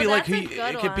comes. It could on. be like who. that's a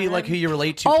good It could be like who one. you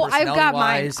relate to. Oh, I've got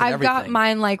mine. personality-wise and I've got everything.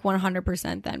 mine like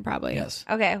 100% then probably. Yes.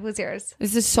 Okay, who's yours?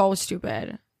 This is so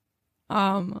stupid.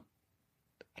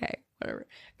 Okay, whatever.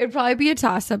 It'd probably be a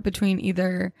toss up between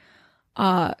either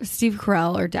Steve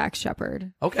Carell or Dax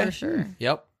Shepard. Okay. For sure.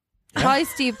 Yep. Probably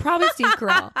Steve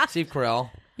Carell. Steve Carell.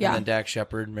 Yeah. And then Dax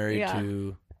Shepard married Yeah.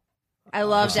 to. I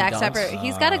love Kirsten Dax Dunst. Shepard.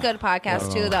 He's got a good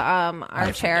podcast too. The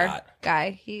Armchair forgot.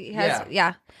 guy. He has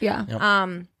Yeah. Yeah.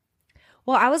 Yep.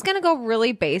 Well, I was gonna go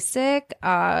really basic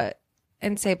and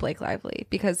say Blake Lively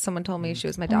because someone told me she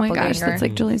was my Oh my doppelganger. gosh, that's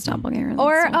like Julie's doppelganger. That's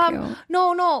or so cute.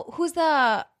 no, who's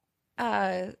the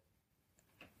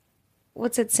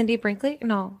what's it? Cindy Brinkley?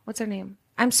 No, what's her name?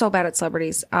 I'm so bad at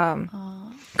celebrities.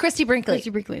 Christy Brinkley. Christy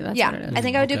Brinkley, that's yeah, what it is. I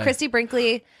think I would do Okay. Christy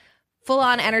Brinkley. Full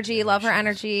on energy, love her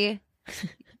energy.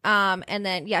 And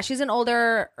then yeah, she's an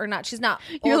older or not. She's not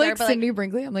older, You're like but Cindy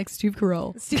Brinkley. I'm like Steve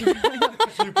Carell. Christy-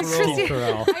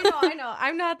 Carell. I know.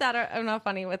 I'm not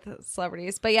funny with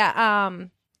celebrities, but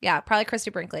yeah, probably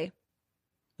Christy Brinkley.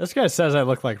 This guy says I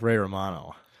look like Ray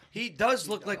Romano. He does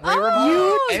look like Ray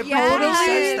Romano. Everybody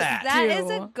says that. That is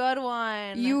a good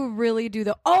one. You really do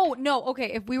though. Oh no,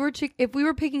 okay. If we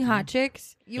were picking hot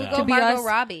chicks, you would Yeah. go To be Margot us-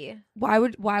 Robbie. why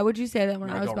would you say that when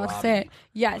I was Margot about to Robbie. say it?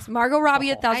 Yes, Margot Robbie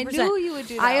 1,000%. I knew you would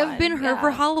do that I have one. been her Yeah.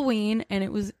 for Halloween, and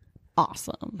it was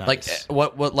awesome. Like Nice.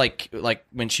 what like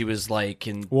when she was like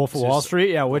in Wolf of Wall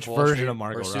Street. Yeah, which Wolf of Wall version Street of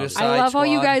Margot or Robbie? Suicide I love how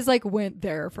you Squad? guys like went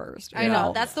there first. I know.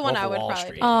 Yeah. That's the one Wolf I of would Wall probably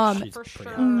Street. She's for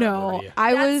pretty sure. No, pretty.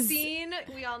 I That was. scene,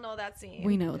 we all know that scene.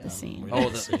 We know the scene. Oh,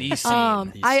 the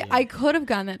scene. I could have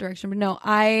gone that direction, but no,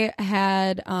 I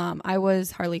had I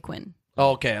was Harley Quinn.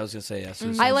 Oh, okay, I was gonna say yes.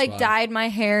 I like dyed my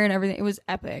hair and everything. It was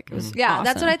epic. It was Yeah,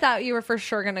 that's awesome. what I thought you were for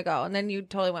sure gonna go, and then you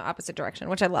totally went opposite direction,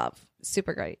 which I love.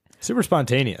 Super great. Super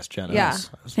spontaneous, Jenna. Yeah.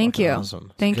 That was Thank fucking you.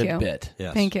 Awesome. Thank Good you. bit.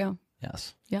 Yes. Thank you.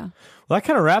 Yes. Yeah. Well, that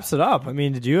kind of wraps it up. I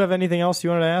mean, did you have anything else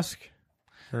you wanted to ask?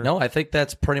 Or- No, I think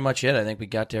that's pretty much it. I think we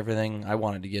got to everything I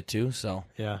wanted to get to. So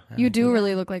Yeah. You do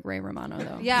really look like Ray Romano,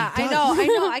 though. Yeah, I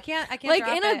know. I can't. like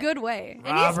drop in it. a good way.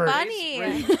 And he's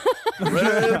funny.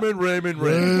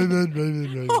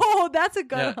 Raymond. Oh, that's a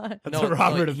good Yeah. one. That's a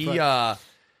Robert he impression.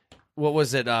 what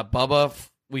was it? Bubba.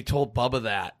 We told Bubba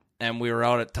that, and we were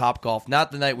out at Top Golf.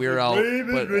 Not the night we were out,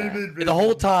 but the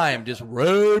whole time, just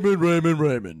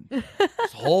Raymond.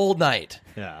 This whole night.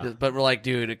 Yeah. But we're like,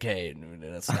 dude, okay,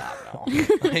 let's stop now.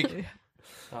 Like,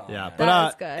 Yeah. That But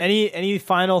was good. any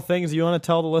final things you want to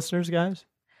tell the listeners, guys?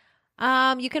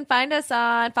 You can find us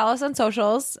follow us on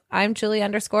socials. I'm Julie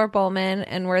 _Bowman,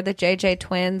 and we're the JJ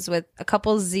Twins with a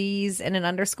couple Z's and an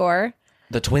underscore.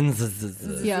 the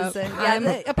twins. Yeah.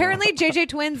 Apparently JJ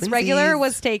Twins regular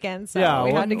was taken, so Yeah,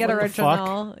 we what- had to get what the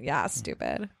original. Yeah,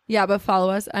 stupid. Yeah, but follow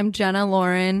us. I'm Jenna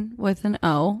Lauren with an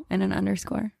O and an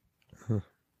underscore.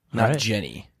 Not Right.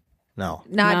 Jenny. No.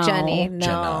 Not No. Jenny.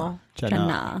 No.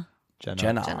 Jenna.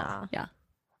 Jenna. Yeah.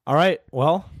 All right.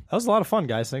 Well, that was a lot of fun,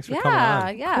 guys. Thanks for coming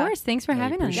on. Yeah. Of course. Thanks for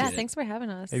having us. appreciate Yeah, it. thanks for having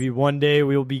us. Maybe one day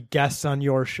we will be guests on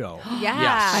your show. Yeah.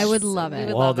 Yes. I would love it. would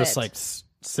We'll all love just it. like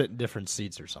sit in different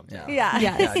seats or something. Yeah.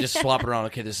 Yes. Yeah, just swap it around.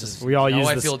 Okay, this is. We all now use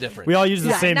I this- feel different. We all use the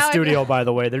Yeah. same Now I studio, feel- by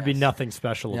the way. There'd be nothing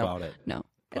special Yep. about it. No.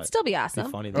 It'd still be It'd awesome.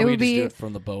 be funny. Or though. we It could would just be- do it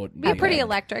from the boat. Be pretty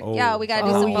electric. Oh. Yeah, we gotta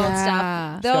do Oh, some boat yeah.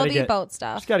 stuff. There'll gotta be get- boat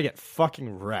stuff. Just got to get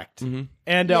fucking wrecked. Mhm.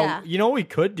 And Yeah. you know what we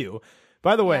could do?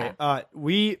 By the way,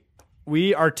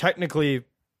 we are technically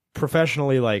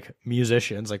professionally like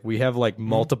musicians. Like we have like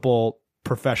multiple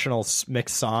professional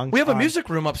mixed songs. We have a on- music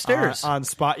room upstairs. on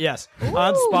spot. Yes,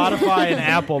 on Spotify and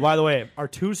Apple. By the way, our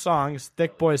two songs,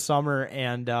 "Thick Boy Summer"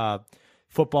 and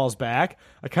 "Football's Back."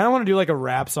 I kind of want to do like a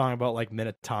rap song about like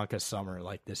Minnetonka summer,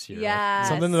 like this year. Like, Yes.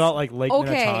 something about like Lake Okay.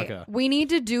 Minnetonka. We need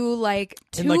to do like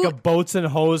In two. like a boats and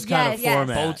hose kind of Yes, yes.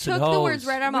 format. Boats and Took the hose. words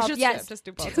right out of my We mouth. should Yes. just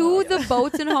do boats and To hose. the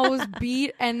boats and hose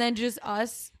beat, and then just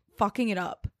us fucking it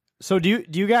up. So do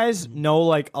you guys know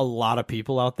like a lot of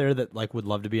people out there that like would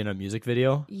love to be in a music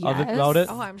video of it, Yes. about it?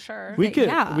 Oh, I'm sure. we could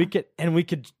yeah. we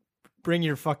could bring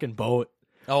your fucking boat.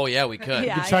 Oh yeah, we could.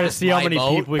 Yeah. We could try to see how My many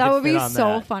boat? people we That could would fit be on so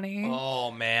that. funny.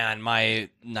 Oh man, my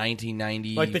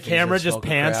 1990. Like the Phaser camera just smoker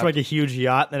pans to crap. like a huge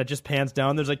yacht, and then it just pans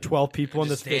down. There's like 12 people in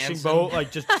this Just fishing dancing. boat,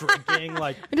 like just drinking,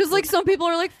 like. And just like some people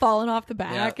are like falling off the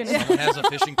Yeah, back, and someone has a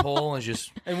fishing pole and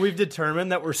just. And we've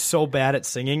determined that we're so bad at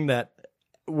singing that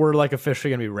we're like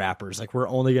officially gonna be rappers. Like we're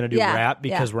only gonna do rap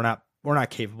because we're not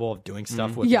capable of doing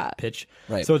stuff with Yeah. pitch.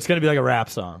 Right. So it's gonna be like a rap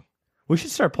song. We should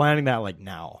start planning that like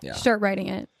now. Yeah. Start writing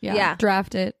it. Yeah. Yeah.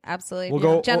 Draft it. Absolutely. We'll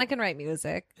go- Jenna we'll- can write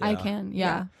music. I can.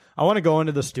 Yeah. I want to go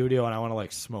into the studio and I want to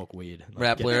like smoke weed, like,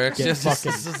 Rap lyrics. Just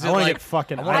fucking, I want to like, get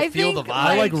fucking. I want to feel the vibe.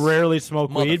 I like rarely smoke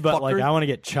weed, but like Motherfucker. I want to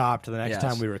get chopped the next Yes.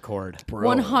 time we record.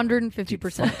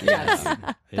 150%. Yes.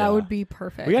 Yeah. That would be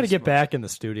perfect. We got to get back in the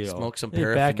studio. Smoke some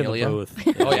Get back in the paraphernalia.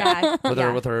 booth. Oh yeah,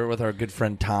 Yeah. with our good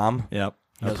friend Tom. Yep,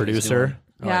 Knows our what he's producer. doing.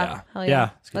 Oh, Yeah. Hell Yeah. yeah.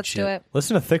 good Let's shit. do it.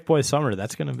 Listen to Thick Boy Summer.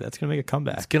 That's gonna make a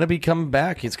comeback. It's gonna be coming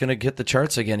back. It's gonna get the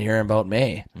charts again here in about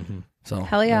May. So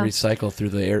Hell yeah. recycle through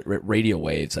the radio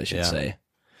waves, I should Yeah. say.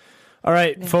 All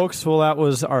right, folks. Well, that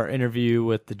was our interview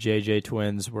with the JJ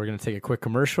twins. We're going to take a quick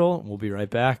commercial. We'll be right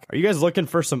back. Are you guys looking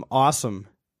for some awesome,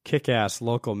 kick-ass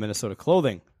local Minnesota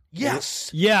clothing?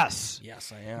 Yes. Yes.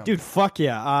 Yes, I am. Dude, fuck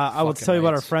yeah. I will Fucking tell you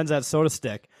about right. our friends at Soda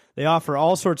Stick. They offer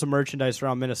all sorts of merchandise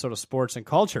around Minnesota sports and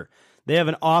culture. They have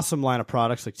an awesome line of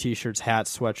products like t-shirts,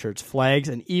 hats, sweatshirts, flags,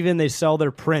 and even they sell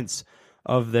their prints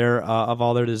of their of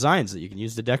all their designs that you can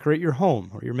use to decorate your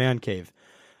home or your man cave.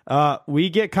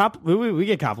 We get we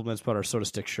get compliments about our Soda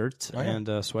Stick shirts and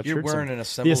sweatshirts. You're wearing and an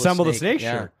the Assemble the the Snake Snake,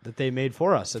 yeah. shirt that they made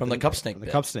for us From the Cup Snake The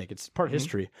bit. Cup Snake. It's part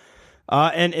history.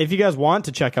 And if you guys want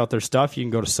to check out their stuff, you can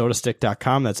go to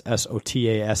sodastick.com. That's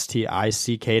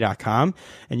SOTASTICK.com.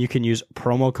 And you can use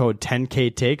promo code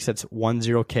 10KTakes. That's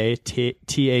 10K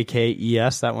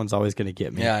TAKES. That one's always going to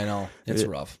get me. Yeah, I know. It's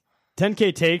rough.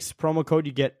 10K Takes, promo code,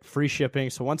 you get free shipping.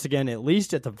 So once again, at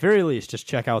the very least, just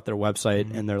check out their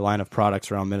website and their line of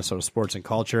products around Minnesota sports and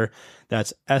culture.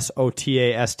 That's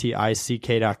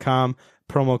SOTASTICK.com.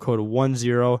 Promo code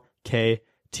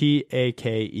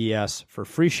 10KTAKES for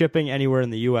free shipping anywhere in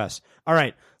the U.S. All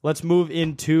right, let's move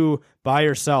into buy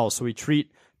or sell. So we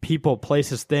treat people,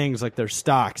 places, things like their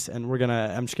stocks. And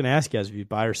I'm just gonna ask you guys if you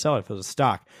buy or sell it if it was a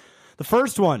stock. The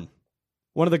first one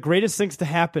of the greatest things to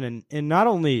happen in not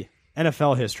only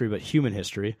NFL history, but human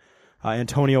history.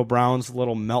 Antonio Brown's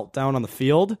little meltdown on the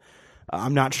field.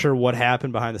 I'm not sure what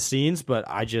happened behind the scenes, but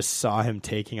I just saw him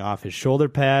taking off his shoulder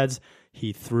pads.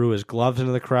 He threw his gloves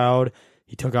into the crowd.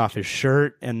 He took off his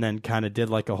shirt and then kind of did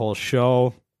like a whole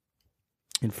show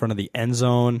in front of the end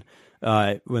zone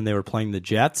when they were playing the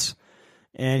Jets.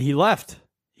 And he left.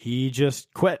 He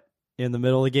just quit in the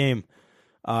middle of the game.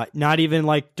 Not even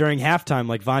like during halftime,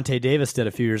 like Vontae Davis did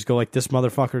a few years ago. Like this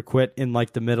motherfucker quit in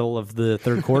like the middle of the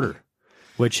third quarter,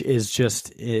 which is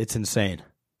it's insane.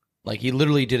 Like he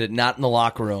literally did it not in the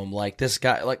locker room. Like this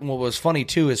guy. Like what was funny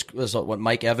too was what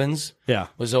Mike Evans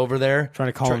was over there trying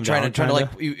to calm him trying down, to like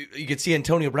you could see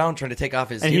Antonio Brown trying to take off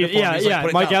his and uniform. He's like, "Put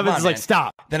it Mike down. Come Evans on, is like, man."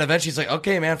 stop. Then eventually he's like,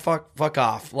 okay, man, fuck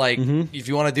off. Like, if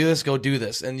you want to do this, go do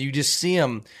this. And you just see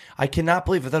him. I cannot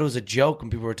believe. I thought it was a joke when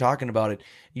people were talking about it.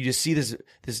 You just see this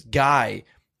guy,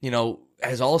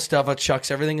 has all his stuff,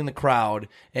 chucks everything in the crowd,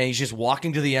 and he's just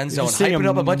walking to the end zone, hyping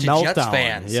up a bunch of Jets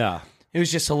fans. Yeah. It was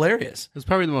just hilarious. It's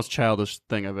probably the most childish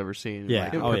thing I've ever seen.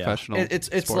 Yeah. In like a professional. It's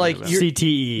sporting like event.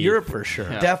 CTE you're for sure.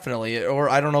 definitely. Or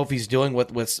I don't know if he's dealing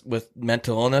with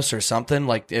mental illness or something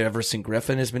like Everson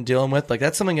Griffin has been dealing with. Like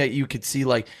that's something that you could see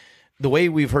like the way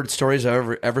we've heard stories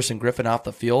of Everson Griffin off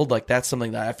the field. Like that's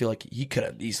something that I feel like he could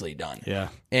have easily done. Yeah.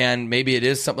 And maybe it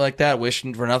is something like that.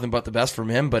 Wishing for nothing but the best from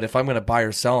him. But if I'm going to buy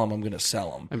or sell him, I'm going to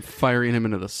sell him. I'm firing him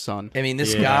into the sun. I mean,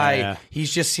 this guy,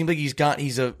 he's just seemed like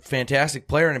he's a fantastic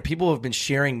player, and people have been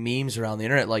sharing memes around the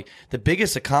internet. Like the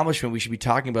biggest accomplishment we should be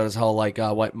talking about is how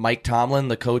what Mike Tomlin,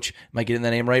 the coach, am I getting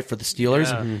that name right for the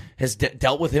Steelers, has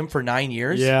dealt with him for 9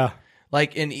 years. Yeah.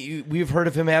 Like, and we've heard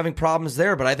of him having problems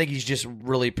there, but I think he's just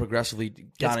really progressively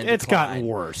gone in It's decline gotten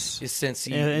worse since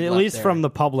he at left least there. from the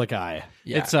public eye.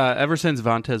 Yeah. It's ever since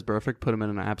Vontez Burfict put him in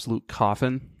an absolute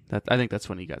coffin. I think that's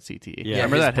when he got CTE. Yeah,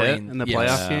 Remember his that brain- hit in the yes.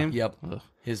 playoff game? Yep. Ugh.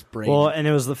 His brain. Well, and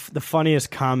it was the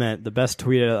funniest comment. The best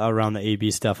tweet around the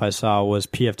AB stuff I saw was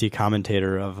PFT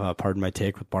commentator of Pardon My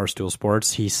Take with Barstool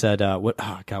Sports. He said, what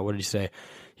did he say?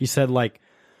 He said, like,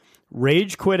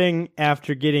 rage quitting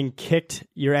after getting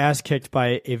your ass kicked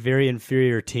by a very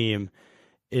inferior team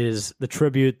is the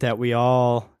tribute that we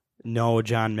all know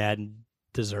John Madden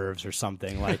deserves or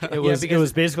something. Like it was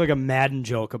basically like a Madden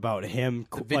joke about him.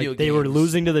 video Like they were games.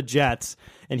 losing to the Jets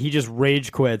and he just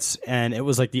rage quits, and it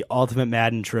was like the ultimate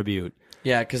Madden tribute.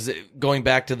 Yeah, because going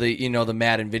back to the the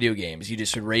Madden video games, you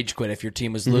just would rage quit if your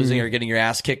team was losing or getting your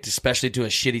ass kicked, especially to a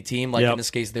shitty team. Like in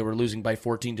this case, they were losing by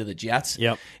 14 to the Jets.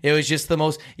 Yep. It was just the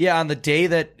most. Yeah, on the day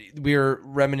that we were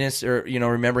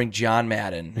remembering John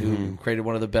Madden, who created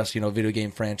one of the best video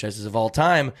game franchises of all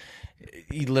time.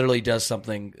 He literally does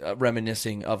something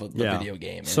reminiscing of the video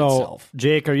game in itself.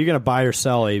 Jake, are you going to buy or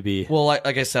sell AB? Well, like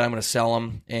I said, I'm going to sell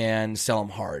him and sell him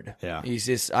hard. Yeah. He's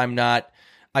just. I'm not.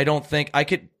 I don't think I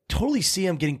could totally see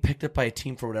him getting picked up by a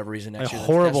team for whatever reason next A year.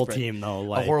 horrible That's team, though. a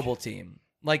Like, horrible team,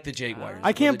 like the Jaguars.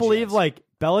 I can't or the believe Jets. like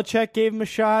Belichick gave him a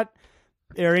shot,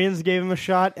 Arians gave him a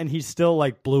shot, and he still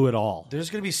like blew it all. There's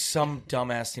going to be some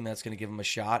dumbass team that's going to give him a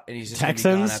shot, and he's just gonna be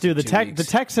gone Texans, after dude. 2 weeks. The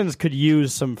Texans could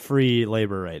use some free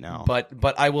labor right now. But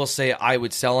I will say I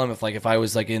would sell him if I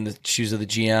was like in the shoes of the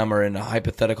GM or in a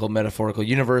hypothetical metaphorical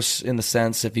universe, in the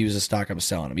sense if he was a stock, I'm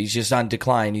selling him. He's just on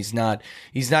decline. He's not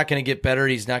going to get better.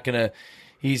 He's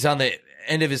on the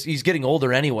end of he's getting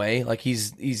older anyway. Like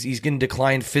he's going to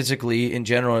decline physically in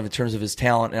general in terms of his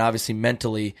talent, and obviously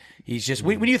mentally. He's just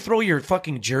when you throw your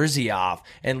fucking jersey off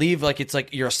and leave like it's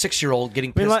like you're a 6-year-old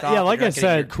getting pissed off. Yeah, like I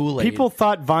said, Kool-Aid. people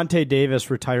thought Vontae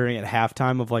Davis retiring at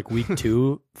halftime of like week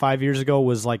 2 5 years ago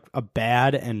was like a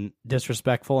bad and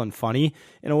disrespectful and funny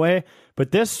in a way,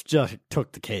 but this just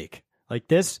took the cake. Like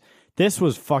this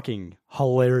was fucking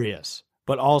hilarious,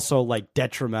 but also like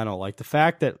detrimental. Like the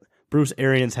fact that Bruce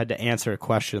Arians had to answer a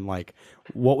question like,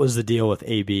 "What was the deal with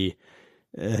AB?"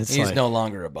 He's no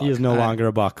longer a buck. He is no longer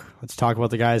a buck. Let's talk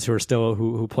about the guys who are still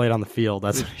who played on the field.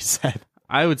 That's what he said.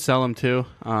 I would sell him too,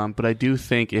 but I do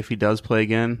think if he does play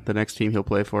again, the next team he'll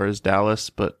play for is Dallas,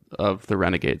 but of the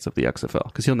Renegades of the XFL,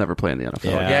 because he'll never play in the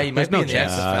NFL. Yeah, he might be in the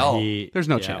XFL. There's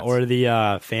no chance. Or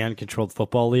the fan-controlled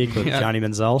football league with Johnny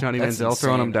Manziel. Johnny That's Manziel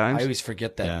throwing him insane. dimes. I always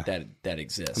forget that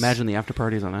exists. Imagine the after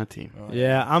parties on that team.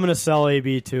 Yeah, I'm gonna sell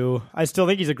AB too. I still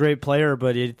think he's a great player,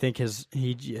 but I think it's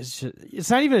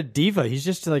not even a diva. He's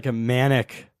just like a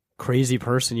manic, crazy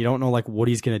person. You don't know like what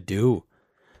he's gonna do.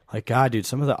 Like, God, dude,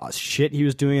 some of the shit he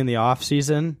was doing in the off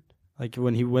season, like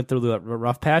when he went through the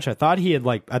rough patch, I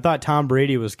thought Tom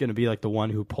Brady was gonna be like the one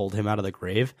who pulled him out of the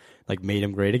grave, like made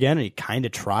him great again, and he kind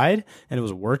of tried, and it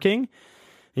was working. And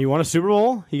he won a Super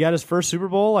Bowl. He got his first Super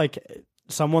Bowl. Like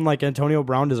someone like Antonio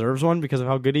Brown deserves one because of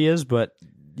how good he is, but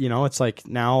you know, it's like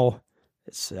now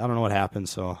I don't know what happened,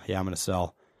 so yeah, I'm going to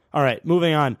sell. All right,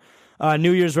 moving on.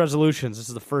 New Year's resolutions. This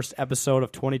is the first episode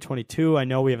of 2022. I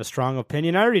know we have a strong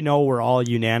opinion. I already know we're all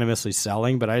unanimously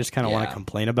selling, but I just kind of want to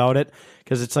complain about it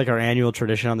because it's like our annual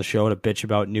tradition on the show to bitch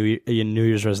about New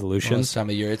Year's resolutions. This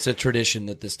time of year. It's a tradition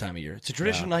at this time of year. It's a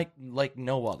tradition like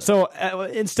no other. So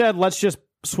instead, let's just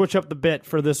switch up the bit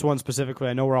for this one specifically.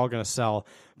 I know we're all going to sell,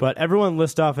 but everyone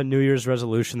list off a New Year's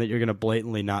resolution that you're going to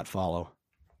blatantly not follow.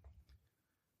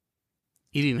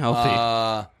 Eating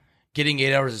healthy. Getting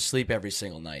 8 hours of sleep every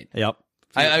single night. Yep.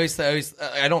 I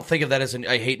don't think of that as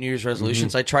I hate New Year's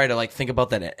resolutions. I try to like think about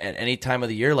that at any time of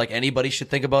the year. Like anybody should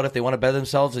think about if they want to better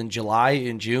themselves in July,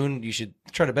 in June. You should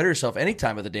try to better yourself any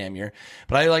time of the damn year.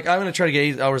 But I'm going to try to get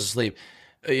 8 hours of sleep,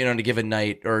 in a given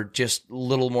night, or just a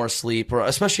little more sleep, or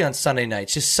especially on Sunday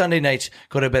nights. Just Sunday nights,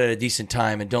 go to bed at a decent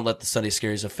time and don't let the Sunday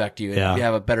scaries affect you. And you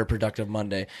have a better productive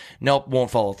Monday. Nope,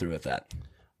 won't follow through with that.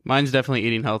 Mine's definitely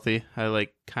eating healthy. I I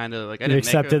You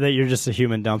accepted that you're just a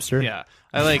human dumpster. Yeah,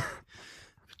 I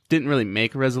didn't really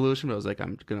make a resolution, but I was like,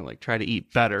 I'm gonna try to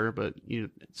eat better. But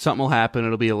something will happen.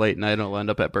 It'll be a late night, and I'll end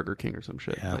up at Burger King or some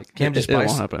shit. Yeah. Cam, just it won't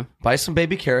happen. Buy some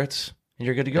baby carrots, and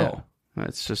you're good to go. Yeah.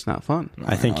 It's just not fun.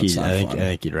 I think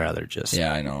he'd rather just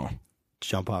I know,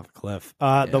 jump off a cliff.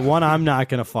 The one I'm not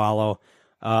gonna follow.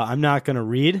 I'm not gonna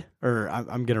read, or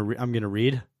I'm gonna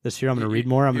read this year. I'm gonna read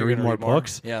more. I'm gonna read more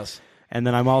books. Yes. And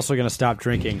then I'm also going to stop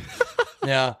drinking.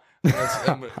 Yeah.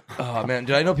 Oh, man.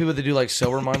 Did I know people that do like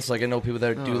sober months? Like I know people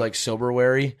that do like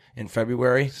soberwary in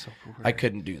February. I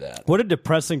couldn't do that. What a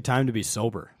depressing time to be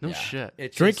sober. No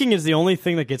shit. Drinking is the only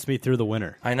thing that gets me through the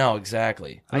winter. I know,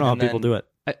 exactly. I don't know how people do it.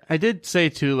 I did say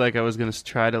too, I was gonna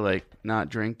try to not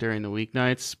drink during the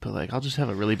weeknights, but I'll just have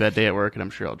a really bad day at work and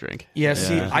I'm sure I'll drink. Yeah,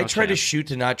 see, I try to shoot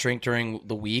to not drink during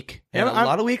the week, and a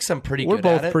lot of weeks I'm pretty good at it.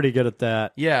 We're both pretty good at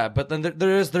that. Yeah, but then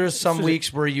there's some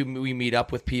weeks where we meet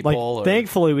up with people.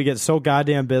 Thankfully, we get so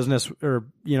goddamn busy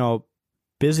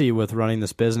with running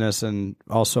this business and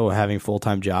also having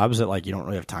full-time jobs that you don't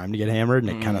really have time to get hammered,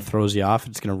 and it kind of throws you off.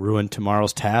 It's going to ruin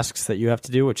tomorrow's tasks that you have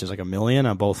to do, which is like a million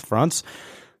on both fronts.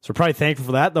 So we're probably thankful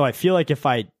for that, though. I feel like if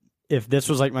this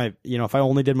was like my, if I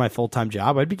only did my full-time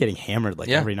job, I'd be getting hammered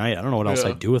every night. I don't know what else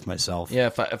I'd do with myself. Yeah,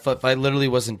 if I literally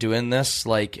wasn't doing this,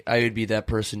 I would be that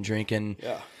person drinking.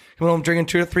 Yeah. Well, I'm drinking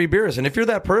 2 or 3 beers, and if you're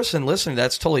that person, listen,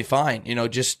 that's totally fine. If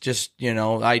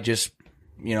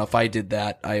I did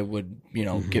that, I would,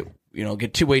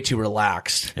 get way too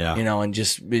relaxed. Yeah. And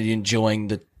just be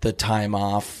enjoying the time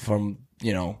off from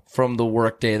the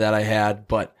work day that I had,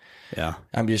 but. Yeah.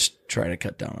 I'm just trying to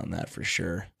cut down on that for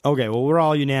sure. Okay, well, we're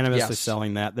all unanimously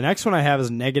selling that. The next one I have is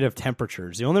negative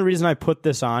temperatures. The only reason I put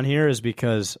this on here is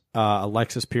because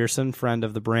Alexis Pearson, friend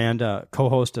of the brand,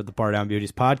 co-host of the Bar Down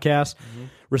Beauties podcast,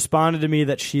 responded to me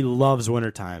that she loves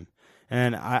wintertime.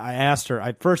 And I asked her,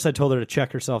 I told her to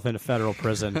check herself into federal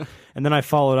prison. And then I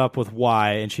followed up with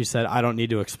why. And she said, I don't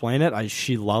need to explain it.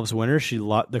 She loves winter.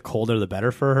 The colder, the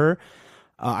better for her.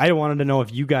 I wanted to know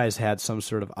if you guys had some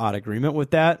sort of odd agreement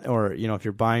with that, or, if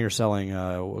you're buying or selling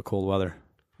cold weather.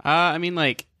 I mean,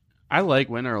 like, I like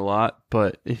winter a lot,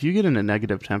 but if you get into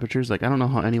negative temperatures, like, I don't know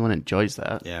how anyone enjoys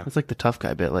that. Yeah. It's like the tough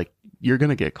guy bit. Like, you're going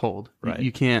to get cold. Right.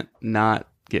 You can't not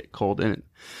get cold in it.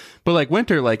 But like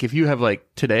winter, like if you have like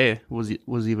today was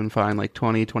even fine, like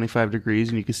 20, 25 degrees,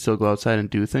 and you can still go outside and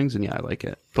do things, and yeah, I like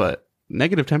it. But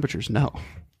negative temperatures, no.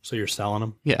 So you're selling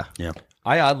them? Yeah. Yeah.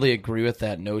 I oddly agree with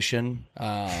that notion.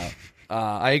 I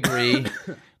agree,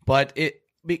 but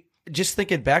just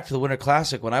thinking back to the Winter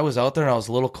Classic, when I was out there and I was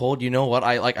a little cold, you know what?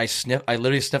 I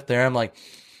literally sniffed there. I'm like,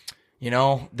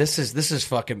 this is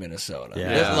fucking Minnesota.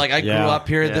 Yeah. I grew up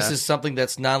here. Yeah. This is something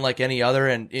that's not like any other.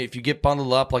 And if you get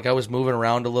bundled up, like I was moving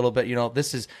around a little bit,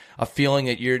 this is a feeling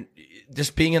that you're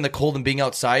just being in the cold and being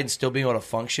outside and still being able to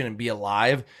function and be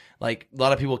alive. Like a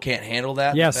lot of people can't handle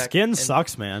that. Yeah, skin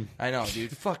sucks, man. I know,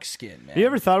 dude. Fuck skin, man. Have you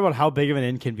ever thought about how big of an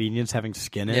inconvenience having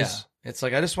skin is? Yeah. It's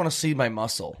like I just want to see my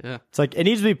muscle. Yeah. It's like it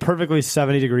needs to be perfectly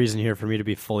 70 degrees in here for me to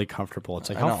be fully comfortable. It's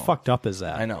like, how fucked up is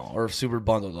that? I know, or super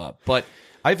bundled up. But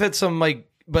I've had some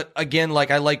but again,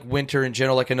 like I like winter in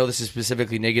general. Like I know this is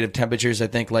specifically negative temperatures. I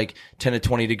think like 10 to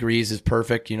 20 degrees is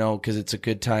perfect, because it's a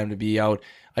good time to be out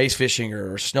ice fishing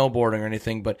or snowboarding or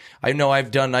anything. But I know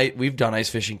we've done ice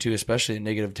fishing too, especially in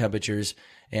negative temperatures.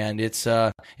 And it's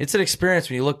an experience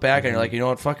when you look back and you're like, you know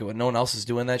what, fuck it, when no one else is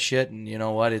doing that shit. And you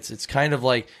know what, it's kind of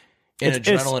like an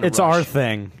adrenaline It's rush. our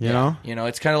thing, you know?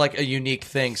 It's kind of like a unique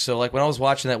thing. So like when I was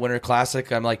watching that Winter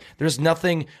Classic, I'm like, there's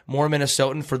nothing more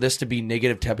Minnesotan for this to be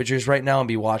negative temperatures right now and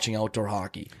be watching outdoor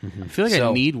hockey. I feel like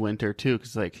I need winter too,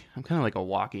 because like I'm kind of like a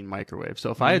walking microwave.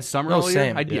 So if I had summer all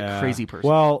year, I'd be a crazy person.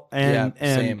 Well, and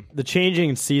same. The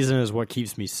changing season is what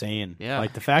keeps me sane. Yeah.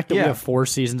 Like the fact that we have 4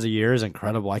 seasons a year is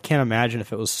incredible. I can't imagine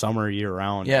if it was summer year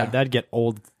round. Yeah. That'd get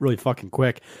old really fucking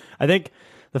quick. I think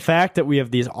the fact that we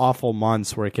have these awful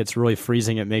months where it gets really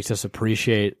freezing, it makes us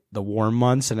appreciate the warm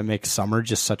months, and it makes summer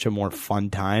just such a more fun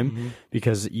time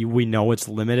because we know it's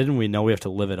limited and we know we have to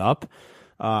live it up.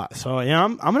 So yeah,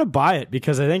 I'm going to buy it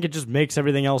because I think it just makes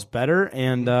everything else better,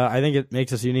 and I think it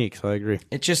makes us unique. So I agree.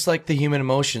 It's just like the human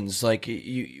emotions. Like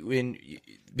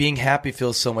being happy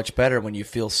feels so much better when you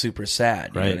feel super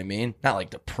sad. You know what I mean? Not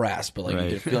like depressed, but like you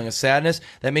get a feeling of sadness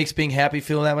that makes being happy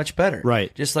feel that much better.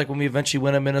 Right. Just like when we eventually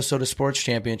win a Minnesota sports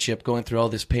championship, going through all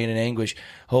this pain and anguish,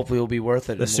 hopefully it'll be worth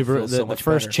it. The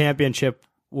first championship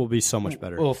will be so much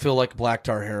better. We'll feel like black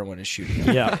tar heroin is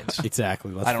shooting. Yeah,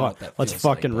 exactly. I don't know what that let's feels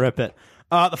fucking like, rip it.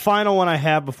 The final one I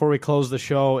have before we close the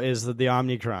show is the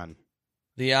Omnicron.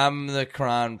 The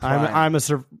Omnicron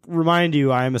Prime. Remind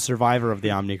you, I am a survivor of the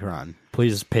Omnicron.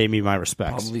 Please pay me my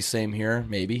respects. Probably same here,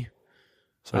 maybe.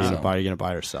 So you're gonna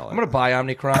buy or sell it? I'm gonna buy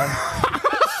Omnicron.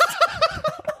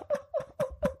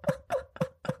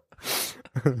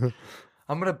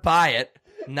 I'm gonna buy it.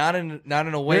 Not in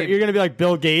a way. You're gonna be like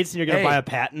Bill Gates and you're gonna buy a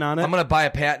patent on it. I'm gonna buy a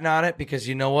patent on it because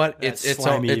you know what? It's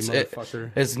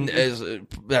motherfucker.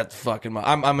 That fucking.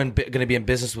 I'm gonna be in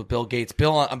business with Bill Gates.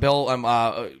 Bill, I'm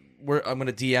gonna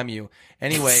DM you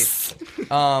anyway.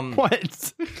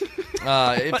 What?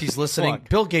 If he's listening, fuck?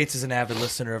 Bill Gates is an avid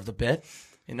listener of the bit.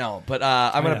 But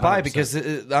I'm gonna buy it because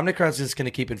Omnicron's just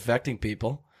gonna keep infecting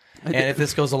people, and if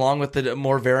this goes along with the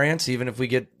more variants, even if we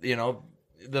get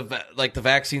the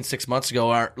vaccine 6 months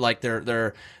ago aren't like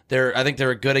they're I think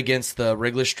they're good against the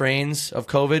regular strains of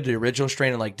COVID, the original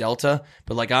strain and like Delta,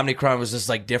 but like Omicron was just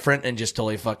like different and just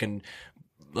totally fucking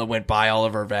went by all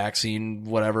of our vaccine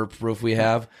whatever proof we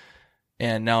have,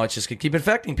 and now it's just gonna keep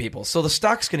infecting people. So the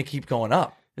stock's gonna keep going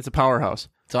up. It's a powerhouse.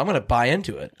 So I'm gonna buy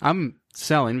into it. I'm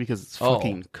selling because it's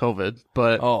fucking COVID,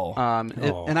 but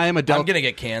and I am a Delta. I'm gonna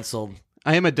get canceled.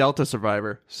 I am a Delta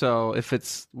survivor, so if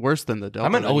it's worse than the Delta,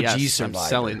 I'm an OG yes, survivor. I'm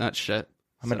selling that shit.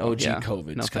 I'm an OG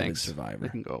COVID no thanks. survivor. They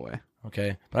can go away.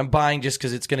 Okay, but I'm buying just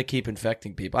because it's going to keep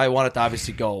infecting people. I want it to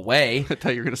obviously go away. I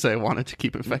thought you were going to say I want it to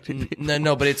keep infecting people.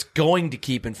 No, but it's going to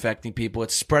keep infecting people.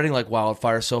 It's spreading like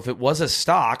wildfire. So if it was a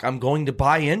stock, I'm going to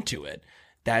buy into it.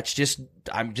 That's just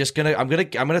I'm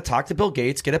gonna talk to Bill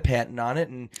Gates, get a patent on it,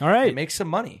 and all right, make some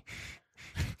money.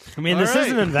 I mean, this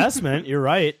is an investment. You're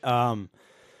right.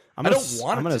 I don't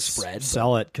want it to spread.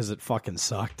 Sell it because it fucking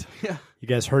sucked. Yeah, you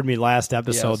guys heard me last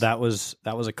episode. Yes. That was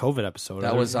a COVID episode.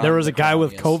 There was a guy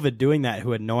with COVID doing that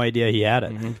who had no idea he had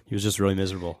it. Mm-hmm. He was just really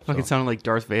miserable. Fucking sounded like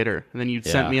Darth Vader. And then you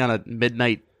sent me on a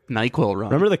midnight NyQuil run.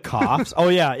 Remember the coughs? Oh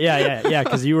yeah.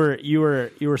 Because you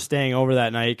were staying over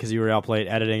that night because you were up late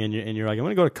editing, and you're like, I'm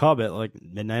gonna go to Cub at like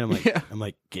midnight. I'm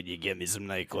like, can you give me some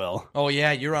NyQuil? Oh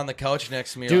yeah, you're on the couch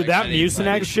next to me. Dude, like, that I need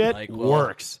Mucinex shit NyQuil.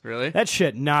 works. Really? That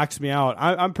shit knocks me out.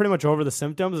 I'm pretty much over the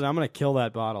symptoms, and I'm gonna kill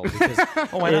that bottle because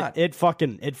why not? It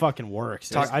fucking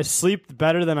works. I sleep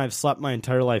better than I've slept my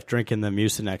entire life drinking the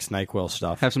Mucinex NyQuil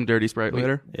stuff. Have some dirty Sprite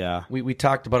later. Yeah, we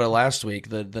talked about it last week.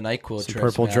 The NyQuil some trips,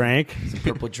 purple man. drink. Some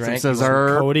purple drink. Some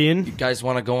Cesar. Codeine. You guys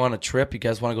want to go on a trip? You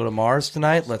guys want to go to Mars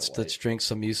tonight? Let's drink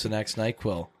some Mucinex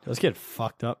NyQuil. Let's get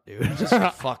fucked up, dude. Just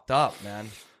fucked up, man.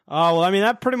 Oh, well, I mean,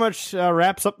 that pretty much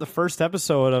wraps up the first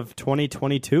episode of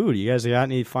 2022. Do you guys got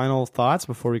any final thoughts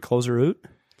before we close the route?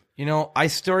 You know, I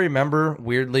still remember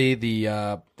weirdly the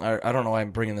I don't know why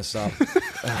I'm bringing this up.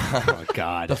 Oh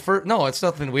God. No, it's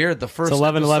nothing weird. The first it's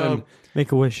 11/11. episode,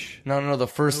 Make a wish. No. The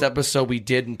first episode we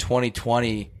did in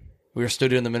 2020, we were still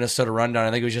doing the Minnesota Rundown.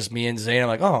 I think it was just me and Zane. I'm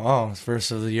like, oh, it's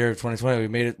first of the year of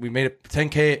 2020. We made it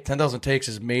 10,000 takes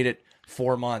has made it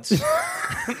 4 months,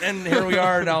 and here we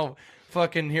are now.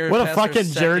 Fucking here. What a past our fucking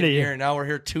second journey. year. Now we're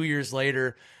here 2 years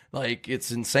later. Like,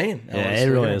 it's insane. Yeah, it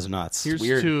really is nuts. Here's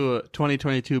weird. to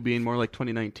 2022 being more like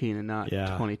 2019 and not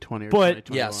 2020 or but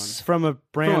 2021. yes, from a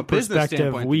brand business perspective,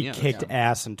 standpoint, we yes. kicked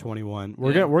ass in 21.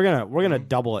 We're gonna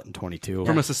double it in 22.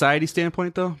 From a society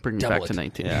standpoint, though, bring me Double back it. to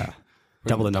 19. Yeah.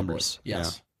 Double the numbers.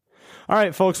 Yes. Yeah. All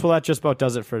right, folks. Well, that just about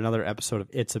does it for another episode of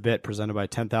It's a Bit, presented by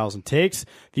 10,000 Takes.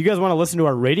 If you guys want to listen to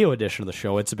our radio edition of the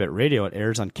show, It's a Bit Radio, it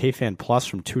airs on KFAN Plus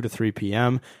from 2 to 3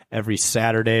 p.m. every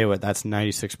Saturday. That's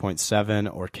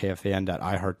 96.7 or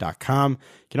kfan.iheart.com. You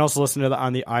can also listen to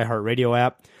on the iHeartRadio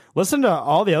app. Listen to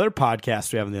all the other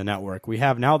podcasts we have in the network. We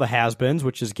have now the Has-Beens,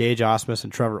 which is Gage Osmus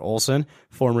and Trevor Olson,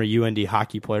 former UND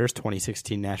hockey players,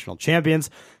 2016 national champions,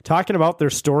 talking about their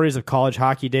stories of college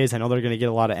hockey days. I know they're going to get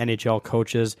a lot of NHL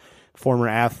coaches, former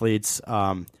athletes,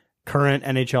 current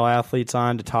NHL athletes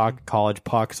on to talk college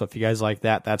puck. So if you guys like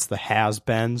that, that's the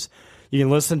Has-Beens. You can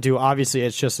listen to, obviously,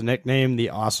 It's Just a Nickname,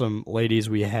 the awesome ladies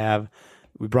we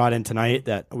brought in tonight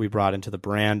that we brought into the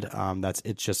brand. That's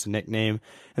It's Just a Nickname.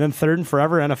 And then Third and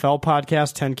Forever NFL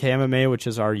podcast, 10K MMA, which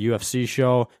is our UFC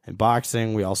show and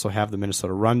boxing. We also have the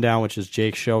Minnesota Rundown, which is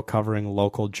Jake's show covering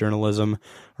local journalism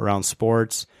around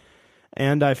sports.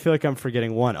 And I feel like I'm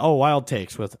forgetting one. Oh, Wild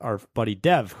Takes with our buddy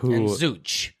Dev, And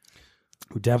Zooch.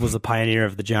 who Dev was the pioneer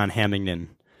of the John Hammington.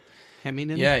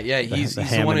 Hammington? Yeah. He's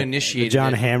the one who initiated the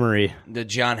John it. Hammery. The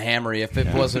John Hammery. If it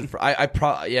wasn't for,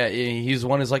 he's the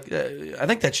one who's like, I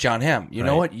think that's John Hamm. You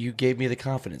know what? You gave me the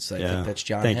confidence. I think that's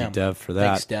John Hamm. Thank you, Dev, for that.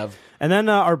 Thanks, Dev. And then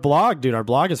our blog, dude. Our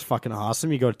blog is fucking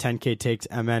awesome. You go to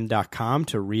 10ktakesmn.com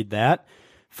to read that.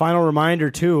 Final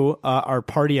reminder, too, our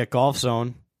party at Golf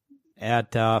Zone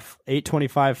at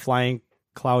 825 Flying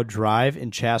Cloud Drive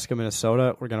in Chaska,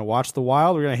 Minnesota. We're going to watch the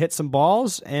Wild. We're going to hit some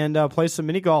balls and play some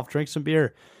mini golf, drink some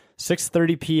beer.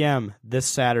 6:30 p.m. this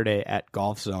Saturday at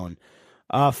Golf Zone.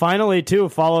 Finally, too,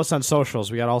 follow us on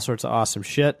socials. We got all sorts of awesome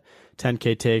shit.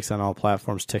 10K Takes on all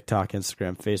platforms, TikTok,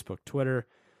 Instagram, Facebook, Twitter.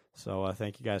 So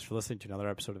thank you guys for listening to another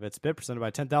episode of It's a Bit, presented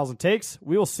by 10,000 Takes.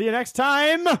 We will see you next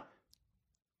time.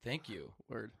 Thank you.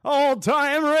 Word. Old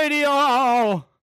Time Radio.